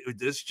range with it.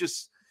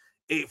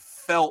 It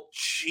felt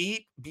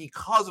cheap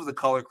because of the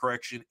color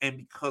correction and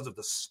because of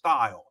the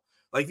style.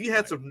 Like, if you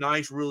had some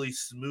nice, really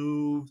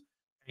smooth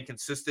and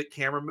consistent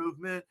camera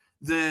movement,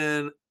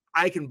 then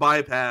I can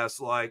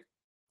bypass like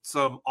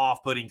some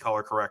off-putting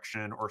color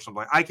correction or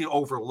something. I can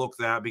overlook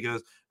that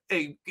because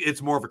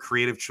it's more of a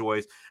creative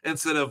choice.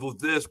 Instead of with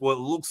this, what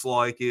it looks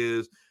like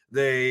is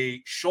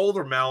they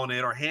shoulder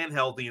mounted or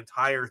handheld the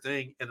entire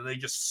thing, and then they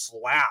just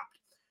slapped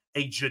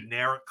a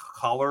generic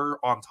color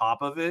on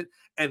top of it,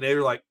 and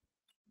they're like,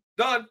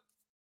 done.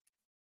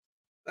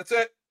 That's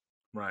it.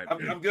 Right.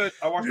 I'm good.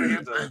 I washed my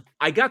hands of it.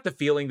 I got the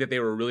feeling that they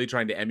were really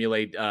trying to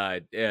emulate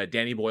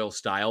Danny Boyle's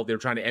style. They were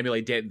trying to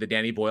emulate the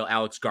Danny Boyle,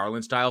 Alex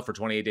Garland style for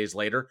 28 Days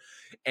Later.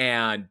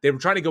 And they were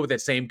trying to go with that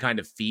same kind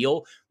of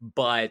feel.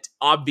 But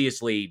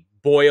obviously,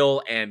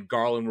 Boyle and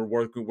Garland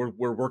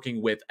were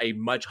working with a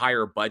much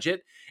higher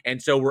budget.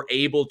 And so we're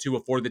able to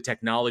afford the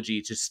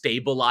technology to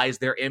stabilize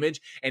their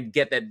image and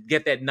get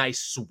that nice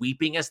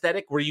sweeping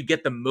aesthetic where you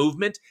get the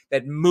movement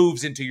that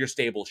moves into your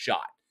stable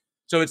shot.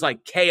 So it's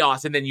like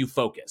chaos and then you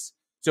focus.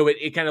 So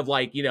it kind of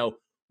like, you know,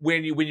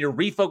 when you're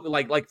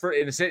refocused, like for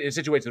in a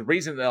situation, the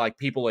reason that like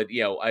people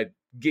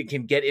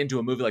can get into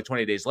a movie like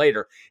 20 Days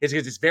Later is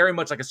because it's very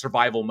much like a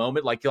survival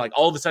moment. Like you're like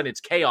all of a sudden it's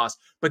chaos,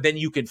 but then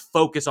you can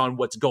focus on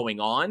what's going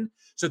on.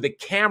 So the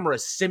camera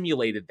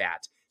simulated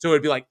that. So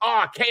it'd be like,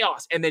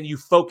 chaos. And then you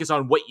focus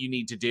on what you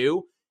need to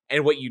do.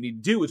 And what you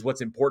need to do is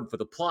what's important for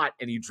the plot,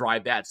 and you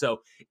drive that.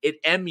 So it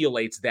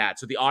emulates that.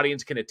 So the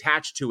audience can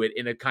attach to it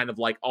in a kind of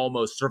like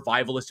almost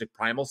survivalistic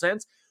primal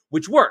sense,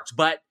 which works.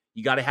 But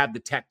you got to have the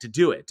tech to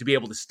do it, to be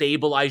able to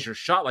stabilize your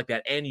shot like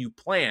that. And you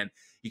plan.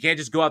 You can't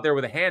just go out there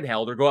with a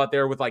handheld or go out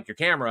there with like your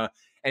camera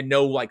and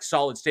no like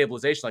solid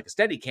stabilization like a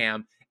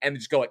Steadicam and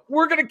just go like,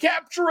 we're going to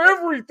capture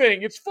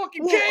everything. It's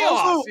fucking chaos.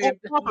 Also, on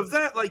top of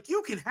that, like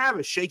you can have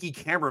a shaky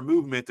camera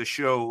movement to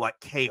show like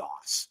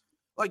chaos.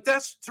 Like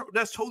that's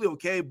totally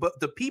okay. But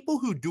the people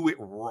who do it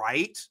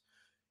right,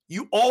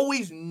 you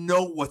always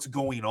know what's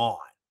going on.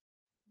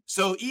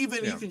 So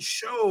even you can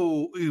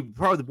show,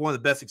 probably one of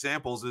the best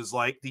examples is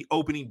like the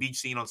opening beach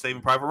scene on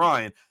Saving Private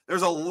Ryan.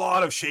 There's a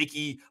lot of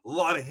shaky, a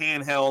lot of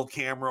handheld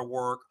camera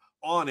work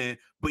on it,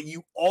 but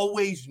you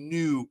always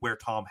knew where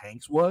Tom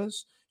Hanks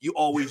was. You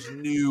always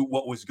knew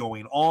what was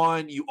going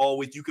on. You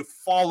could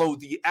follow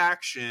the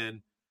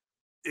action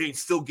and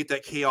still get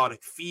that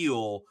chaotic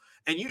feel.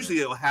 And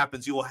usually what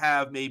happens, you'll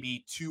have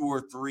maybe 2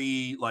 or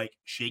 3 like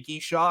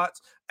shaky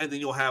shots, and then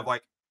you'll have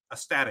like a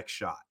static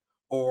shot.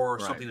 Or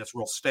something that's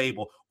real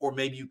stable, or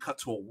maybe you cut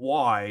to a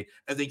wide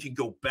and then you can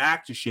go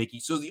back to shaky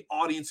so the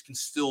audience can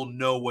still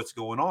know what's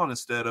going on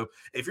instead of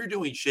if you're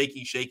doing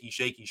shaky,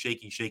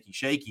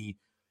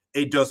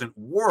 it doesn't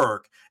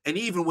work. And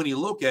even when you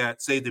look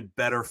at, say, the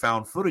better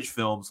found footage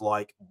films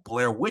like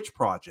Blair Witch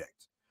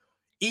Project,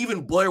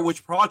 even Blair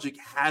Witch Project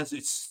has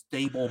its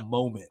stable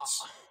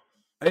moments.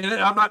 And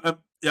I'm not...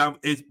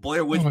 it's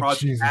Blair Witch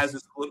Project has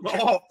its...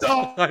 Oh,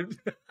 God.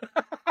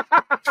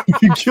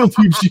 You killed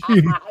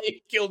Eugene. You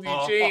killed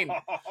Eugene.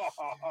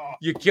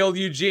 You killed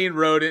Eugene,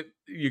 Rodent.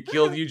 You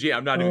killed Eugene.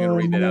 I'm not even gonna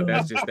read that out.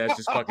 That's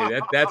just fucking.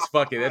 That's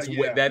fucking.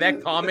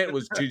 That comment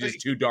was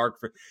too dark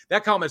for.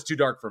 That comment's too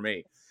dark for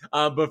me.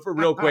 But for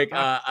real quick,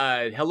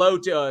 hello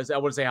to. I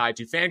want to say hi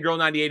to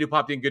Fangirl98 who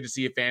popped in. Good to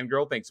see you,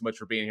 Fangirl. Thanks so much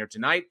for being here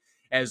tonight.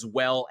 As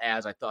well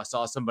as I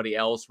saw somebody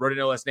else wrote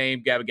no last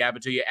name. Gabba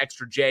to you.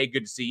 Extra J.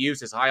 Good to see you.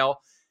 Says hi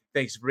all.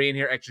 Thanks for being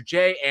here, Extra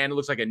J. And it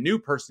looks like a new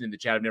person in the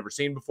chat I've never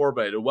seen before,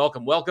 but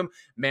welcome. Mandala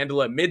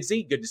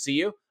Midzi, good to see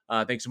you.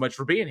 Thanks so much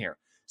for being here.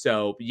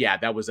 So yeah,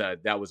 that was a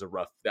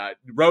rough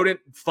Rodent,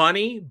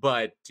 funny,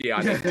 but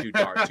yeah, that's too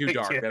dark.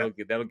 Yeah.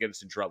 That'll get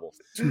us in trouble.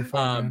 Too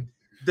fun,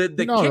 the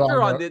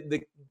kicker on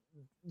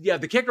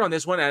the kicker on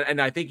this one,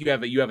 and I think you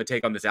have a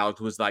take on this, Alex,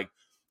 was like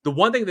the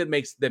one thing that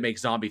makes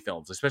zombie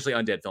films, especially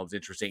undead films,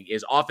 interesting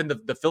is often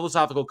the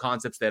philosophical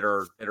concepts that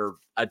are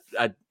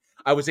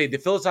I would say the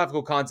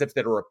philosophical concepts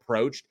that are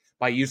approached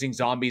by using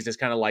zombies as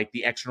kind of like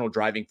the external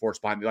driving force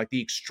behind, like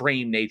the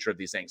extreme nature of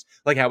these things,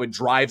 like how it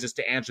drives us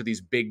to answer these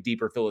big,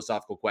 deeper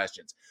philosophical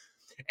questions.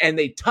 And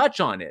they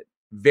touch on it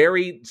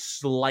very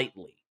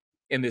slightly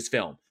in this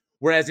film.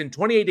 Whereas in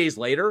 28 Days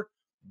Later,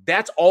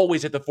 that's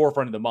always at the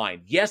forefront of the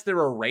mind. Yes, there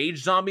are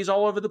rage zombies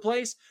all over the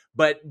place,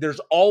 but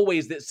there's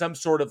always that some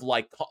sort of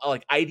like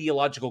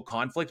ideological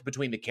conflict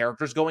between the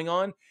characters going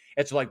on.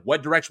 It's like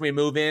what direction we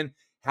move in.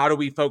 How do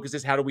we focus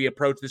this? How do we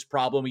approach this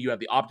problem? You have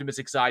the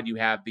optimistic side. You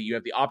have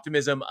the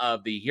optimism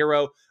of the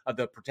hero, of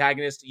the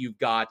protagonist. You've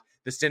got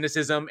the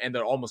cynicism and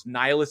the almost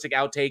nihilistic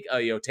take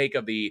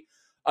of the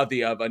of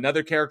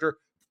another character.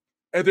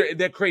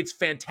 That creates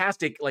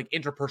fantastic like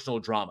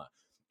interpersonal drama.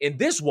 In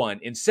this one,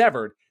 in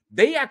Severed,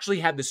 they actually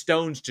had the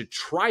stones to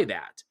try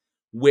that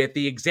with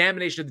the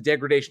examination of the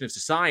degradation of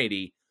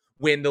society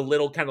when the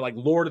little kind of like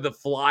Lord of the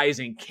Flies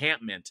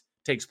encampment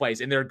takes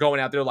place, and they're going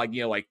out there like,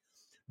 you know, like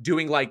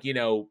doing like, you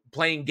know,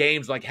 playing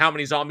games like how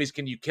many zombies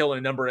can you kill in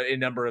a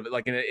number of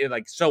like in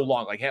like so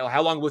long, like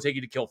how long will it take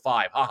you to kill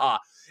 5, haha,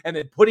 and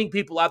then putting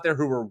people out there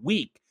who are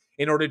weak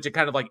in order to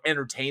kind of like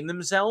entertain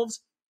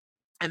themselves.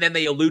 And then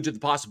they allude to the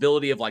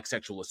possibility of like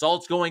sexual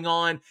assaults going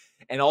on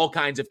and all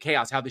kinds of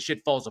chaos, how the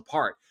shit falls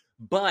apart.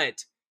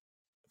 But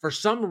for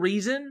some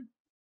reason,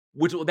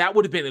 which that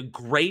would have been a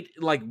great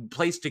like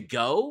place to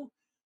go,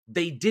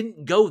 they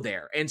didn't go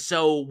there. And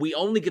so we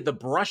only get the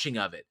brushing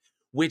of it,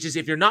 which is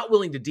if you're not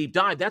willing to deep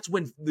dive, that's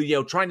when, you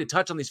know, trying to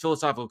touch on these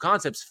philosophical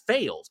concepts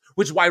fails,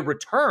 which is why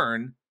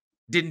Return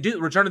of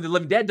the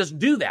Living Dead doesn't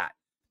do that.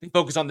 They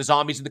focus on the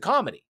zombies and the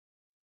comedy.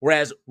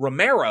 Whereas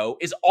Romero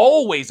is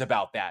always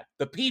about that,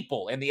 the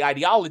people and the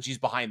ideologies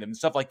behind them and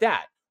stuff like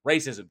that.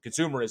 Racism,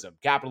 consumerism,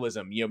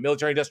 capitalism, you know,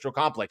 military-industrial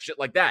complex, shit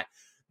like that.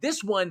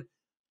 This one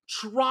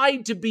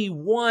tried to be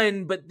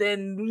one, but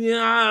then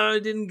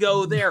didn't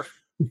go there.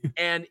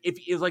 And if,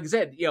 like I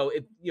said,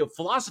 you know,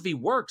 philosophy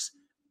works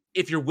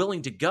if you're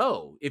willing to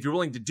go, if you're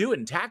willing to do it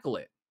and tackle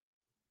it.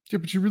 Yeah,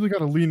 but you really got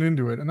to lean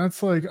into it. And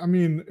that's like, I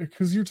mean,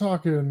 because you're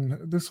talking,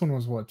 this one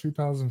was what,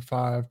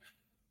 2005?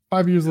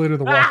 5 years later,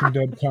 The Walking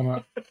Dead come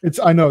out.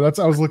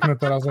 I was looking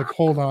at that. I was like,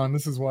 hold on,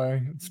 this is why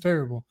it's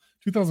terrible.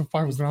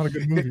 2005 was not a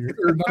good movie,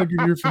 or not a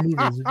good year for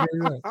movies. You're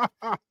very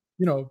right.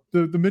 You know,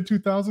 the mid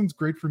 2000s,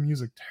 great for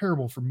music,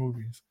 terrible for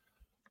movies.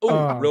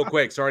 Oh, real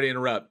quick, sorry to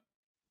interrupt.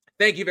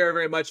 Thank you very,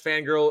 very much,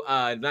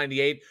 Fangirl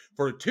 98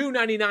 for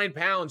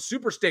 £2.99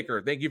 super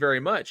sticker. Thank you very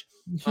much.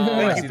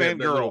 Thank you,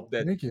 Fangirl.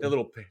 The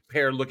little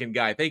pear-looking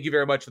guy. Thank you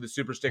very much for the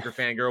super sticker,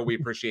 Fangirl. We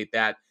appreciate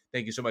that.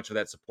 Thank you so much for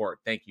that support.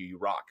 Thank you. You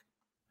rock.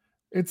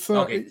 It's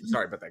okay.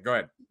 Sorry about that. Go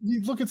ahead.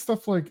 You look at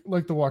stuff like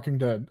The Walking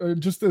Dead,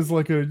 just as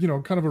like a, you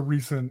know, kind of a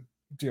recent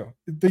deal.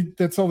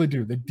 That's all they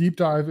do. They deep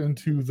dive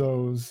into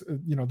those,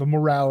 you know, the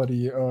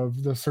morality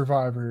of the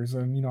survivors,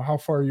 and you know, how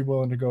far are you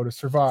willing to go to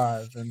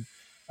survive, and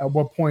at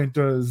what point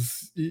do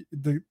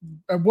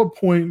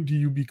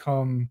you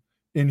become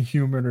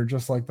inhuman or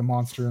just like the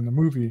monster in the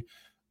movie?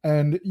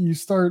 And you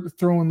start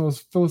throwing those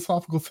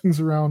philosophical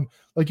things around,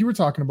 like you were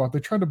talking about. They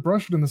tried to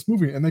brush it in this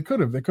movie, and they could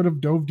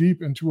have dove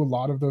deep into a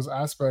lot of those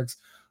aspects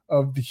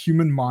of the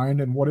human mind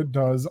and what it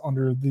does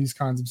under these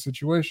kinds of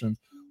situations,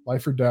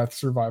 life or death,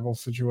 survival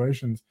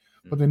situations.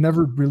 But they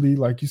never really,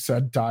 like you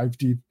said, dive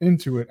deep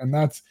into it. And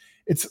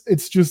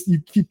it's just, you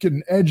keep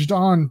getting edged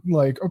on,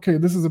 like, okay,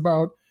 this is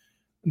about,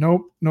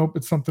 nope,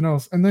 it's something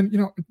else. And then, you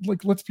know,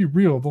 like, let's be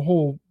real, the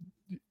whole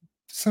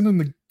sending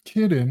the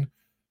kid in,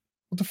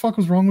 what the fuck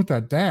was wrong with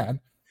that dad?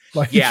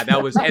 Like, yeah,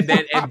 that was, and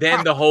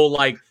then the whole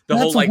like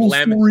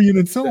story in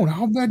its own.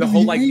 How bad? The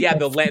whole like, yeah,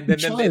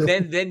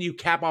 then you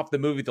cap off the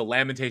movie with the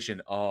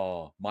lamentation.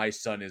 Oh, my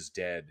son is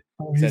dead.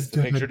 Sets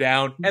the picture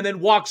down and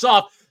then walks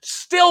off.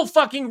 Still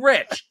fucking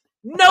rich.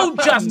 No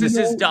justice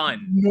is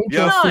done. No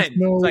justice.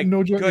 No, it's like,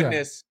 no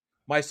goodness,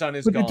 my son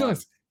is gone. It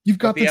does. You've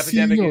got the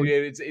epidemic.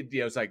 CEO.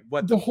 It's like,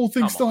 what? The whole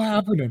thing's still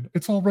happening.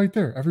 It's all right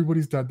there.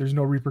 Everybody's dead. There's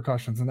no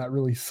repercussions, and that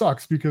really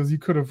sucks because you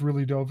could have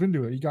really dove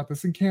into it. You got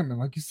this encampment,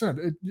 like you said.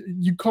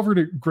 You covered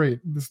it great.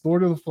 This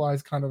Lord of the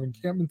Flies kind of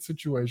encampment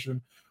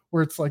situation,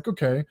 where it's like,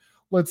 okay,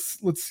 let's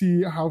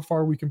see how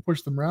far we can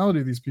push the morality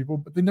of these people,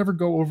 but they never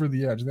go over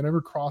the edge. They never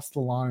cross the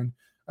line,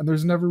 and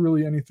there's never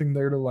really anything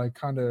there to like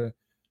kind of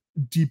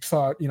deep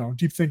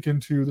think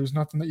into. There's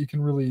nothing that you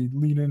can really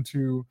lean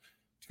into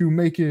to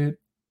make it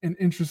an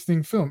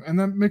interesting film. And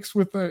then mixed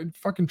with the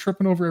fucking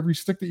tripping over every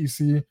stick that you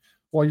see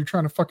while you're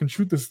trying to fucking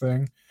shoot this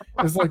thing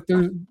is like,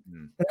 it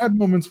had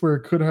moments where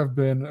it could have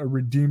been a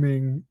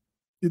redeeming,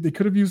 they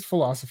could have used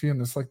philosophy in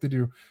this like they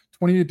do.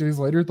 28 Days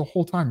Later, the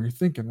whole time you're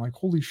thinking like,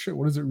 holy shit,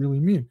 what does it really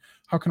mean?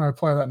 How can I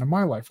apply that into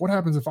my life? What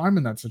happens if I'm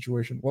in that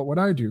situation? What would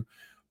I do?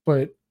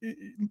 But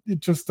it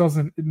just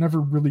doesn't, it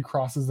never really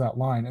crosses that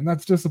line. And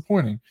that's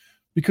disappointing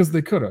because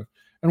they could have.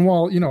 And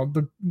while, you know,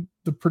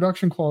 the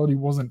production quality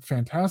wasn't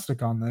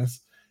fantastic on this,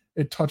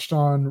 it touched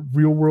on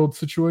real world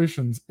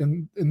situations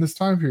in this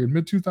time period,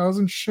 mid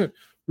 2000s. Shit,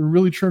 we're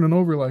really churning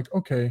over like,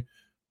 okay,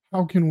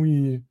 how can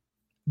we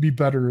be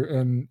better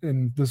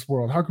in this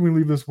world? How can we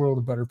leave this world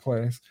a better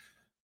place?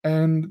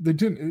 And they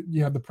didn't.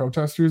 You had the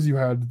protesters, you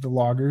had the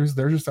loggers.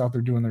 They're just out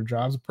there doing their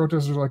jobs. The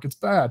protesters are like, it's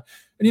bad.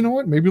 And you know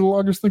what? Maybe the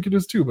loggers think it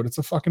is too, but it's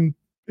a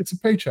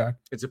paycheck.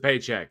 It's a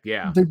paycheck.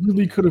 Yeah. They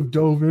really could have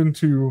dove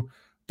into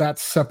that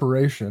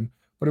separation,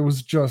 but it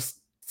was just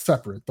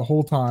separate the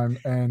whole time,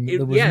 and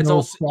there was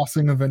no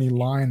crossing of any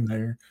line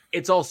there.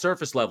 It's all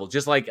surface level,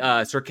 just like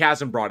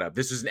Sarcasm brought up.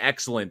 This is an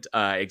excellent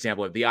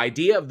example of the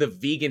idea of the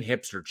vegan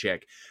hipster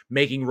chick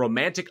making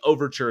romantic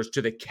overtures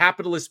to the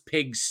capitalist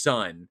pig's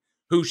son,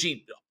 who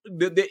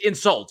the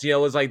insults. You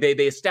know, it's like they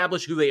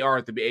establish who they are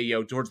at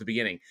the towards the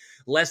beginning.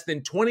 Less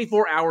than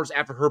 24 hours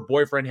after her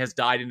boyfriend has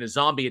died in a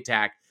zombie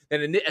attack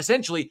that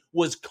essentially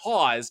was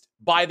caused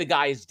by the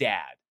guy's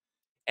dad.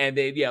 And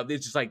they,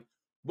 it's just like,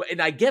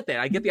 and I get that.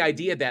 I get the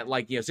idea that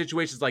like,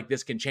 situations like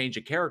this can change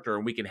a character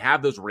and we can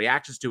have those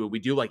reactions to it. We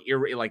do like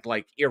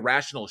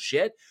irrational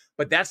shit,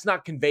 but that's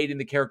not conveyed in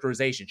the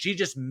characterization. She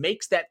just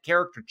makes that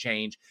character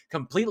change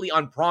completely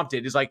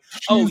unprompted. It's like,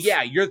 oh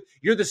yeah,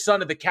 you're the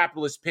son of the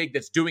capitalist pig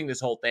that's doing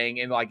this whole thing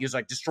and like is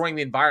like destroying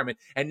the environment.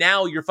 And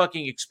now your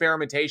fucking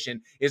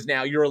experimentation is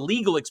now your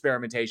illegal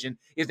experimentation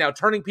is now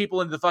turning people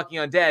into the fucking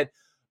undead,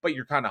 but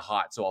you're kind of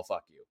hot, so I'll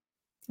fuck you.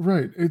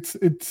 Right.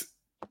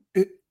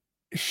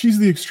 She's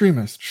the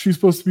extremist. She's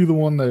supposed to be the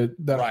one that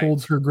right.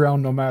 holds her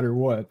ground no matter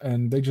what.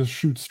 And they just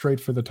shoot straight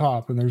for the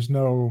top. And there's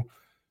no,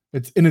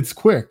 it's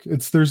quick.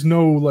 There's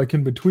no like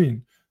in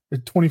between.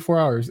 It's 24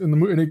 hours in the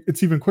movie. And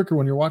it's even quicker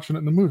when you're watching it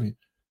in the movie.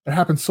 It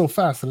happens so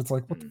fast that it's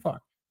like, what the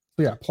fuck?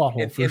 So yeah, plot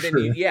hole for sure.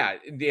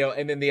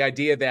 And then the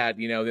idea that,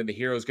 then the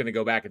hero's going to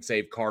go back and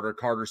save Carter.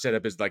 Carter set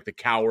up as like the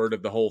coward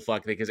of the whole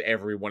fuck thing because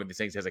every one of these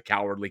things has a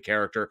cowardly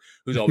character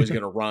who's always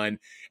going to run.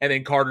 And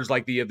then Carter's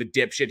like the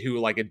dipshit who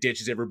like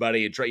ditches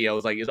everybody and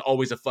is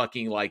always a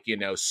fucking like,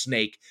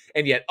 snake.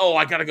 And yet,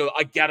 I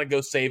gotta go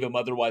save him.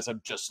 Otherwise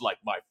I'm just like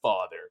my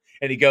father.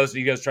 And he goes,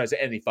 tries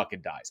to, and he fucking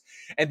dies.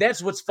 And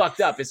that's what's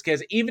fucked up is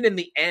because even in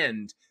the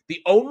end,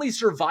 the only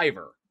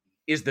survivor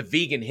is the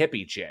vegan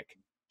hippie chick.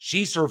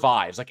 She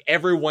survives. Like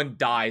everyone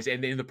dies,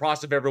 and in the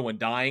process of everyone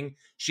dying,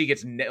 she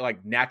gets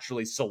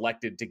naturally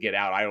selected to get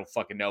out. I don't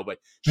fucking know, but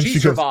she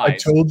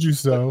survives. I told you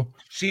so.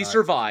 She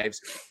survives,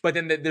 but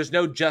then there's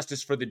no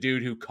justice for the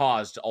dude who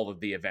caused all of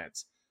the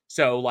events.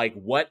 So, like,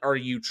 what are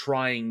you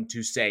trying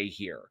to say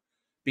here?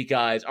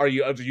 Because are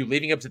you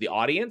leaving up to the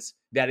audience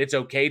that it's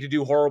okay to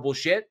do horrible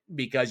shit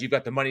because you've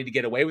got the money to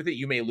get away with it?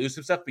 You may lose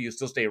some stuff, but you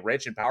still stay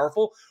rich and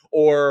powerful,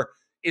 or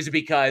is it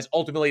because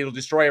ultimately it'll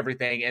destroy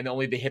everything and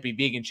only the hippie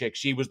vegan chick,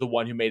 she was the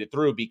one who made it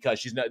through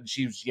because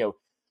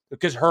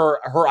because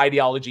her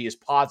ideology is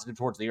positive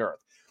towards the earth.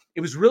 It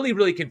was really,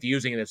 really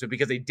confusing in this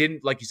because they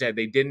didn't, like you said,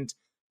 they didn't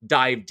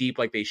dive deep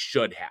like they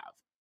should have.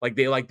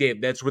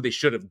 That's where they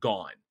should have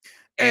gone.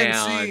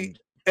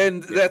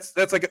 And that's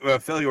like a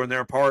failure on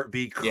their part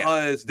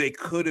because they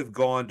could have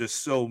gone to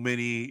so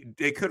many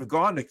different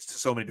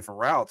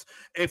routes.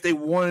 If they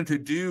wanted to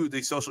do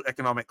the social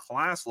economic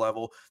class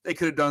level, they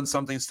could have done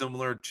something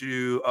similar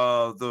to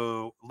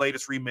the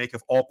latest remake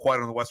of All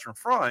Quiet on the Western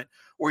Front,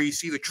 where you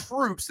see the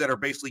troops that are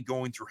basically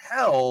going through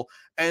hell,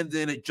 and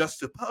then it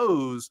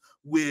juxtaposed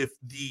with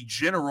the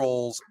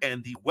generals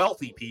and the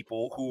wealthy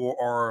people who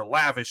are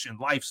lavish in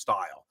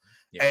lifestyle.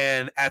 Yeah.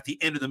 And at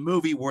the end of the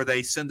movie where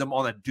they send them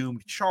on a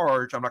doomed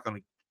charge, I'm not going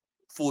to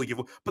fully give,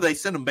 but they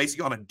send them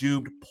basically on a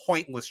doomed,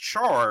 pointless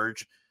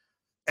charge.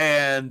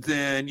 And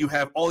then you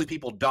have all these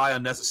people die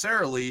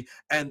unnecessarily.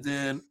 And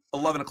then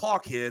 11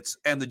 o'clock hits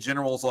and the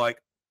general's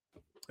like,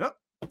 oh,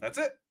 that's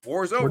it.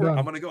 War's over.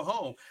 I'm going to go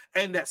home.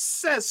 And that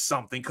says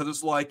something because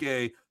it's like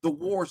the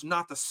war's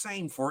not the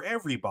same for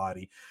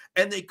everybody.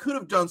 And they could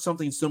have done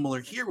something similar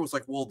here. It was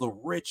like, well, the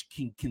rich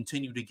can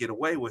continue to get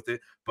away with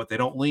it, but they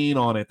don't lean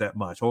on it that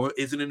much. Or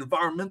is it an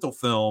environmental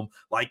film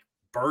like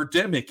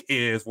Birdemic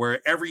is,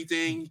 where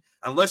everything,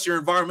 unless you're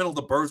environmental,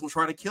 the birds will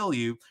try to kill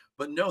you.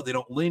 But no, they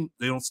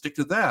don't stick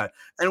to that.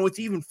 And what's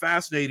even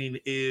fascinating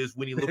is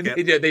when you look at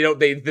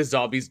the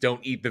zombies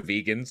don't eat the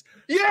vegans.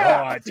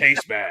 Yeah. Oh, it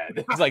tastes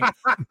bad. It's like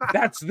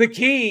that's the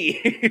key.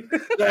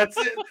 That's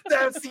it.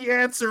 That's the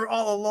answer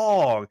all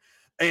along.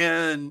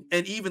 And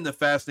even the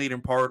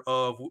fascinating part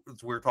of what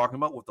we're talking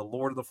about with the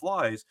Lord of the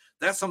Flies,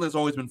 that's something that's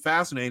always been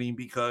fascinating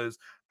because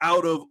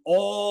out of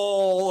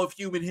all of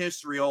human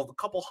history, all the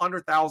couple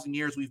 100,000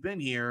 years we've been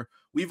here,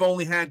 we've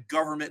only had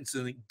government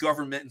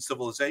and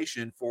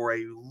civilization for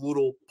a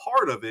little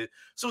part of it.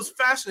 So it's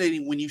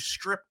fascinating when you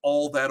strip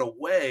all that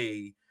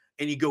away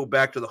and you go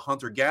back to the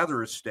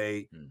hunter-gatherer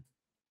state.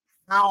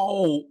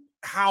 How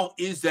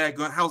is that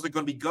going? How's it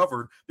going to be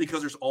governed? Because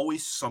there's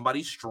always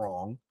somebody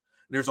strong.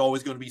 There's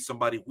always going to be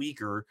somebody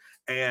weaker.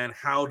 And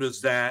how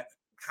does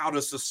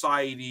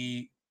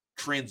society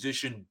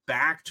transition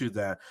back to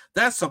that?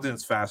 That's something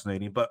that's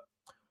fascinating. But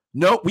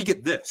no, we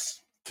get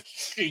this.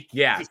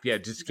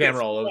 Just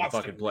camera all over the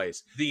fucking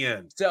place. The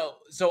end. So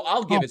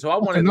I'll give it. So I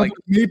wanted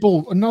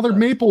another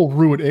maple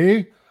root,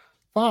 eh?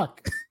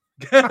 Fuck.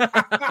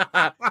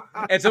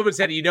 And someone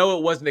said,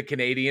 it wasn't a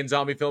Canadian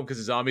zombie film because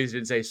the zombies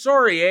didn't say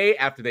sorry, eh,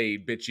 after they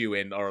bit you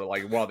in or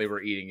like while they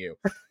were eating you.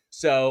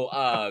 So,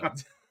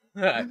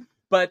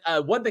 but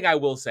one thing I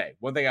will say,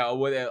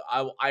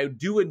 I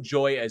do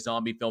enjoy a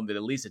zombie film that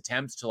at least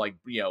attempts to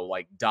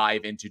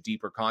dive into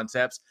deeper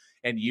concepts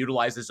and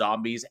utilize the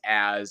zombies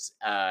as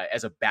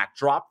a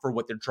backdrop for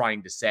what they're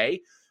trying to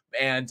say.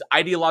 And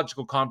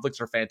ideological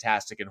conflicts are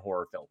fantastic in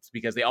horror films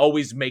because they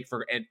always make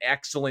for an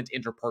excellent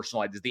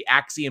interpersonal ideas. The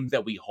axioms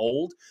that we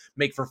hold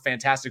make for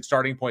fantastic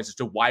starting points as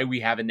to why we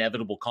have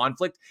inevitable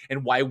conflict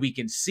and why we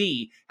can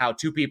see how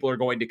two people are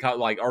going to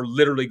are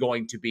literally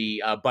going to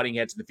be butting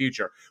heads in the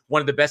future.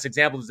 One of the best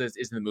examples of this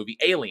is in the movie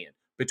Alien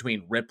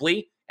between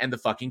Ripley and the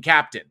fucking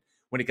captain.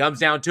 When it comes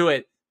down to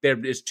it, there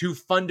is two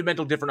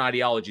fundamental different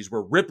ideologies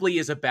where Ripley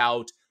is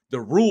about the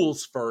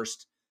rules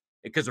first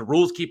because the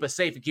rules keep us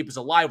safe and keep us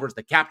alive, whereas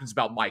the captain's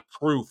about my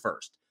crew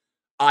first.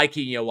 I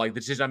can, the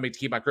decision I make to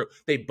keep my crew.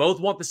 They both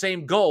want the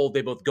same goal.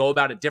 They both go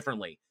about it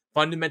differently.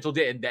 Fundamental,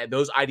 and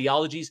those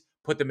ideologies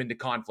put them into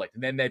conflict,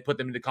 and then they put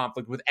them into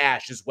conflict with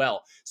Ash as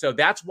well. So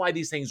that's why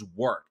these things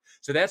work.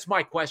 So that's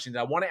my question that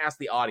I want to ask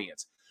the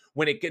audience.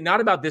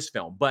 Not about this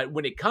film, but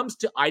when it comes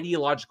to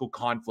ideological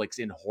conflicts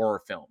in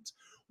horror films,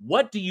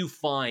 what do you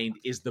find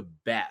is the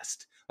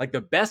best? Like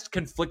the best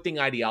conflicting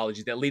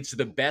ideology that leads to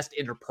the best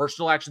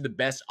interpersonal action, the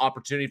best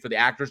opportunity for the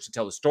actors to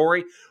tell the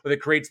story, or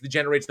that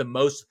generates the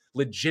most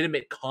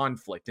legitimate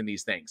conflict in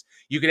these things.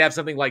 You could have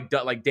something like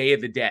Day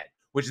of the Dead,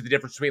 which is the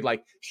difference between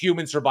like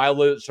human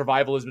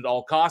survivalism at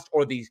all costs,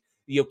 or the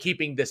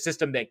keeping the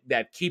system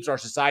that keeps our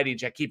society in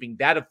check, keeping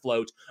that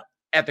afloat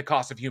at the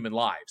cost of human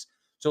lives.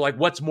 So like,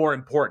 what's more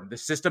important, the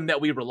system that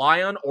we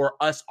rely on, or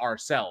us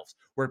ourselves?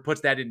 Where it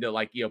puts that into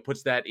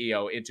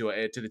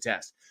into the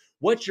test.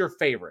 What's your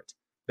favorite?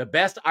 The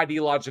best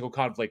ideological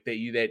conflict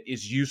that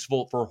is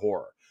useful for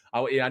horror.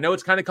 I know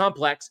it's kind of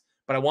complex,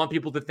 but I want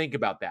people to think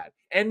about that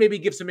and maybe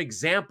give some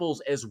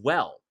examples as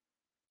well.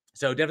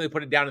 So definitely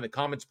put it down in the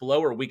comments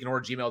below or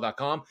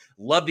weekinhorror@gmail.com.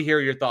 Love to hear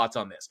your thoughts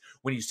on this.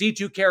 When you see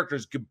two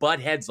characters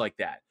butt heads like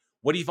that,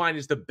 what do you find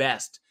is the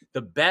best,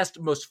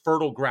 most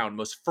fertile ground,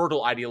 most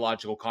fertile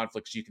ideological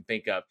conflicts you can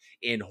think of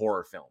in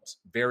horror films?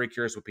 Very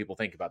curious what people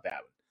think about that.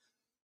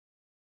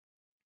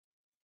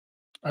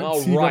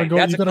 You gotta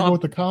go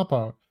with the cop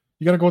out.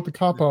 You gotta go with the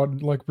cop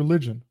out, like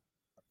religion.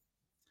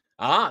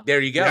 There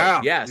you go.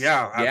 Yeah, yes,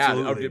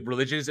 absolutely.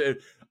 Religious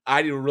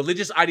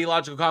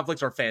ideological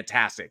conflicts are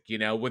fantastic.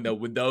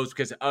 When those,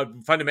 because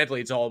fundamentally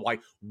it's all like,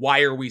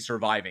 why are we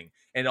surviving?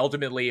 And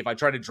ultimately, if I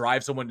try to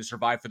drive someone to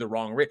survive for the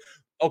wrong reason,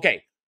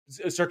 okay.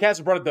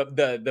 Sarcasm brought up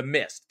the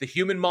mist, the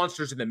human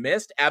monsters in the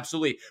mist,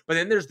 absolutely. But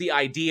then there's the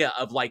idea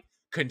of like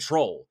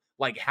control,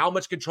 like how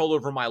much control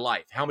over my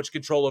life, how much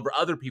control over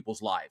other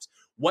people's lives,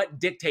 what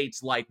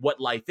dictates like what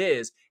life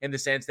is, in the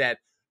sense that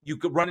you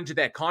could run into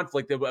that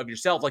conflict of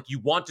yourself. Like you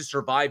want to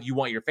survive, you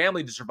want your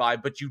family to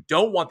survive, but you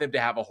don't want them to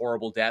have a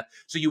horrible death.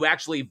 So you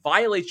actually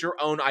violate your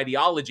own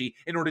ideology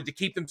in order to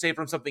keep them safe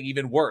from something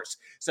even worse.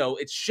 So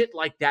it's shit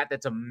like that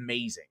that's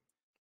amazing.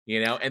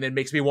 And then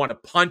makes me want to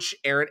punch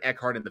Aaron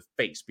Eckhart in the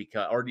face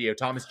or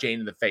Thomas Jane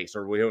in the face,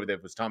 or whoever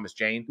that was, Thomas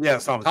Jane. Yeah,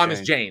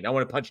 Thomas Jane. I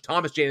want to punch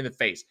Thomas Jane in the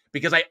face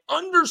because I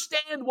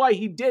understand why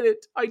he did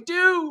it. I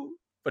do,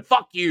 but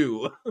fuck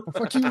you.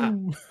 Fuck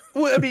you.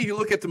 Well, I mean, you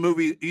look at a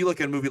movie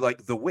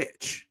like The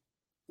Witch,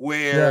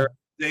 where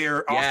they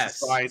are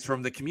ostracized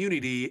from the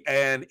community,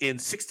 and in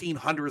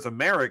 1600s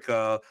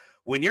America,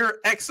 when you're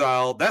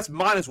exiled, that's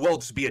might as well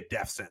just be a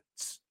death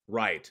sentence.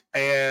 Right.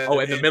 And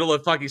in the middle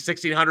of fucking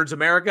 1600s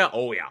America?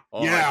 Oh, yeah.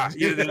 Oh, yeah.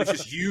 It's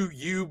just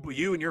you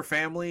and your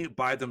family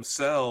by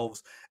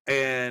themselves,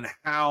 and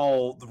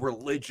how the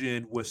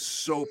religion was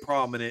so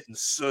prominent, and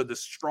so the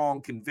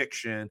strong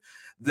conviction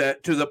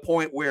that to the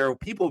point where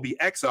people would be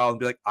exiled and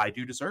be like, I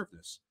do deserve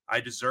this. I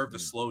deserve the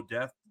slow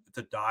death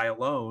to die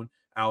alone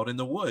out in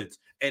the woods,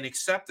 and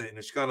accept it. And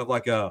it's kind of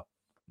like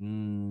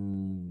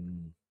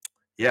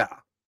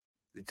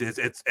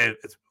It's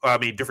I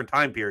mean, different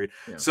time period.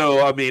 Yeah.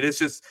 So I mean,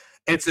 it's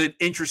an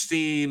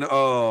interesting,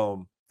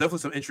 definitely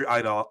some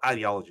interesting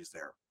ideologies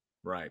there.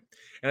 Right.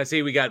 And I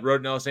see we got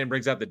Roden Ellis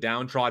brings out the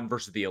downtrodden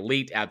versus the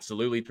elite.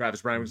 Absolutely.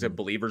 Travis Brown brings up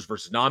believers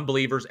versus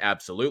non-believers.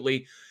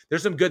 Absolutely.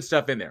 There's some good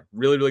stuff in there.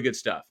 Really, really good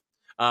stuff.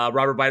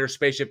 Robert Biter,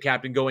 spaceship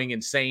captain going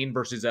insane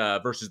versus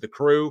the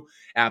crew.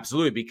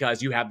 Absolutely,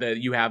 because you have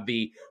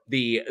the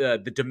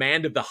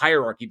demand of the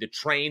hierarchy, the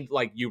trained,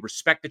 like you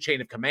respect the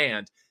chain of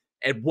command.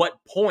 At what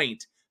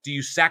point do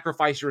you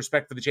sacrifice your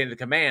respect for the chain of the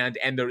command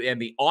and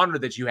the honor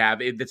that you have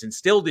that's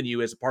instilled in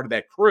you as a part of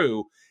that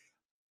crew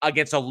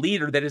against a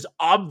leader that is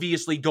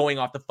obviously going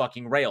off the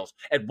fucking rails?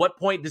 At what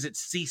point does it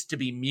cease to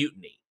be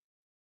mutiny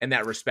in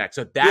that respect?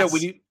 So that's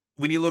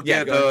when you look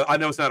at I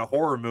know it's not a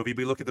horror movie,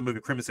 but you look at the movie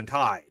Crimson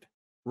Tide,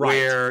 right,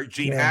 where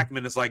Gene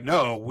Hackman is like,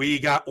 no, we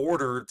got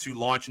ordered to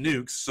launch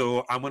nukes,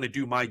 so I'm going to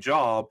do my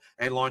job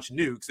and launch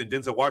nukes. And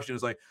Denzel Washington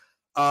is like,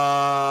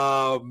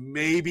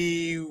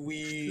 maybe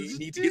we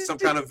need to get some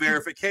kind of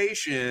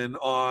verification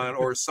on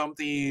or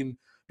something,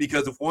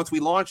 because if once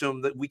we launch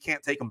them, that we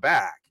can't take them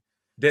back.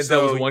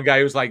 Denzel was one guy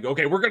who was like,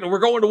 okay, we're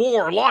going to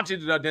war, launch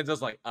it.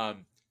 Denzel's like,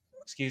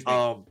 excuse me,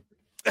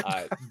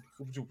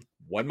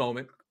 one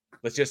moment,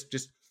 let's just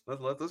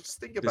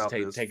think about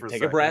this.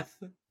 Take a breath.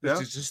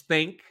 Let's just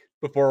think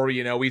before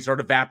we start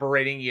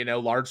evaporating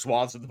large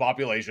swaths of the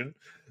population.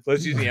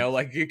 Let's just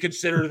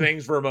consider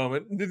things for a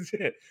moment.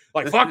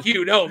 Like, fuck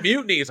you, no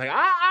mutiny. It's like,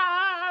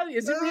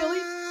 is it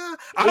really?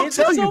 I'll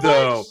tell you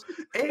though,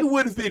 it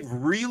would have been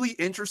really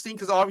interesting,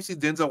 because obviously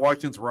Denzel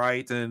Washington's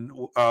right and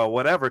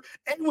whatever.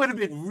 It would have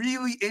been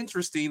really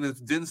interesting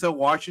if Denzel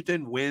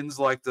Washington wins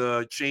like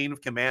the chain of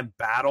command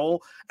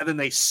battle, and then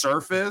they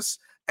surface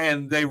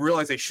and they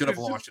realize they should have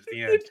launched at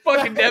the end. It's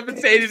fucking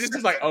devastated. It's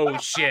just like, oh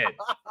shit,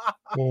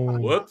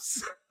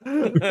 whoops.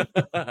 And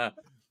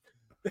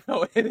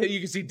then you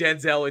can see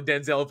Denzel and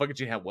fucking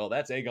Gene have, well,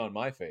 that's egg on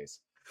my face.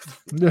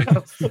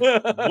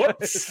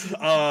 Whoops.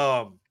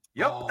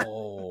 Yep.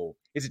 Oh,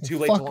 is it too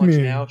late to launch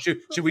now? Should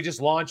we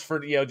just launch for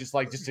just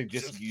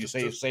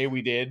to say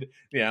we did,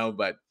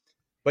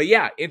 But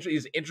yeah,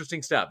 it's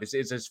interesting stuff.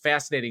 It's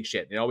fascinating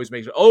shit. It always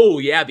makes. Oh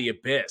yeah, The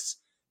Abyss.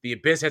 The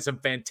Abyss had some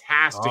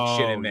fantastic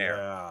shit in there.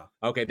 Yeah.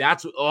 Okay,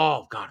 that's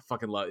God, I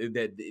fucking love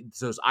it. It's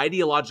those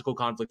ideological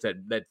conflicts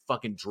that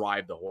fucking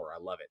drive the horror. I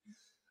love it.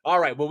 All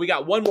right, well, we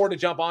got one more to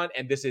jump on,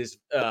 and this is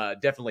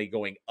definitely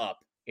going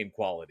up in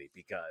quality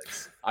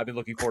because I've been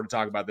looking forward to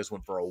talking about this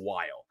one for a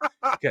while.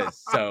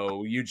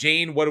 So,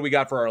 Eugene, what do we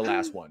got for our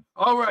last one?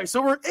 All right,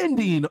 so we're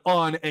ending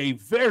on a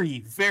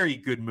very, very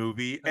good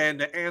movie, and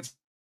to answer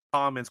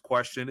Tom's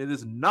question, it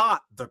is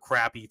not the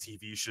crappy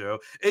TV show.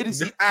 It is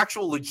the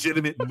actual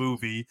legitimate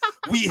movie.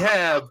 We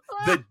have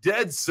The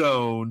Dead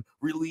Zone,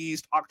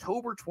 released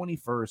October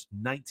 21st,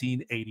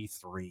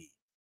 1983.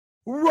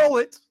 Roll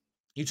it.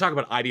 You talk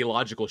about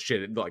ideological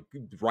shit like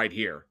right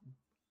here.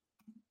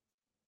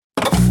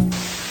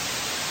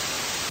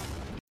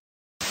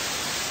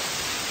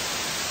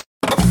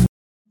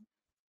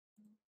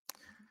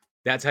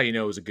 That's how you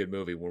know it was a good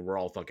movie, when we're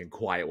all fucking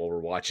quiet while we're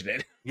watching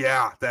it.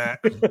 Yeah, that.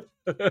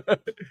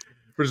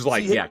 We're just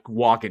like,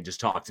 walk in, just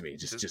talk to me.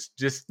 Just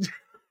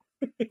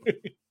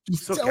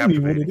tell me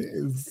what it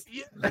is.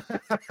 Yeah.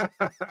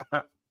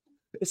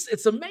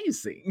 It's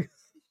amazing.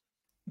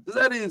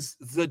 That is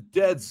The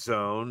Dead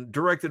Zone,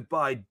 directed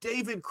by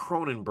David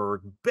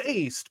Cronenberg,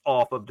 based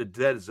off of The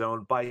Dead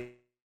Zone by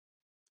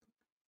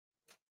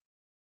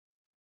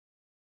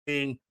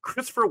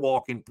Christopher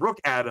Walken, Brooke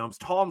Adams,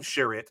 Tom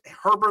Skerritt,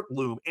 Herbert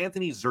Loom,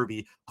 Anthony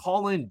Zerbe,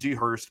 Colin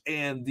Dewhurst,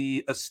 and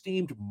the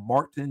esteemed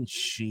Martin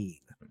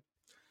Sheen.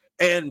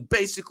 And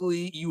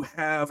basically, you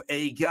have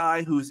a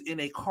guy who's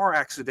in a car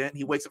accident.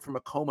 He wakes up from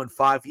a coma in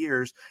 5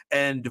 years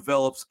and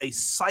develops a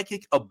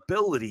psychic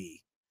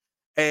ability.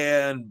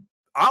 And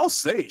I'll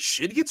say,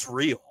 shit gets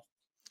real.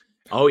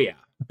 Oh yeah,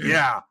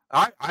 yeah.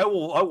 I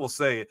will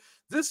say it.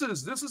 This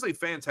is a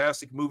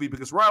fantastic movie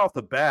because right off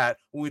the bat,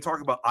 when we talk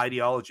about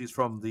ideologies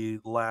from the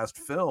last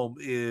film,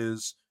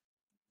 is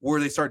where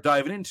they start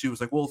diving into.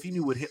 It's like, well, if you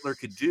knew what Hitler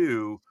could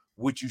do,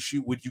 would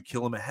you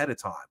kill him ahead of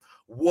time?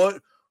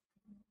 What?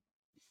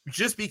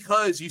 Just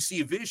because you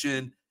see a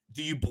vision,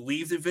 do you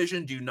believe the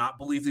vision? Do you not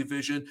believe the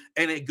vision?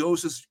 And it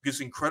goes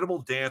this incredible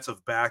dance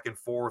of back and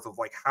forth of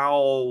like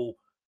how.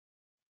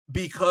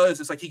 Because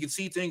it's like he can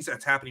see things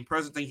that's happening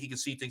present, he can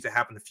see things that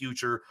happen in the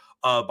future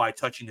by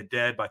touching the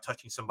dead, by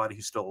touching somebody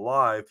who's still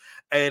alive,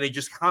 and it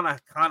just kind of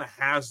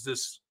has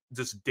this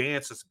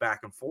dance that's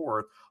back and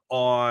forth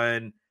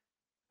on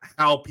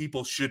how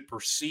people should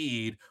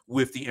proceed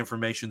with the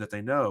information that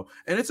they know,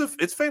 and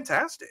it's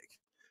fantastic.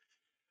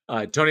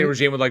 Tony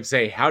Regime would like to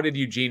say, how did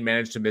Eugene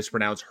manage to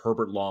mispronounce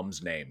Herbert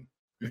Lom's name?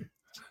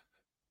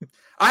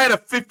 I had a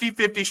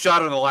 50-50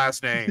 shot on the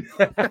last name.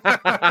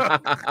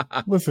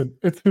 Listen,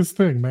 it's his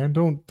thing, man.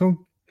 Don't fuck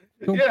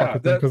with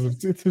him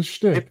because it's his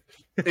shtick.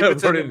 If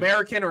it's an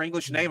American or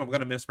English name, I'm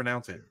going to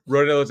mispronounce it.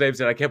 Ronaldo's name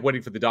said, I kept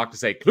waiting for the doc to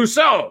say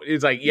Clouseau.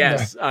 He's like,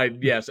 yes,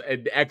 yes,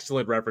 an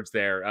excellent reference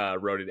there,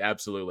 Ronan,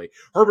 absolutely.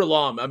 Herbert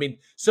Lom, I mean,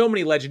 so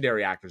many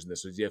legendary actors in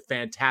this. You have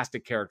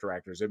fantastic character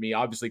actors. I mean,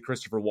 obviously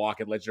Christopher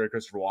Walken, legendary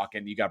Christopher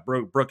Walken. You got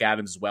Brooke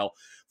Adams as well.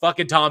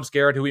 Fucking Tom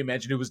Skerritt, who we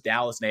mentioned, who was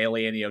Dallas and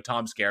Alien.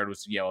 Tom Skerritt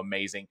was,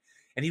 amazing.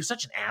 And he was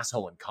such an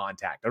asshole in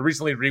Contact. I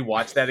recently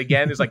rewatched that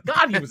again. It's like,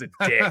 God, he was a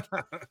dick.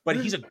 But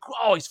he's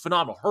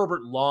phenomenal.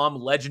 Herbert Lom,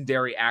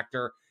 legendary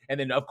actor. And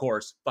then, of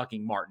course,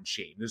 fucking Martin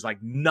Sheen. There's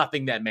like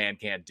nothing that man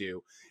can't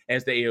do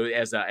as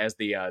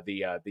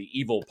the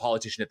evil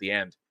politician at the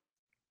end.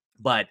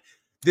 But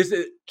this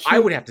is, I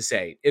would have to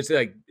say, it's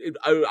like,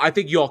 I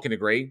think you all can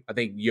agree. I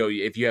think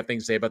if you have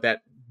things to say about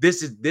that,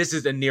 this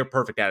is a near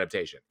perfect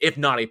adaptation, if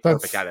not a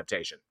perfect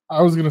adaptation.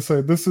 I was gonna say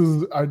this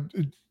is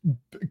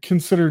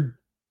considered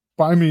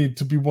by me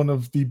to be one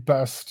of the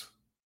best,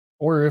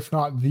 or if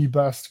not the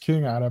best,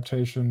 King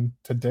adaptation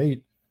to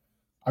date.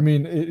 I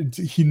mean,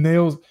 he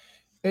nails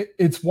it.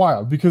 It's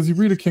wild because you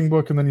read a King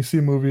book and then you see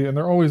a movie and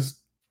they're always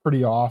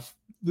pretty off.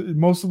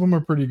 Most of them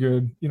are pretty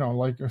good,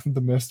 like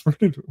The Mist.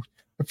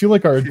 I feel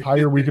like our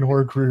entire Week in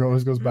Horror career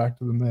always goes back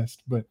to The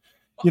Mist, but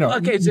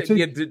okay,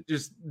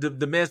 just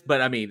The Mist.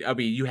 But I mean,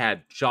 you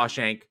had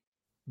Shawshank,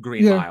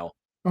 Green Mile.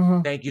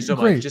 Thank you so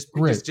much.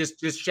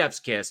 Just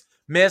Chef's Kiss,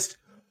 Mist.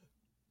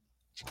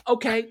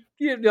 Okay,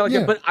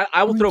 but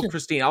I will throw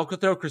Christine. I'll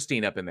throw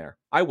Christine up in there.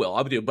 I will.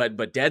 I'll do.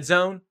 But Dead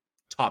Zone,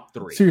 top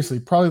 3. Seriously,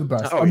 probably the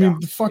best. I mean,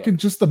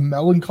 just the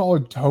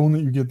melancholic tone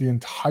that you get the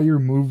entire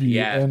movie.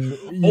 Yeah, and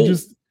you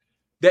just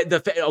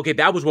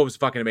that was what was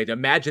fucking amazing.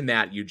 Imagine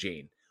that,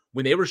 Eugene,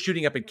 when they were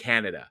shooting up in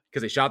Canada,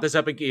 because they shot this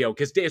up in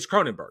because it's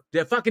Cronenberg,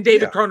 fucking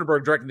David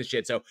Cronenberg directing the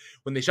shit. So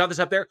when they shot this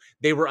up there,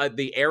 they were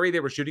the area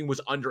they were shooting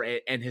was under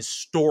an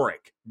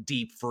historic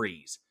deep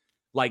freeze.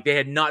 Like they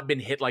had not been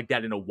hit like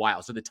that in a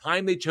while. So the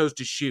time they chose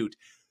to shoot,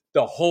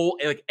 the whole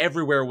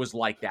everywhere was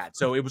like that.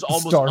 So it was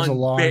almost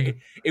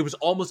it was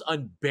almost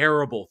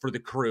unbearable for the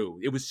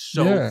crew. It was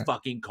so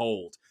fucking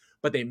cold.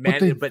 But they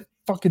managed. But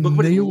fucking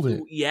nailed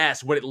it.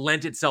 Yes, what it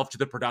lent itself to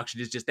the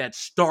production is just that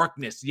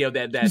starkness.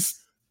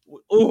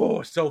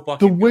 Oh, so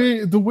fucking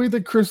the way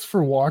that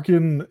Christopher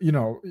Walken, you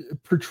know,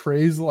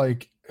 portrays,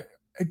 like,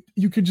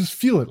 you could just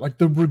feel it, like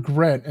the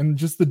regret and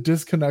just the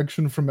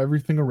disconnection from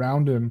everything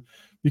around him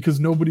because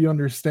nobody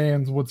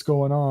understands what's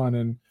going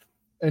on,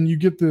 and you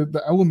get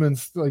the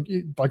elements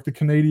like the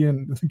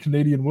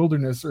Canadian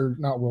wilderness, or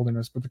not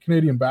wilderness, but the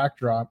Canadian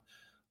backdrop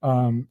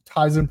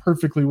ties in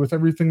perfectly with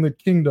everything that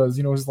King does.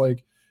 You know,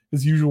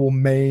 his usual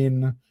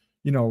Maine,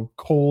 you know,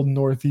 cold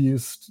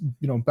Northeast,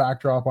 you know,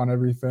 backdrop on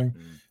everything.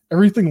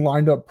 Everything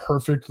lined up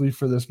perfectly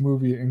for this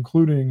movie,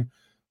 including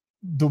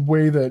the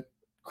way that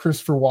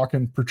Christopher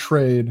Walken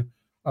portrayed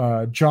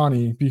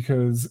Johnny,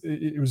 because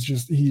it was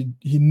just he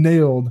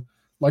nailed,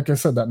 like I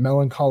said, that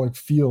melancholic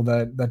feel,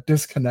 that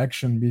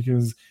disconnection,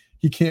 because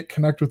he can't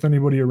connect with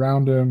anybody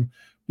around him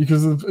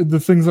because of the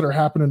things that are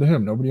happening to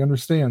him. Nobody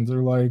understands.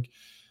 They're like,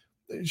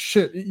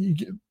 shit.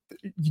 You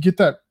get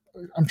that.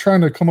 I'm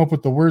trying to come up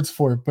with the words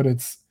for it, but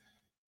it's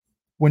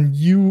when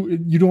you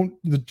don't,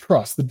 the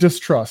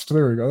distrust.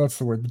 There we go. That's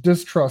the word. The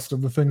distrust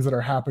of the things that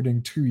are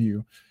happening to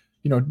you.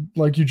 You know,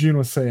 like Eugene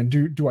was saying,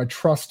 do I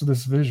trust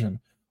this vision?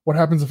 What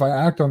happens if I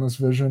act on this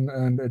vision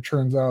and it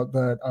turns out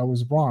that I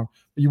was wrong?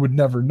 But you would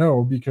never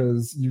know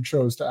because you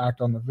chose to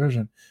act on the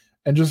vision.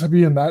 And just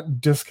being that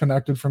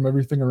disconnected from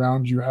everything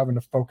around you, having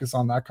to focus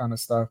on that kind of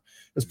stuff,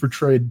 is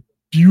portrayed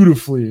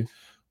beautifully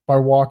by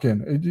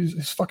Walken.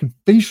 His fucking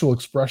facial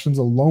expressions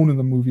alone in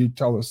the movie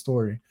tell the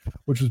story,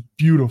 which is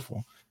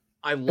beautiful.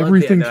 I love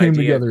everything came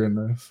together in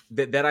this.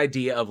 That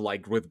idea of,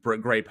 like, with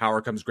great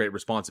power comes great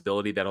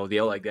responsibility. That whole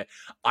deal, like that.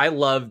 I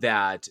love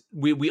that.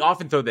 We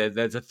often throw that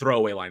as a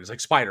throwaway line. It's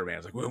like Spider-Man.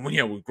 It's like, well, you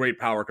know, with great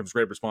power comes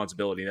great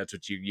responsibility. And that's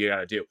what you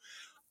got to do.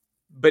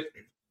 But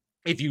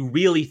if you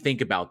really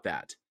think about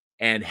that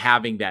and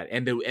having that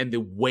and the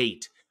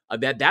weight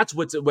of that, that's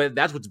what's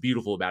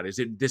beautiful about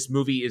it. This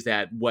movie is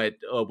that what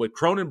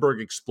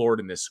Cronenberg explored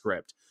in this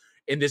script.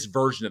 In this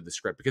version of the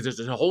script, because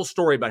there's a whole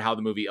story about how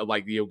the movie,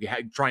 like, you know,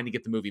 trying to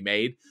get the movie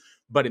made,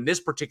 but in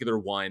this particular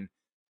one,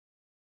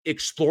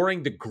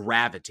 exploring the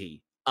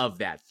gravity of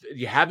that,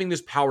 you having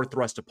this power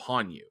thrust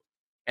upon you,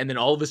 and then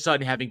all of a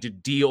sudden having to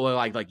deal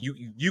like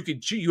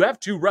you have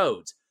two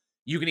roads.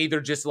 You can either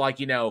just, like,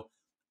 you know,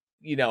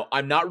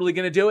 I'm not really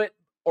going to do it,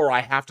 or I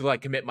have to,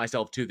 like, commit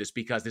myself to this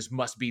because this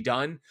must be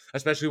done,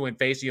 especially when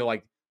facing, you know,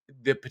 like,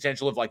 the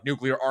potential of, like,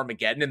 nuclear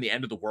Armageddon and the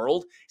end of the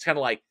world. It's kind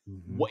of like,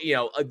 what, you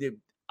know.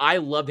 I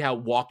loved how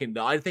Walken.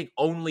 I think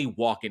only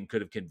Walken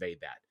could have conveyed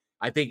that.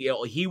 I think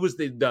he was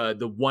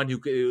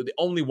the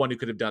only one who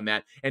could have done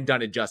that and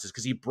done it justice,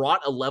 because he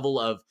brought a level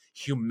of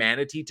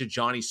humanity to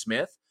Johnny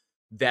Smith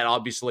that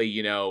obviously,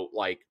 you know,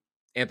 like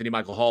Anthony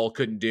Michael Hall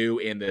couldn't do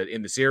in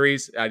the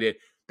series. I did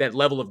that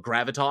level of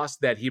gravitas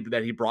that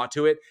he brought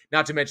to it.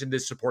 Not to mention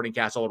this supporting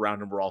cast all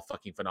around him were all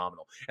fucking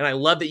phenomenal. And I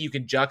love that you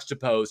can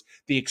juxtapose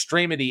the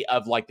extremity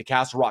of, like, the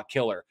Castle Rock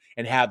killer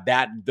and have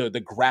that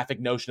the graphic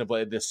notion of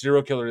the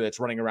serial killer that's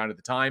running around at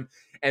the time.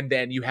 And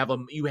then you have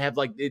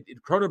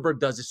Cronenberg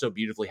does this so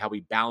beautifully, how he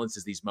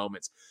balances these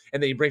moments.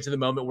 And then he brings to the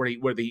moment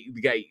where the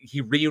guy,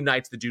 he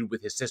reunites the dude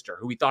with his sister,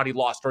 who he thought he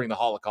lost during the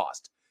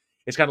Holocaust.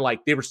 It's kind of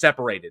like they were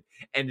separated,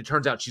 and it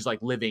turns out she's, like,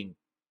 living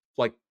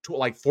like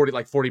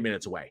 40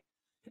 minutes away.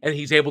 And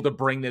he's able to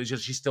bring them,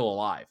 she's still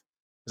alive.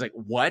 It's like,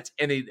 what?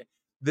 And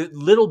the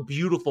little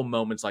beautiful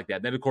moments like that.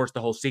 And then, of course,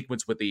 the whole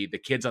sequence with the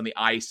kids on the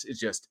ice is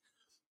just,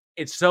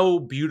 it's so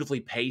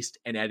beautifully paced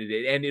and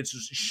edited. And it's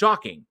just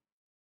shocking.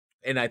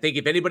 And I think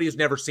if anybody has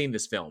never seen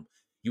this film,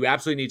 you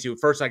absolutely need to.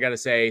 First, I got to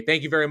say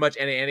thank you very much,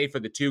 Annie,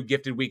 for the 2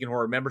 gifted Week in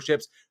Horror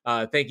memberships.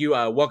 Thank you.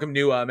 Welcome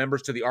new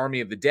members to the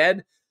Army of the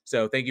Dead.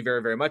 So thank you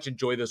very, very much.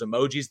 Enjoy those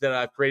emojis that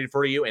I've created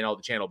for you and all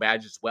the channel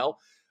badges as well.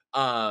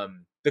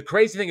 The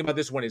crazy thing about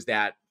this one is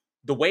that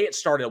the way it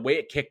started, the way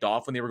it kicked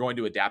off when they were going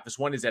to adapt this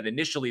one, is that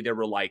initially there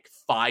were like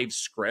 5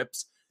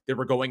 scripts that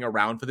were going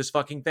around for this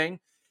fucking thing.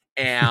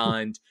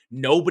 And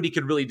nobody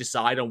could really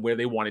decide on where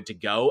they wanted to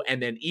go.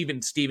 And then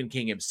even Stephen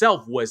King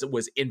himself was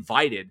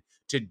invited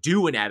to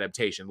do an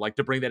adaptation, like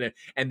to bring that in.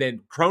 And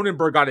then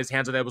Cronenberg got his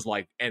hands on that, was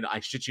like, and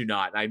I shit you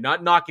not, I'm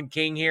not knocking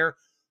King here,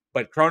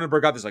 but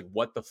Cronenberg got this, like,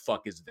 what the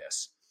fuck is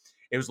this?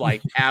 It was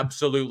like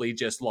absolutely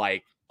just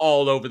like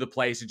all over the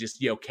place and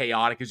just, you know,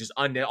 chaotic. It's just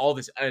all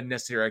this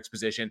unnecessary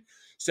exposition.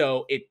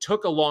 So it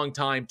took a long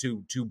time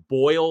to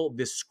boil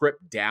this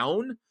script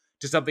down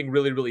to something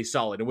really, really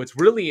solid. And what's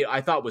really,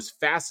 I thought was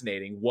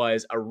fascinating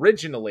was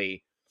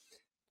originally,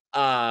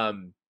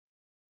 fucking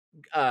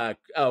Christopher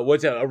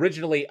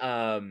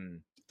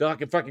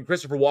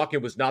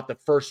Walken was not the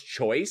first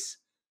choice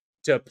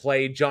to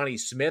play Johnny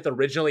Smith.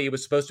 Originally, it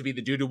was supposed to be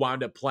the dude who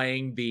wound up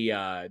playing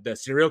the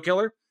serial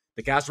killer,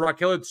 the Castle Rock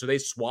killer. So they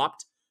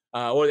swapped,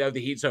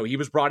 so he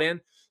was brought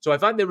in. So I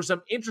thought there was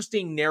some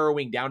interesting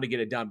narrowing down to get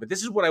it done. But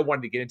this is what I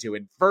wanted to get into.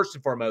 And first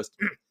and foremost,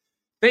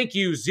 thank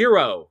you,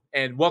 Zero,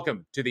 and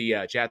welcome to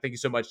the chat. Thank you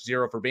so much,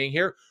 Zero, for being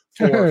here.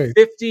 For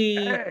 50,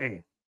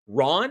 hey.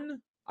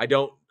 Ron? I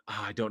don't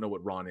know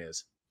what Ron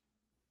is.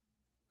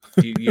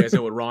 Do you guys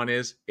know what Ron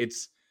is?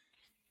 It's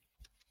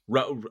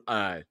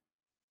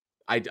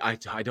I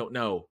I don't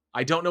know.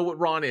 I don't know what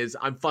Ron is.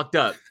 I'm fucked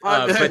up.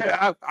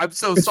 I'm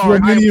so sorry.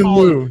 Romanian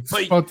Lou. It's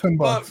about $10.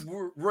 But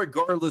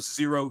regardless,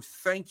 Zero,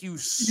 thank you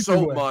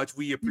so much.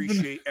 We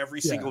appreciate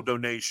every single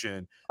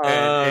donation.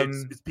 And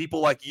it's people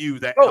like you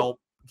that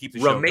help keep the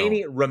show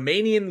going.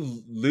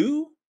 Romanian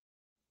Lou.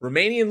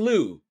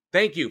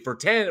 Thank you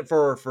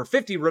for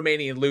 50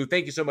 Romanian Lou.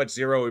 Thank you so much,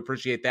 Zero. We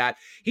appreciate that.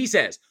 He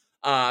says,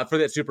 for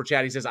that super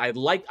chat, he says, I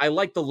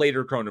like the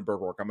later Cronenberg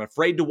work. I'm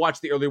afraid to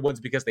watch the early ones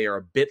because they are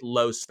a bit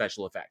low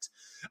special effects.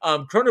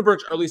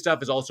 Cronenberg's early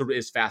stuff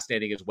is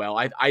fascinating as well.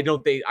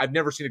 I've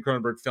never seen a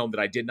Cronenberg film that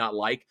I did not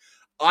like.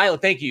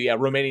 Thank you,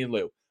 Romanian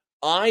Lou.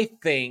 I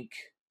think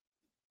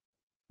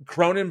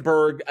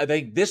Cronenberg, I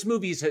think this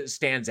movie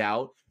stands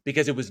out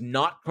because it was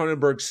not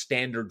Cronenberg's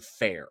standard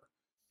fare.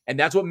 And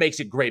that's what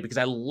makes it great, because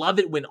I love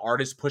it when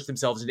artists push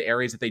themselves into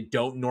areas that they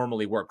don't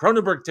normally work.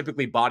 Cronenberg,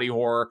 typically body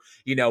horror,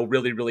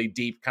 really, really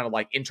deep kind of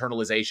like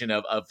internalization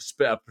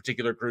of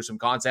particular gruesome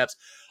concepts.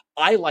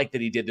 I like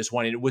that he did this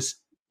one. And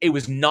it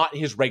was not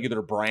his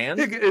regular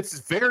brand. It's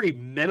very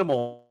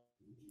minimal.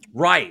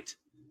 Right.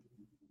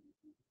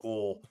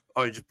 Cool.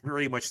 Just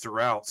pretty much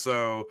throughout.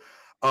 So,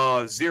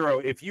 Zero,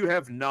 if you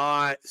have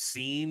not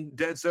seen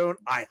Dead Zone,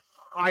 I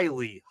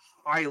highly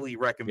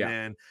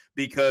recommend,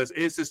 because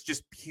it's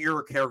just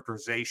pure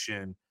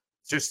characterization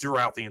just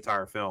throughout the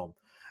entire film.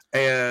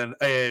 And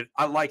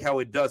I like how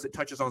it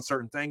touches on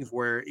certain things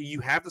where you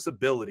have this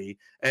ability,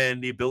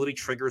 and the ability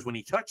triggers when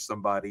you touch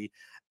somebody,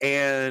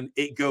 and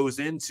it goes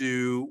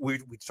into, we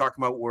talk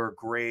about where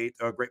great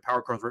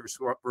power comes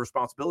great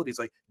responsibilities.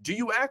 Like, do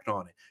you act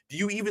on it? Do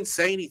you even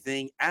say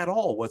anything at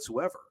all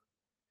whatsoever?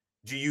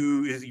 Do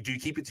you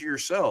keep it to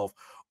yourself?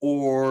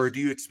 Or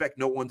do you expect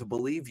no one to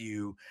believe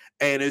you?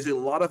 And there's a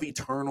lot of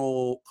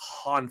eternal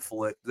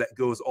conflict that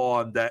goes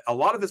on, that a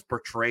lot of is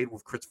portrayed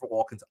with Christopher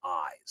Walken's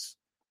eyes.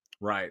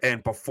 Right.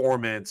 And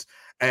performance.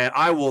 And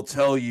I will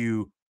tell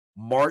you,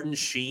 Martin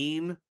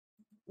Sheen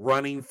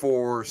running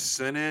for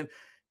Senate,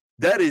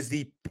 that is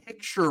the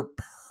picture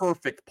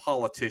perfect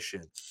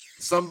politician.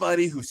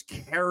 Somebody who's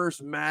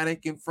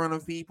charismatic in front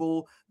of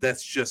people,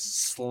 that's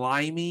just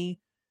slimy,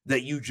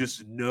 that you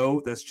just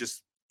know, that's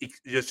just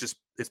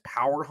is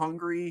power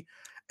hungry.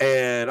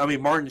 And I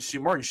mean,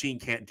 Martin Sheen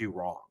can't do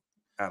wrong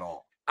at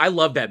all. I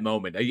love that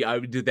moment. I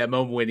did that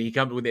moment when he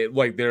comes, when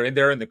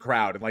they're in the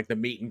crowd and like the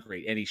meet and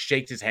greet, and he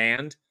shakes his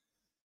hand,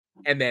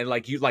 and then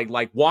like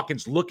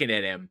Walken's looking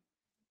at him,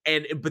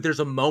 but there's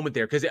a moment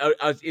there, because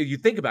you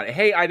think about it.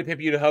 Hey, Ida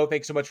Pimp Ho,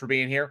 thanks so much for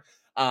being here.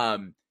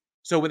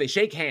 So when they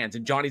shake hands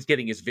and Johnny's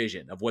getting his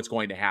vision of what's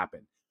going to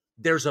happen,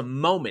 there's a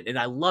moment, and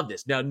I love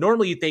this. Now,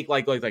 normally you think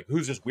like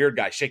who's this weird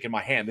guy shaking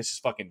my hand? This is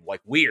fucking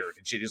like weird.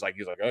 And he's like,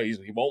 oh,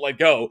 he won't let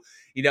go.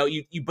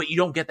 But you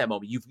don't get that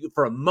moment.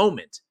 For a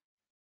moment,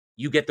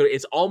 you get there.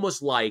 It's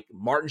almost like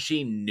Martin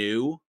Sheen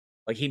knew,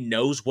 like he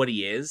knows what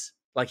he is.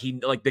 Like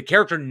the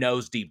character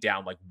knows deep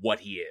down like what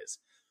he is.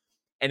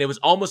 And it was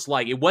almost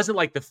like, it wasn't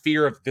like the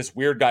fear of this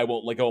weird guy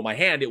won't let go of my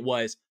hand. It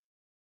was,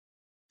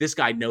 this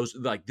guy knows,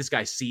 like this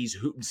guy sees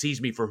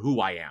me for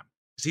who I am,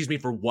 sees me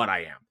for what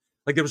I am.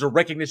 Like there was a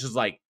recognition,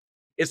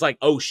 it's like,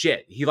 oh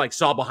shit, he like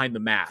saw behind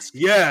the mask.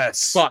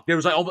 Yes. Fuck, there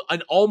was like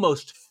an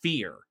almost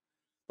fear.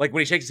 Like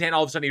when he shakes his hand,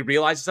 all of a sudden he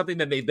realizes something,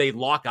 then they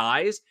lock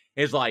eyes,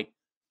 and it's like,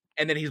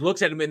 and then he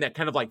looks at him in that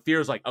kind of like fear,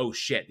 is like, oh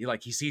shit,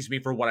 he sees me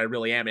for what I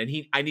really am, and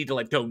I need to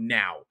let go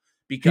now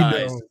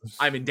because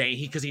I'm in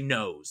danger, because he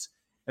knows.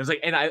 And it's like,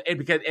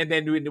 and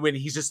then when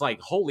he's just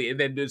like, holy, and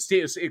then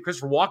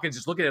Christopher Walken's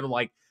just looking at him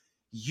like,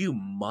 you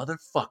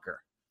motherfucker.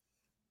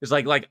 It's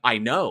like I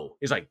know.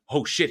 It's like,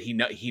 oh shit,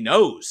 he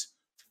knows.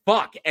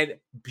 Fuck. And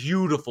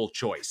beautiful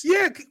choice.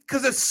 Yeah,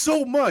 because it's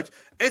so much.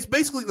 It's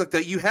basically like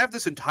that. You have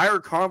this entire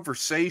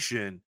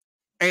conversation,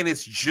 and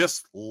it's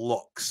just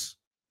looks.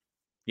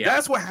 Yeah.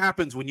 That's what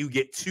happens when you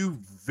get two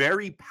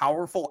very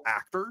powerful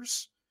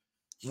actors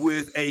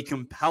with a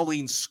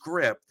compelling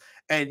script,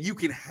 and you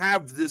can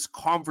have this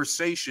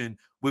conversation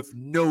with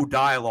no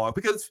dialogue.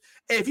 Because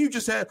if you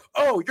just had,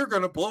 oh, you're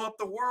going to blow up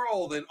the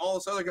world, and all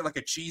this other like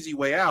a cheesy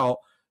way out,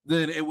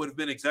 then it would have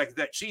been exactly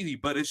that cheesy.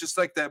 But it's just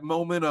like that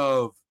moment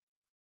of,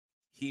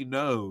 he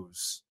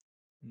knows.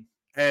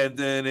 And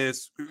then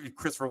it's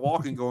Christopher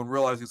Walken going,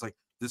 realizing it's like,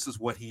 this is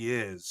what he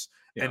is.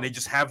 Yeah. And they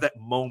just have that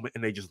moment,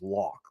 and they just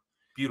lock.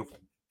 Beautiful.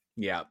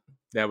 Yeah.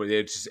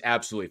 It's just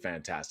absolutely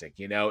fantastic.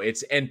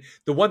 And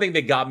the one thing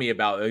that got me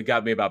about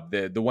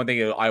the one thing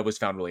that I always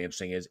found really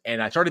interesting is,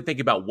 and I started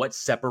thinking about what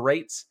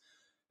separates,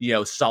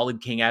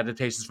 solid King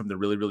adaptations from the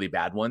really, really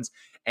bad ones.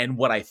 And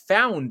what I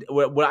found,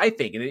 what I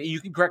think, and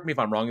you can correct me if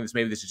I'm wrong in this,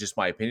 maybe this is just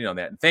my opinion on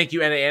that. And thank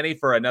you, Annie,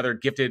 for another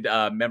gifted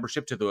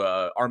membership to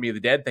the Army of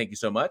the Dead. Thank you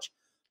so much.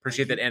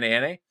 Appreciate that,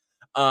 Annie.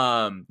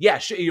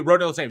 You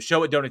wrote the same.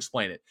 Show it, don't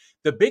explain it.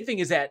 The big thing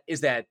is that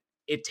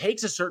it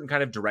takes a certain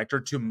kind of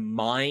director to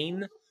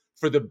mine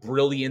for the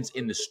brilliance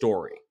in the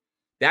story.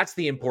 That's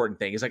the important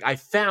thing. It's like, I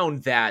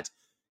found that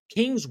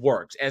King's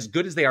works, as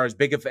good as they are, as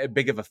big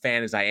of a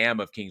fan as I am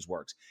of King's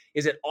works,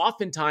 is that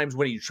oftentimes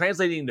when you're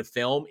translating into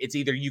film, it's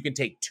either you can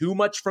take too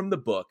much from the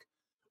book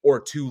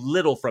or too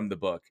little from the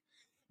book.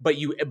 but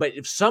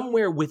if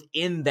somewhere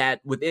within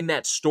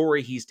that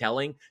story he's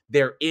telling,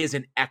 there is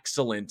an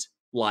excellent,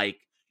 like,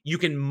 you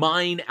can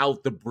mine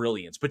out the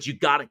brilliance, but you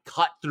got to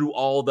cut through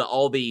all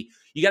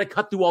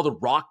the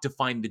rock to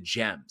find the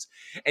gems.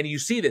 And you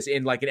see this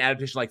in like an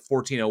adaptation like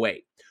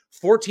 1408.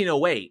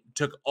 1408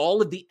 took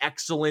all of the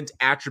excellent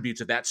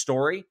attributes of that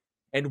story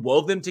and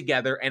wove them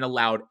together and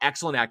allowed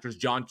excellent actors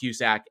John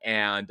Cusack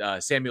and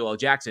Samuel L.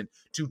 Jackson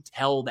to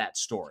tell that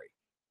story.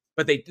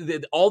 But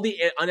all the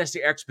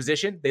unnecessary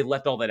exposition, they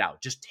left all that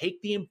out. Just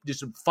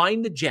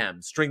find the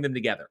gems, string them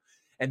together.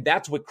 And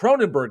that's what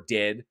Cronenberg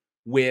did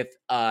with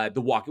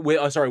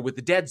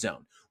the Dead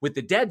Zone. With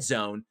the Dead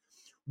Zone,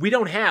 we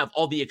don't have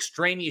all the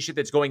extraneous shit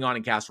that's going on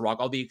in Castle Rock,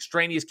 all the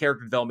extraneous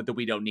character development that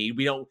we don't need.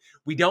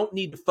 We don't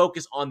need to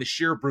focus on the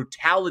sheer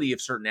brutality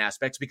of certain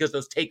aspects because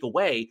those take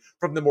away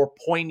from the more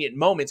poignant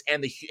moments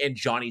and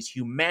Johnny's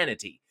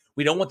humanity.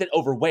 We don't want that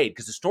overweighed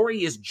because the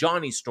story is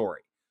Johnny's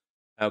story.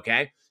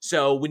 Okay,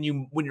 so when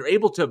you're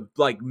able to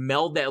like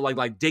meld that,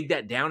 like dig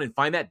that down and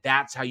find that,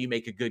 that's how you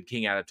make a good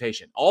King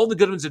adaptation. All the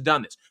good ones have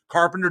done this.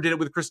 Carpenter did it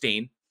with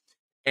Christine,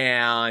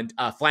 and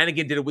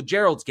Flanagan did it with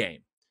Gerald's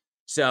Game.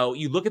 So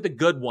you look at the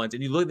good ones,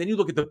 and then you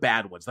look at the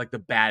bad ones, like the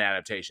bad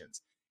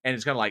adaptations, and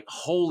it's kind of like,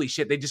 holy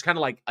shit, they just kind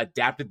of like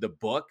adapted the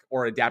book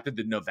or adapted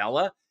the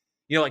novella.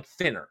 Like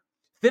Thinner.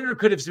 Thinner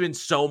could have been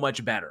so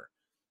much better.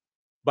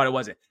 But it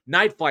wasn't.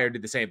 Nightflyer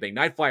did the same thing.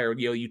 Nightflyer,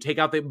 you take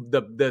out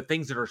the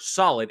things that are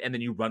solid and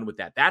then you run with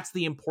that. That's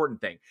the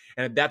important thing.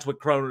 And that's what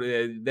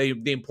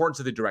the importance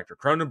of the director.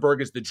 Cronenberg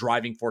is the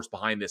driving force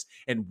behind this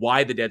and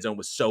why The Dead Zone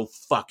was so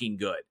fucking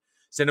good.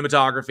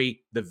 Cinematography,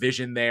 the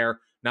vision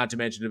there, not to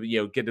mention,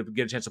 get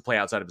a chance to play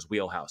outside of his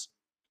wheelhouse.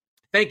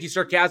 Thank you,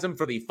 Sarcasm,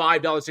 for the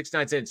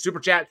 $5.69 super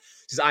chat.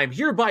 Says, I am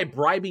hereby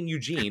bribing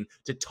Eugene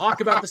to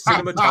talk about the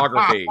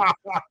cinematography.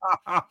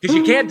 Because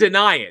you can't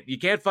deny it. You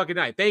can't fucking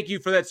deny it. Thank you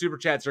for that super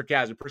chat,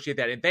 Sarcasm. Appreciate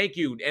that. And thank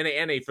you,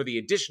 NA, for the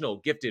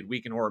additional gifted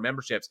Week in Horror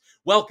memberships.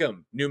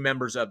 Welcome, new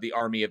members of the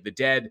Army of the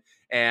Dead,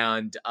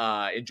 and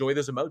enjoy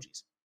those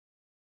emojis.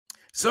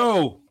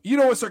 So,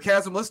 what,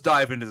 Sarcasm, let's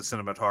dive into the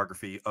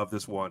cinematography of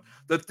this one.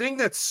 The thing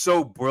that's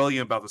so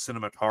brilliant about the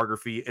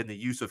cinematography and the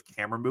use of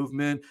camera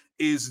movement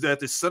is that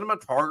the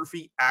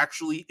cinematography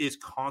actually is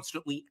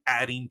constantly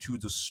adding to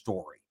the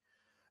story.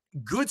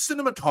 Good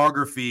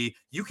cinematography,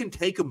 you can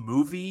take a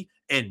movie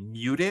and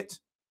mute it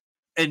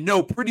and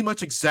know pretty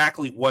much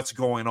exactly what's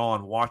going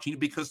on watching it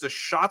because the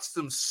shots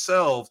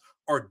themselves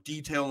are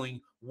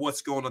detailing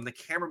what's going on. The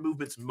camera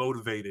movement's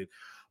motivated.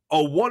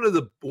 One of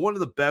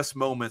the best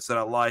moments that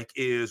I like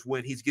is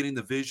when he's getting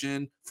the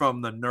vision from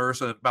the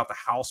nurse about the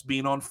house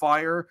being on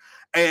fire,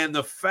 and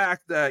the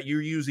fact that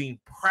you're using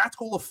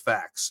practical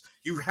effects.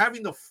 You're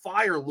having the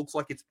fire looks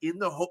like it's in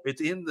the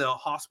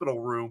hospital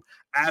room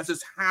as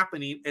it's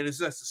happening, and it's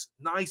just this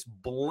nice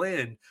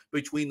blend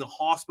between the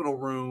hospital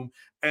room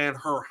and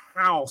her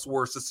house,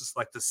 where it's just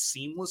like the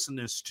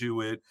seamlessness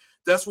to it.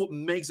 That's what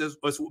makes it.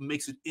 That's what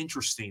makes it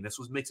interesting. That's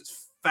what makes it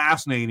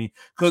fascinating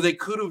because they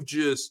could have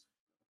just.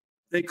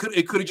 It could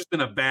have just been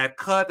a bad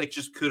cut. They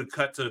just could have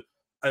cut to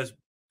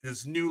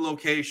this new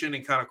location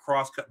and kind of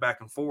cross cut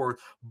back and forth.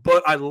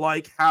 But I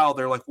like how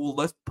they're like, well,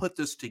 let's put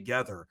this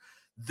together.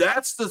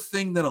 That's the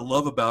thing that I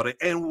love about it.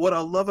 And what I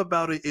love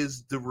about it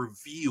is the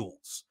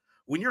reveals.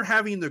 When you're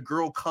having the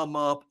girl come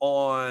up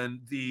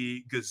on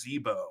the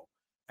gazebo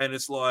and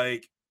it's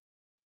like,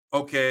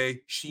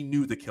 okay, she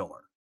knew the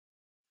killer,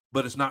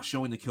 but it's not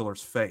showing the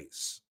killer's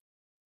face.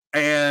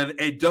 And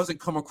it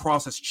doesn't come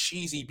across as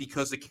cheesy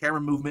because the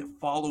camera movement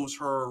follows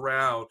her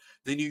around.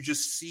 Then you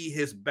just see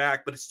his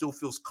back, but it still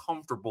feels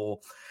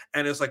comfortable.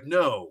 And it's like,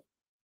 no,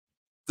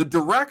 the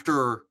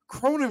director,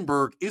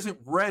 Cronenberg, isn't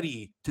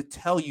ready to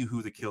tell you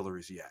who the killer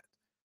is yet.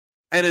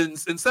 And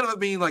instead of it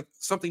being like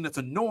something that's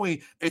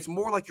annoying, it's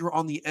more like you're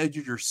on the edge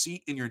of your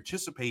seat and you're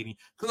anticipating.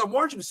 Because I'm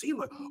watching the scene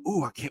like,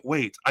 oh, I can't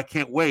wait.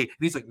 And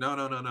he's like,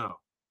 no.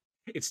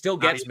 It still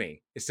gets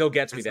me. It still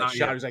gets me, that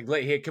shot. He's like,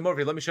 hey, come over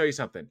here. Let me show you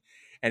something.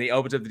 And he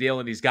opens up the deal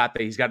and he's got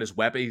his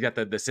weapon. He's got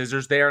the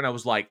scissors there. And I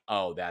was like,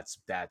 oh, that's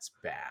bad.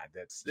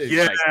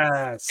 Yes.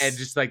 Like, and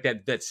just like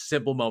that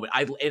simple moment.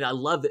 I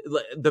love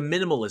the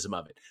minimalism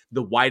of it.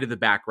 The white of the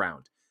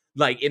background.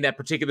 Like in that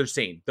particular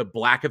scene, the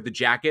black of the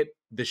jacket,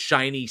 the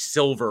shiny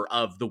silver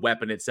of the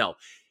weapon itself.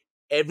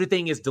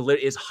 Everything is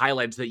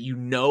highlighted so that you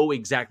know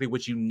exactly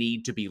what you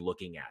need to be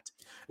looking at.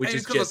 Which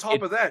is just on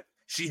top of that,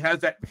 she has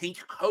that pink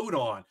coat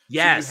on.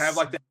 Yes. So you have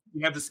like that.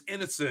 You have this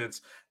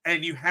innocence,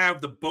 and you have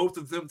the both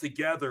of them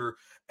together,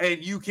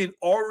 and you can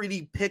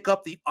already pick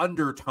up the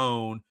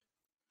undertone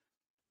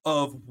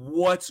of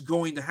what's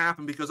going to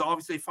happen because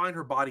obviously they find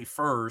her body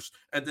first,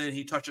 and then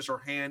he touches her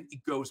hand,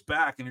 he goes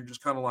back, and you're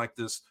just kind of like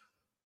this.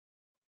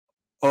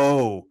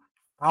 Oh,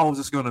 how is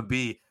this going to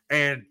be?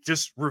 And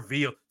just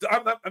reveal.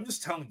 I'm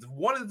just telling you,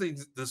 one of the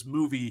things this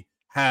movie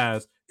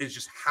has is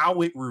just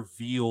how it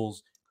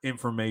reveals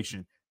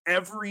information.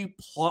 Every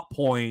plot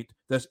point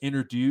that's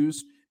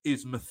introduced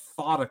is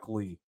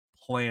methodically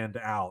planned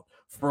out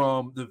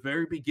from the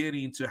very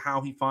beginning to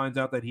how he finds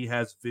out that he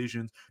has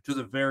visions to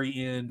the very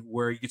end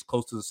where he gets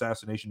close to the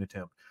assassination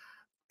attempt.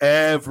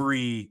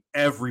 every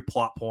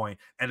plot point,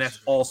 and that's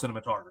all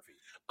cinematography.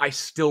 I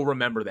still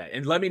remember that.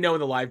 And let me know in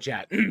the live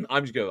chat.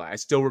 I'm just going, I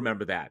still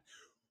remember that.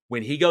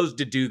 When he goes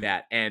to do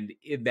that, and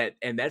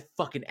that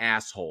fucking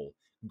asshole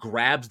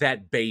grabs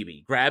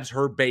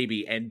her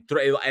baby, and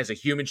as a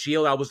human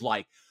shield, I was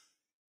like,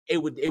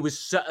 it was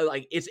so,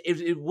 like,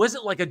 it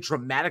wasn't like a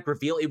dramatic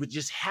reveal. It would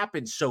just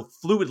happen so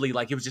fluidly,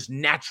 like it was just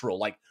natural.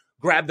 Like,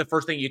 grab the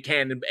first thing you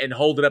can and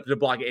hold it up to the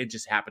block. It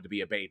just happened to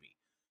be a baby.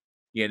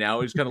 You know,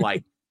 it was kind of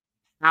like,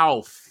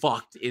 how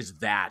fucked is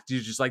that?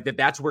 It's just like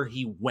that's where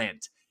he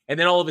went. And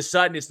then all of a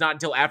sudden, it's not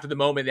until after the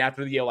moment,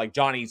 after, like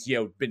Johnny's,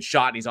 been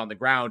shot and he's on the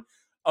ground.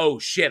 Oh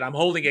shit, I'm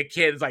holding a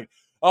kid. It's like,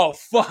 oh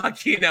fuck,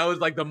 it's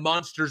like the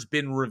monster's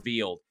been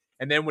revealed.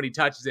 And then when he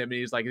touches him, and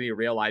he's like, and he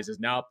realizes,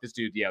 nope, this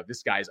dude,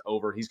 this guy's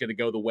over. He's going to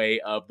go the way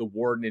of the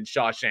warden in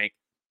Shawshank.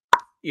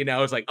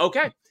 It's like,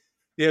 okay.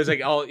 It was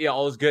like,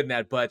 all is good in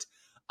that. But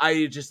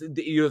I just,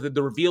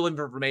 the reveal of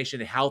information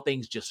and how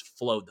things just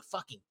flowed. The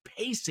fucking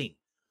pacing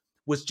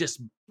was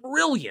just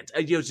brilliant.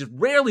 Just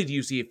rarely do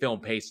you see a film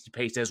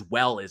paced as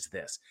well as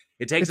this.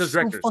 It takes those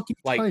directors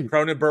like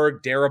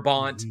Cronenberg,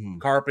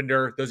 Darabont,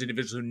 Carpenter, those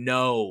individuals who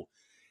know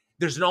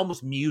there's an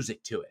almost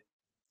music to it,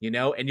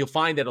 and you'll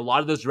find that a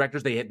lot of those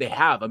directors, they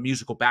have a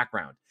musical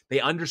background. They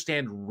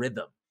understand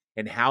rhythm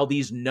and how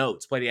these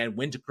notes play and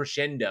when to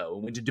crescendo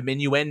and when to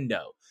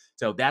diminuendo.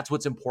 So that's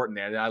what's important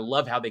there. And I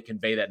love how they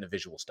convey that in a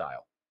visual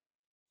style.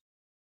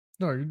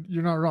 No,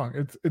 you're not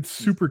wrong. It's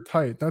super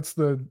tight. That's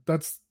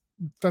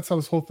how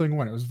this whole thing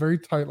went. It was very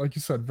tight, like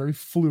you said, very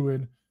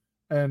fluid.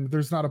 And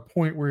there's not a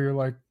point where you're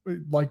like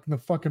the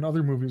fucking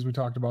other movies we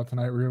talked about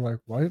tonight, where you're like,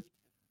 what?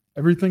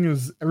 Everything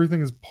is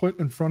put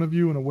in front of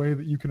you in a way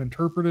that you can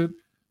interpret it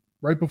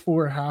right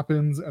before it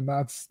happens. And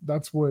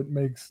that's what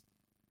makes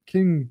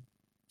King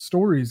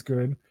stories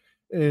good,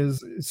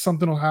 is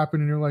something will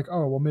happen and you're like,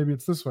 oh, well, maybe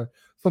it's this way.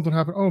 Something will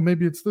happen. Oh,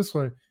 maybe it's this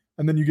way.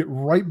 And then you get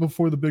right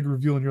before the big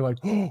reveal and you're like,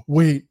 oh,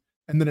 wait.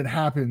 And then it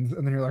happens.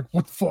 And then you're like,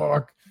 what the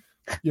fuck?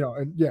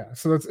 And yeah,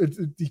 so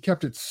he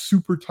kept it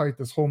super tight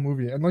this whole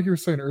movie. And like you were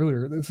saying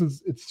earlier,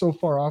 it's so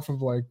far off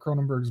of like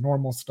Cronenberg's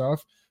normal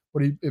stuff,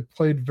 but it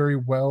played very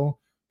well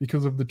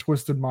because of the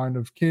twisted mind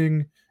of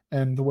King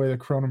and the way that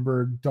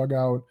Cronenberg dug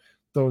out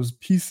those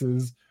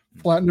pieces,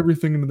 flattened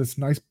everything into this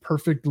nice,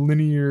 perfect,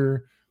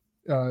 linear,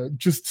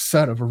 just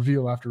set of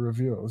reveal after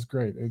reveal. It was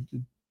great.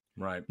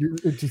 Right.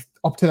 It just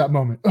up to that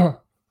moment.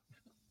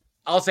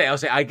 I'll say,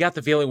 I got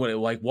the feeling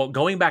when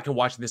going back and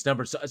watching this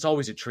number, it's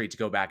always a treat to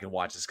go back and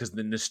watch this because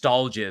the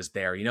nostalgia is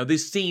there.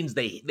 These scenes,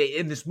 they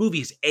in this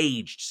movie is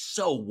aged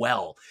so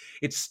well.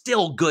 It's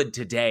still good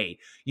today.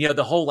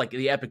 The whole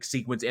the epic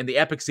sequence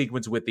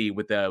with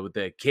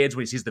the kids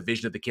when he sees the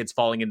vision of the kids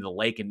falling into the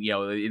lake and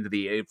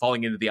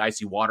falling into the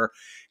icy water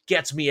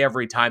gets me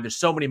every time. There's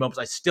so many moments.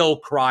 I still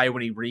cry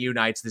when he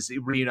reunites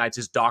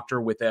his doctor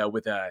with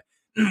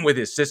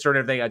his sister and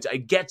everything.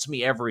 It gets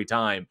me every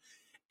time,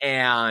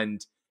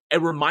 and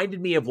it reminded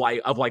me of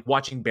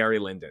watching Barry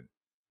Lyndon,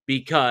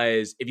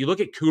 because if you look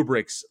at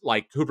Kubrick's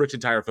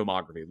entire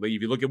filmography,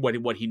 if you look at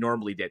what he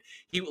normally did,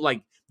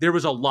 there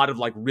was a lot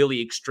of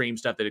really extreme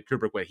stuff that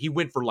Kubrick went. He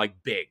went for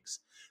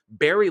bigs.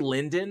 Barry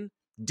Lyndon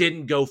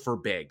didn't go for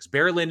bigs.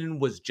 Barry Lyndon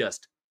was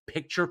just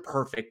picture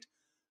perfect,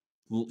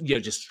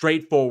 just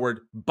straightforward,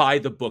 by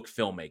the book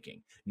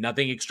filmmaking.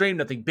 Nothing extreme,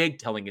 nothing big,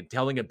 telling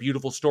a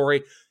beautiful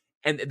story,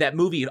 and that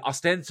movie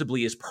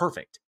ostensibly is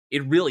perfect.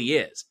 It really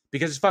is,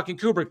 because it's fucking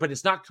Kubrick, but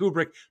it's not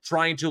Kubrick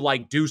trying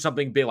to do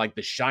something big like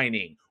The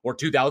Shining or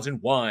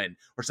 2001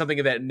 or something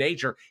of that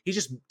nature. He's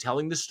just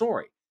telling the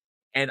story.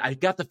 And I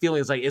got the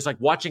feeling it's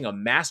like watching a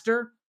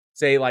master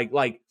say I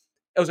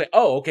was like,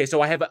 oh, okay, so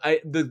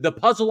the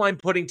puzzle I'm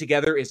putting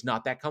together is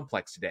not that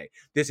complex today.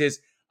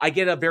 I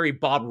get a very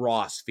Bob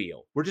Ross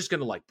feel. We're just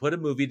going to put a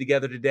movie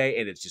together today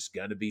and it's just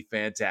going to be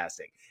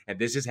fantastic. And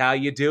this is how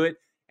you do it.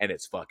 And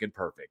it's fucking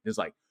perfect. It's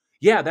like,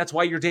 yeah, that's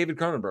why you're David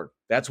Cronenberg.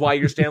 That's why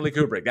you're Stanley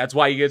Kubrick. That's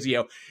why you guys,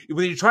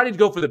 when you try to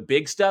go for the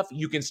big stuff,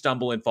 you can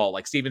stumble and fall.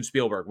 Like Steven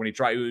Spielberg, when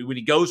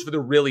he goes for the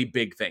really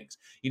big things.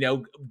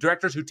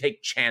 Directors who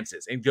take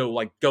chances and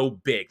go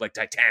big, like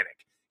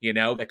Titanic.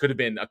 That could have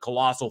been a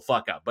colossal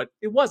fuck up, but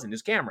it wasn't.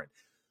 It's Cameron.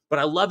 But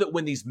I love it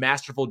when these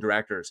masterful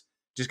directors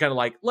just kind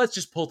of let's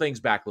just pull things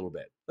back a little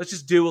bit. Let's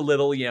just do a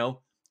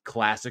little,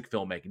 classic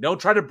filmmaking. Don't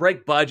try to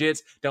break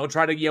budgets. Don't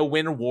try to,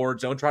 win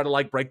awards. Don't try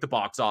to break the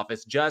box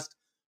office. Just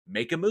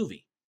make a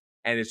movie,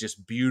 and it's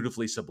just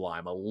beautifully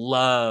sublime. I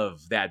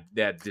love that.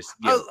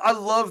 I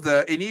love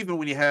that. And even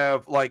when you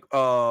have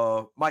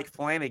Mike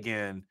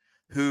Flanagan,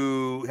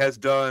 who has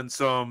done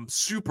some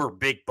super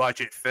big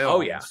budget films.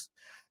 Oh yeah.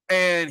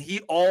 And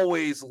he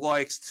always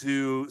likes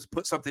to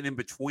put something in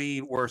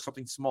between or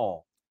something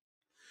small.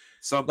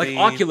 Something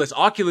like Oculus.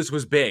 Oculus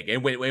was big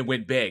and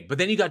went big, but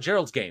then you got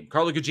Gerald's Game.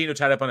 Carlo Gugino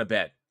tied up on a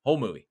bed. Whole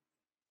movie.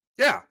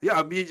 Yeah.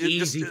 I mean,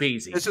 easy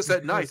peasy. It's just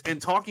that nice.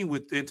 And talking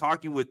with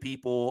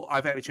people,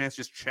 I've had a chance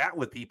to just chat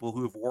with people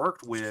who have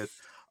worked with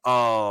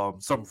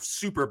some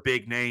super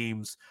big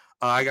names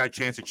I got a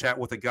chance to chat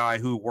with a guy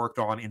who worked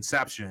on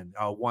Inception,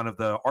 one of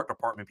the art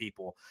department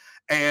people.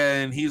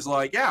 And he's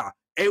like, yeah,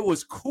 it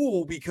was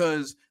cool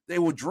because they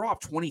would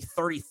drop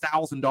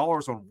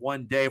 $20,000-$30,000 on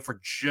one day for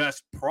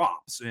just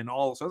props and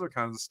all this other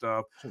kinds of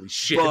stuff. Holy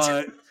shit.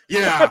 But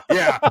yeah.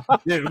 I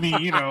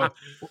mean,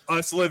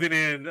 us living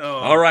in.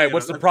 All right.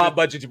 What's the prop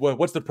budget?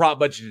 What's the prop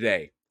budget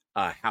today?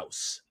 A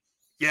house.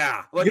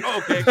 Yeah. Like,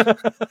 okay,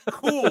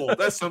 cool.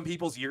 That's some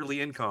people's yearly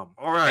income.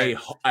 All right.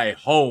 A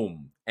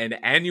home, an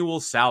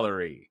annual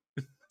salary.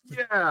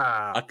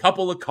 Yeah. A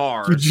couple of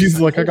cars. Dude, Jesus,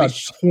 like I got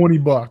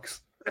 $20.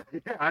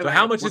 So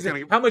how much is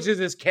it? How much is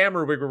this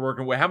camera rig we're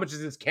working with? How much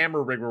is this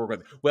camera rig we're working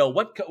with? Well,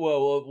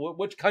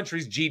 which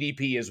country's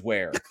GDP is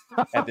where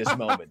at this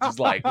moment? It's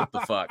like, what the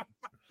fuck?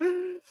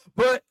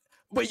 But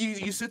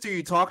you sit there,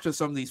 you talk to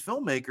some of these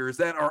filmmakers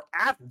that are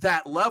at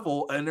that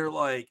level, and they're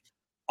like,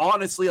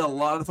 honestly, a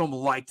lot of them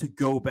like to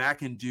go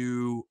back and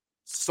do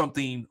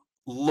something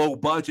low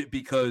budget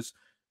because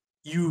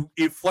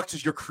it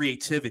flexes your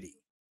creativity.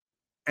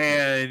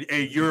 And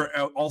you're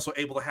also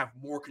able to have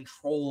more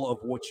control of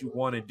what you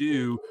want to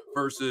do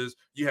versus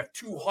you have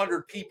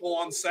 200 people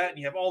on set and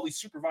you have all these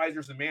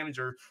supervisors and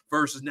managers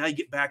versus now you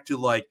get back to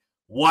like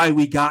why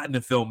we got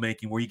into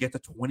filmmaking where you get the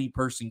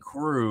 20-person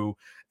crew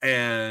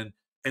and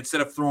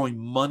instead of throwing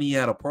money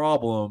at a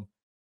problem,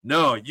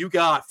 no, you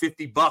got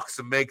 $50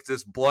 to make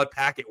this blood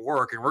packet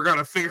work and we're going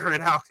to figure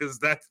it out because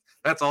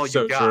that's all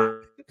you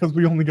got. Because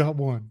we only got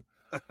one.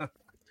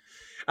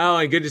 Oh,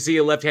 and good to see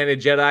you, Left-Handed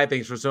Jedi.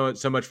 Thanks for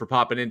so much for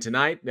popping in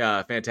tonight.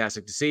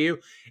 Fantastic to see you.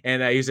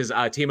 And he says,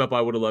 team up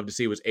I would have loved to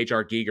see was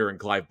H.R. Giger and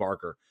Clive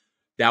Barker.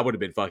 That would have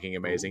been fucking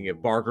amazing.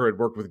 If Barker had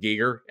worked with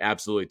Giger,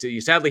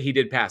 absolutely. Sadly, he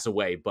did pass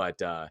away, but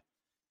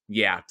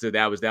yeah, so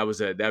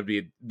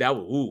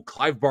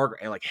Clive Barker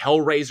and like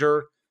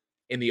Hellraiser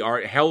in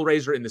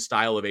the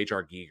style of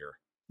H.R. Giger.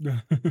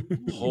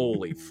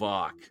 Holy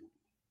fuck.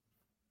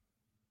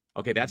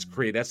 Okay, that's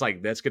great. That's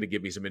going to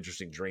give me some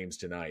interesting dreams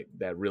tonight.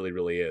 That really,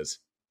 really is.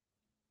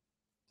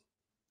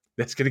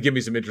 That's going to give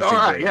me some interesting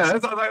dreams.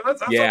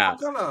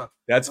 Yeah,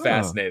 that's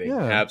fascinating. Yeah.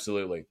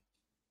 Absolutely.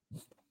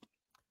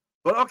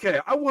 But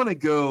okay, I want to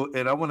go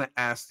and I want to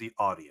ask the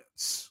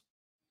audience,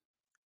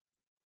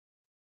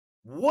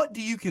 what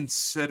do you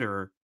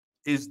consider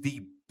is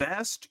the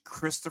best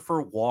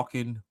Christopher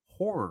Walken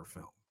horror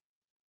film?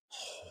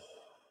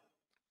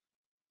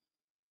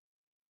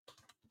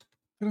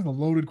 That is a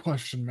loaded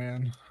question,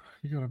 man.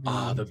 You gotta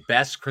be the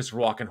best Christopher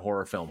Walken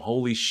horror film.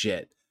 Holy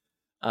shit.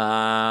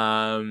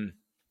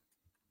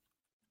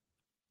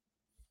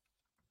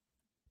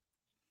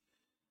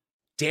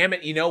 Damn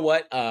it. You know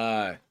what?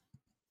 I'm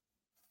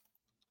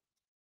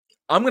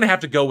going to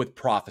have to go with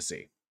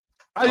Prophecy.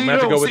 I'm going to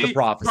have to go with the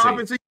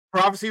Prophecy.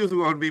 Prophecy was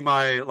going to be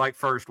my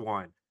first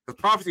one. The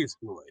Prophecy is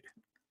good.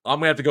 I'm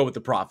going to have to go with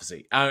the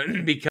Prophecy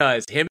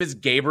because him as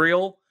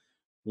Gabriel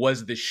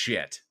was the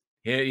shit.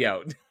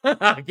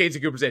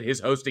 Casey Cooper said his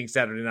hosting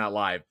Saturday Night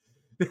Live.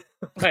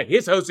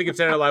 His hosting of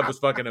Saturday Night Live was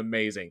fucking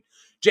amazing.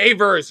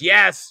 J-Verse,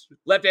 yes.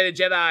 Left-Handed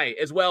Jedi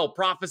as well.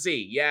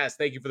 Prophecy, yes.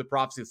 Thank you for the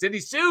Prophecy. Cindy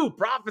Sue,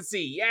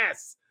 Prophecy,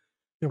 yes.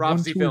 Yeah,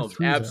 Prophecy films,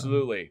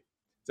 absolutely.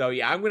 So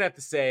yeah, I'm gonna have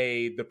to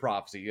say the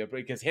Prophecy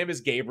because him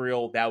as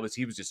Gabriel,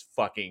 he was just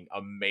fucking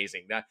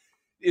amazing.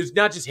 It's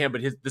not just him,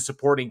 but the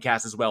supporting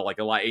cast as well, like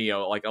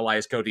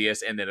Elias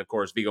Koteas, and then of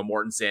course Viggo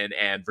Mortensen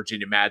and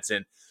Virginia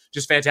Madsen.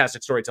 Just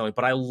fantastic storytelling.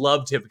 But I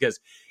loved him because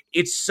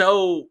he's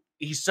so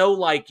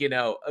like,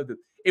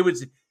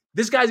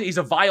 this guy's, he's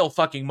a vile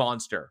fucking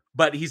monster,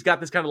 but he's got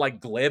this kind of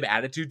like glib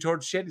attitude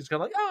towards shit. He's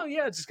kind of like, oh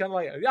yeah, it's just kind of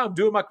like, yeah, I'm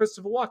doing my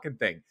Christopher Walken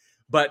thing,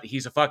 but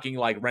he's a fucking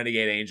like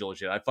renegade angel and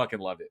shit. I fucking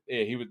loved it.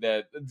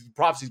 Yeah,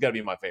 Prophecy's got to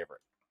be my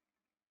favorite.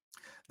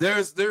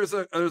 There's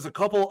a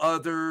couple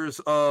others.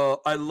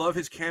 I love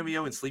his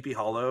cameo in Sleepy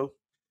Hollow.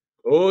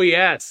 Oh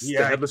yes,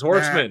 the Headless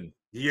Horseman.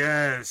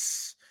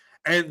 Yes.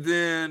 And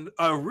then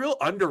a real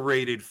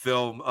underrated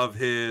film of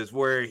his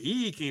where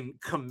he can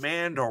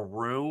command a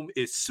room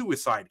is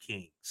Suicide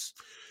Kings.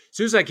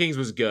 Suicide Kings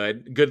was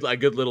good. A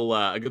good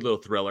little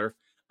thriller.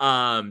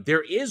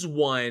 There is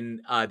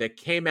one that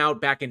came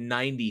out back in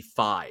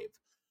 '95.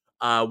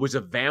 Was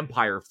a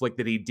vampire flick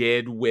that he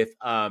did with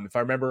if I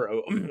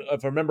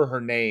remember her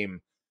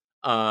name.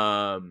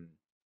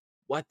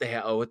 What the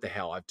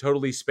hell? I've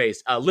totally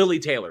spaced. Lily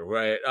Taylor,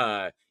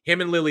 right? Him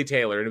and Lily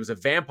Taylor, and it was a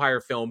vampire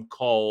film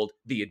called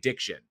The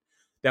Addiction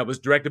that was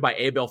directed by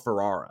Abel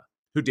Ferrara,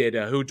 who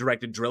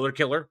directed Driller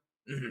Killer.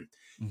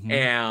 Mm-hmm.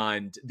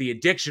 And The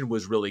Addiction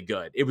was really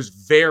good. It was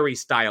very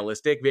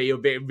stylistic,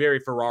 very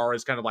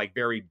Ferrara's kind of like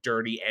very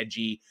dirty,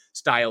 edgy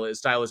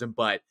stylism,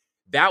 but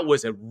that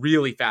was a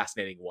really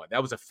fascinating one.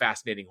 That was a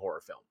fascinating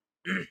horror film.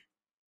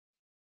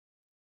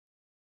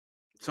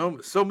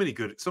 So many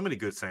good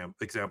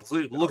examples.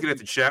 Looking at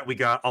the chat, we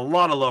got a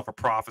lot of love for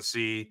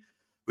Prophecy.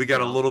 We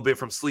got a little bit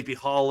from Sleepy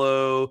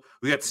Hollow.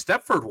 We got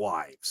Stepford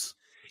Wives.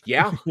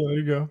 Yeah. There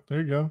you go. There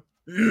we go.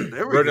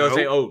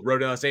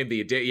 Rodinel's name.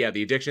 The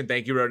Addiction.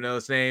 Thank you,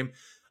 Rodinel's name.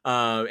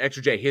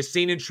 Extra J. His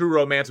scene in True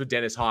Romance with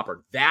Dennis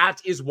Hopper. That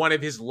is one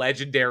of his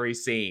legendary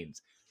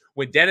scenes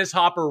when Dennis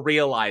Hopper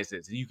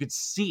realizes, and you could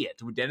see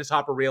it, when Dennis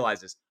Hopper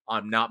realizes,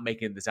 I'm not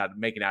getting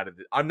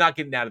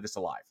out of this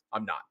alive.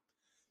 I'm not.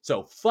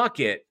 So fuck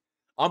it.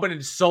 I'm going to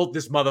insult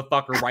this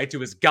motherfucker right to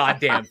his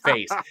goddamn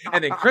face.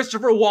 And then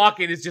Christopher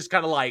Walken is just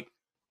kind of like,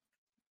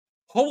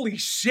 holy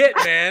shit,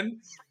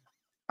 man.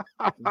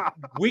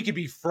 We could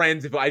be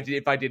friends if I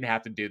didn't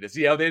have to do this.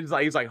 Then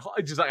he's like,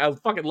 I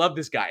fucking love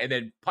this guy. And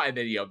then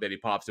he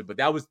pops him. But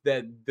that was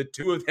the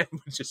two of them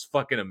was just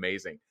fucking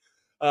amazing.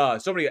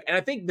 So many, and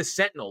I think the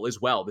Sentinel as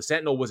well. The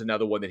Sentinel was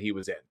another one that he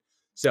was in.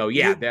 So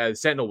yeah, the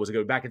Sentinel was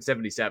good back in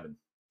 1977.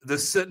 The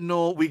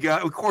Sentinel, we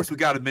got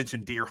to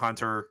mention Deer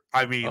Hunter.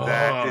 I mean,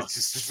 that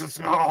it's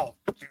just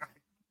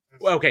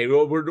okay,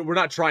 well, we're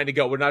not trying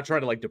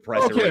to like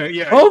depress it. Right?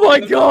 Yeah. Oh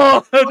my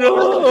god!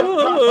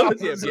 No!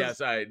 yes,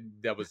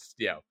 that was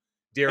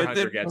Deer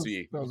Hunter gets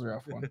me. That was a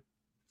rough one.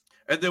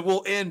 And then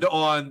we'll end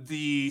on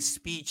the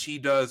speech he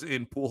does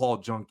in Pool Hall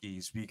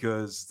Junkies,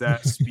 because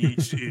that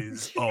speech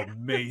is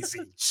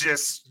amazing.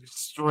 Just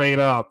straight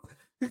up.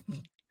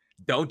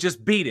 Don't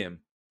just beat him.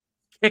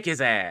 Kick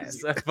his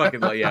ass. I fucking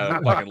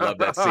love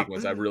that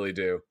sequence. I really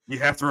do. You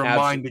have to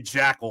remind the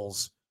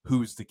jackals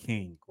who's the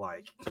king.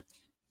 Like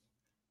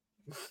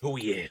who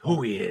he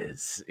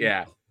is.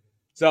 Yeah.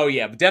 So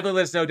yeah, but definitely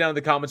let us know down in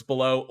the comments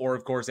below, or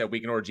of course at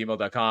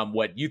weekendhorror@gmail.com,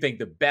 what you think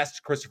the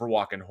best Christopher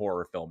Walken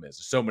horror film is.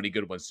 There's so many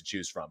good ones to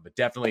choose from, but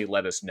definitely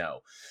let us know.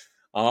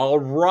 All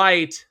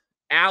right,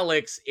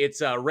 Alex,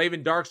 it's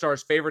Raven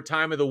Darkstar's favorite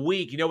time of the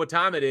week. You know what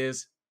time it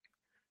is?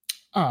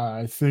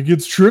 I think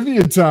it's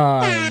trivia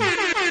time.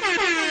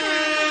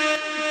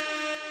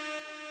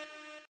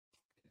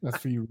 That's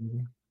for you,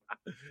 Raven.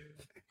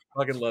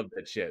 Fucking love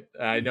that shit.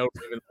 I know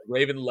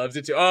Raven loves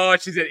it too. Oh,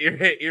 she's got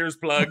ears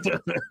plugged.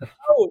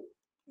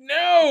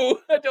 No,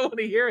 I don't want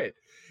to hear it.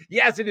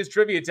 Yes, it is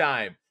trivia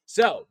time.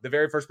 So the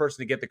very first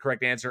person to get the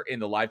correct answer in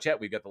the live chat,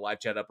 we've got the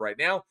live chat up right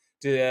now,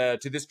 to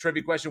this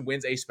trivia question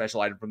wins a special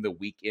item from the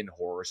Week in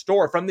Horror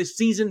store from the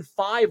Season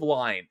 5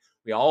 line.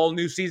 We all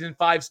knew Season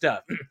 5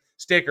 stuff.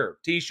 Sticker,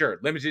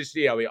 t-shirt, limited,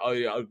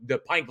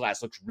 the pint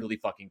glass looks really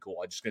fucking cool.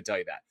 I'm just going to tell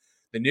you that.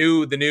 The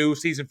new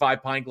Season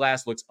 5 pint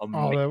glass looks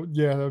amazing. Oh,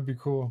 that would be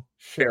cool.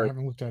 Shit, I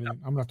haven't looked at it.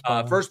 I'm going to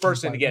have to first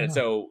person to get it.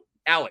 So,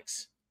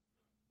 Alex,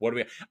 what do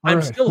we...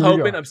 I'm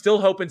still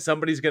hoping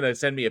somebody's going to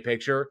send me a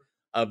picture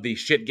of the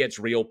Shit Gets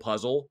Real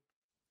puzzle,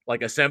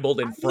 like assembled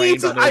and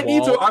framed on their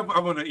wall. I'm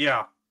going to,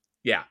 yeah.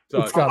 Yeah.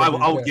 So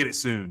I'll get it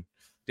soon.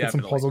 Get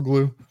some puzzle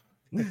glue.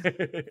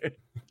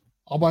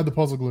 I'll buy the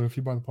puzzle glue if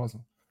you buy the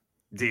puzzle.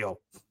 Deal.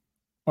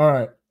 All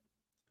right.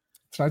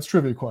 Tonight's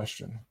trivia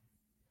question.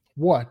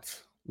 What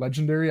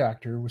legendary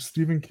actor was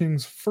Stephen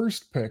King's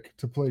first pick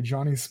to play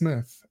Johnny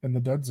Smith in The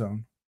Dead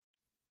Zone?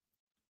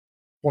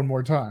 One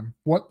more time.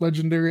 What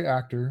legendary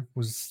actor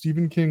was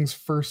Stephen King's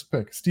first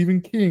pick?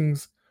 Stephen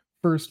King's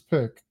first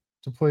pick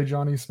to play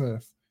Johnny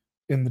Smith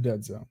in The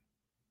Dead Zone.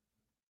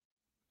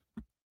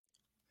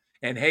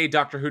 And hey,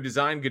 Doctor Who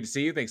Design, good to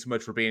see you. Thanks so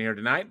much for being here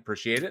tonight.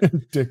 Appreciate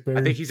it. Dick Barry.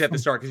 I think he's at the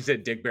start because he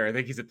said Dick Barry. I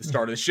think he's at the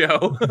start of the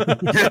show.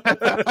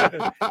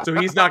 So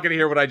he's not going to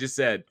hear what I just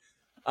said.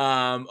 We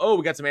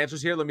got some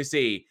answers here. Let me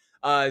see.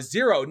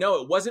 Zero.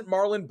 No, it wasn't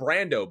Marlon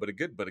Brando, but a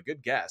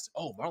good guess.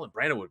 Oh, Marlon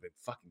Brando would have been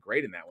fucking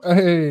great in that one.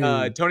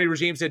 Hey. Tony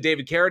Regime said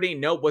David Carradine.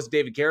 Nope, wasn't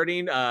David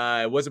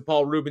Carradine. It wasn't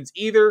Paul Rubens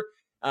either.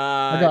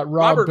 I got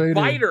Robert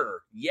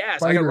Biter.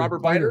 Yes, I got Robert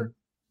Biter.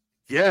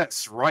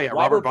 Yes, right.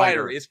 Robert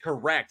Biter is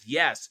correct.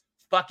 Yes.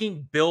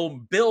 Fucking Bill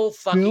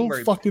fucking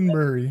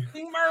Murray.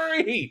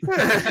 Murray.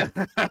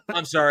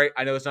 I'm sorry.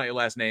 I know it's not your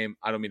last name.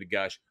 I don't mean to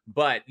gush.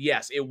 But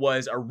yes, it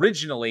was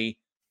originally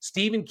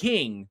Stephen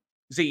King.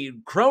 See,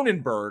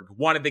 Cronenberg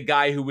wanted the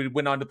guy who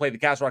went on to play the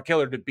Castle Rock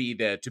Killer to be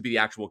the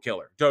actual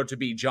killer, to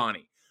be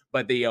Johnny.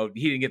 But he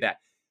didn't get that.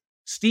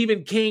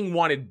 Stephen King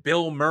wanted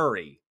Bill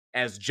Murray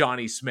as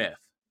Johnny Smith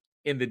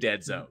in The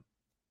Dead Zone.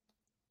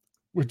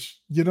 Which,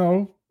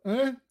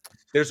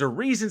 There's a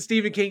reason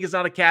Stephen King is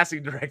not a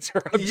casting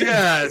director.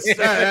 Yes,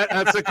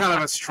 that's a kind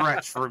of a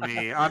stretch for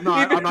me. I'm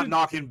not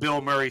knocking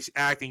Bill Murray's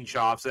acting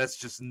chops. That's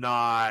just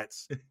not.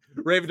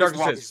 Raven Dark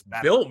says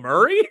Bill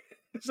Murray.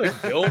 It's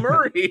like Bill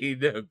Murray.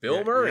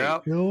 Bill Murray. Yeah.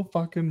 Bill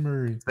fucking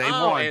Murray.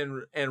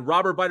 And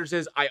Robert Biter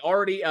says I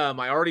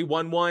already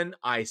won one.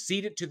 I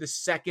cede it to the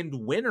second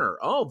winner.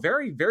 Oh,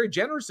 very very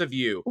generous of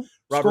you,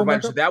 Robert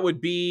Biter. So that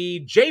would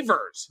be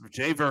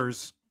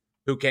Javers.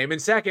 Who came in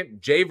second?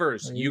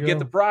 Javers. You get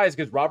the prize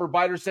because Robert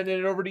Biter's sending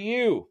it over to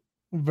you.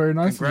 Very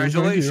nice.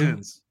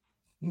 Congratulations.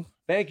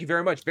 Thank you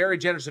very much. Very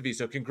generous of you.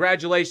 So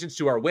congratulations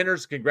to our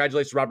winners.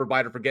 Congratulations to Robert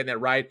Biter for getting that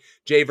right.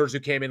 Javers, who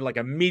came in like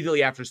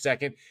immediately after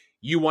second.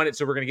 You won it,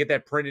 so we're going to get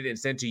that printed and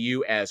sent to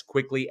you as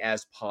quickly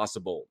as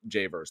possible,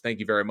 Javers. Thank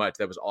you very much.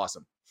 That was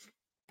awesome.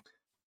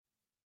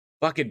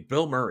 Fucking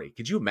Bill Murray.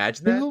 Could you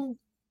imagine that?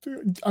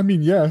 I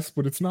mean, yes,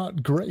 but it's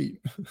not great.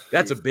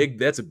 That's a big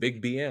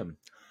BM.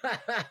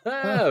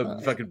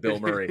 Fucking Bill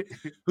Murray.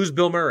 Who's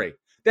Bill Murray?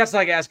 That's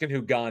like asking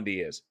who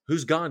Gandhi is.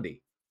 Who's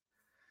Gandhi?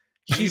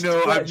 She's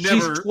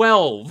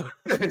 12.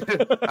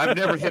 I've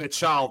never hit a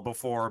child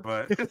before,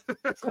 but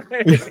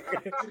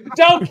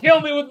don't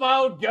kill me with my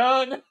own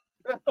gun.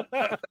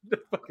 I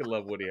fucking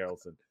love Woody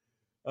Harrelson.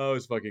 Oh,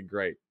 it's fucking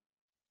great.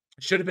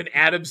 Should have been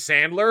Adam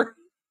Sandler.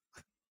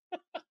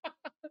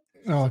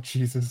 Oh,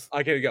 Jesus.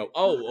 I gotta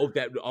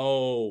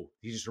go.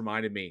 He just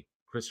reminded me.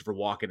 Christopher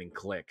Walken in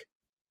Click.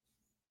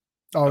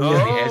 Oh,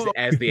 yeah.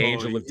 As the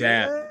Angel of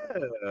Death.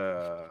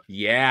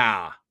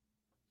 Yeah.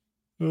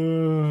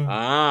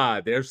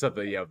 There's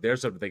something. Yeah,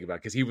 there's something to think about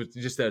because he was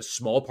just a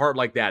small part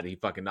like that. And he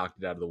fucking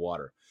knocked it out of the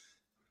water.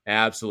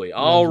 Absolutely.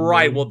 All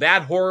right. Well,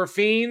 that Horror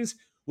Fiends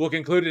will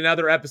conclude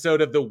another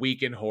episode of the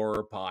Week in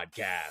Horror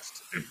podcast.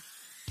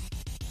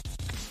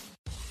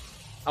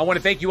 I want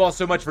to thank you all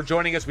so much for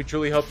joining us. We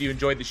truly hope you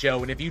enjoyed the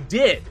show. And if you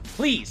did,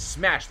 please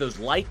smash those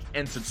like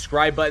and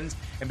subscribe buttons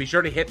and be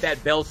sure to hit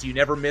that bell so you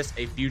never miss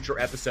a future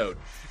episode.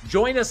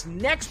 Join us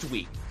next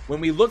week when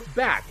we look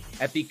back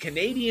at the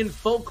Canadian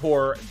folk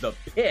horror The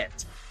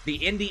Pit, the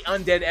indie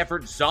undead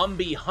effort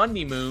Zombie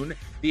Honeymoon,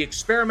 the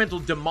experimental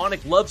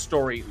demonic love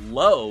story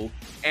Low,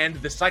 and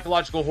the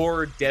psychological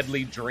horror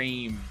Deadly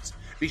Dreams.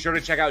 Be sure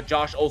to check out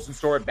Josh Olson's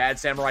store at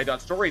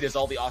badsamurai.store. He does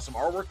all the awesome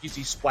artwork you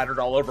see splattered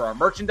all over our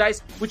merchandise,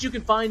 which you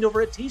can find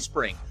over at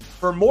Teespring.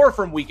 For more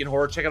from Week in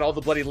Horror, check out all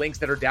the bloody links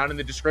that are down in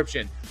the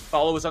description.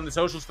 Follow us on the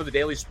socials for the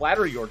Daily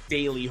Splatter, your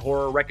daily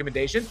horror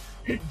recommendation.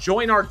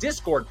 Join our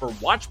Discord for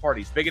watch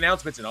parties, big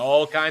announcements, and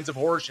all kinds of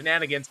horror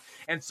shenanigans.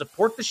 And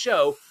support the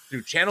show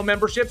through channel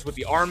memberships with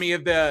the Army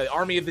of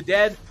the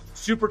Dead,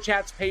 Super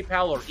Chats,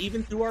 PayPal, or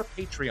even through our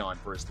Patreon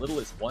for as little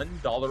as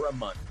 $1 a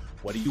month.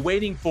 What are you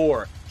waiting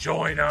for?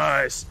 Join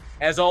us!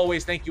 As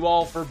always, thank you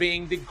all for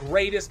being the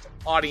greatest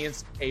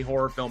audience a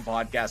horror film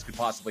podcast could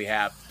possibly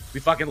have. We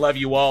fucking love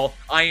you all.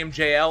 I am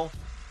JL.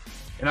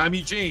 And I'm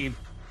Eugene.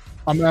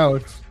 I'm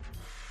Alex.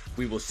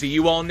 We will see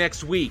you all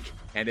next week.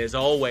 And as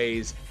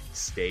always,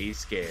 stay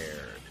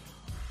scared.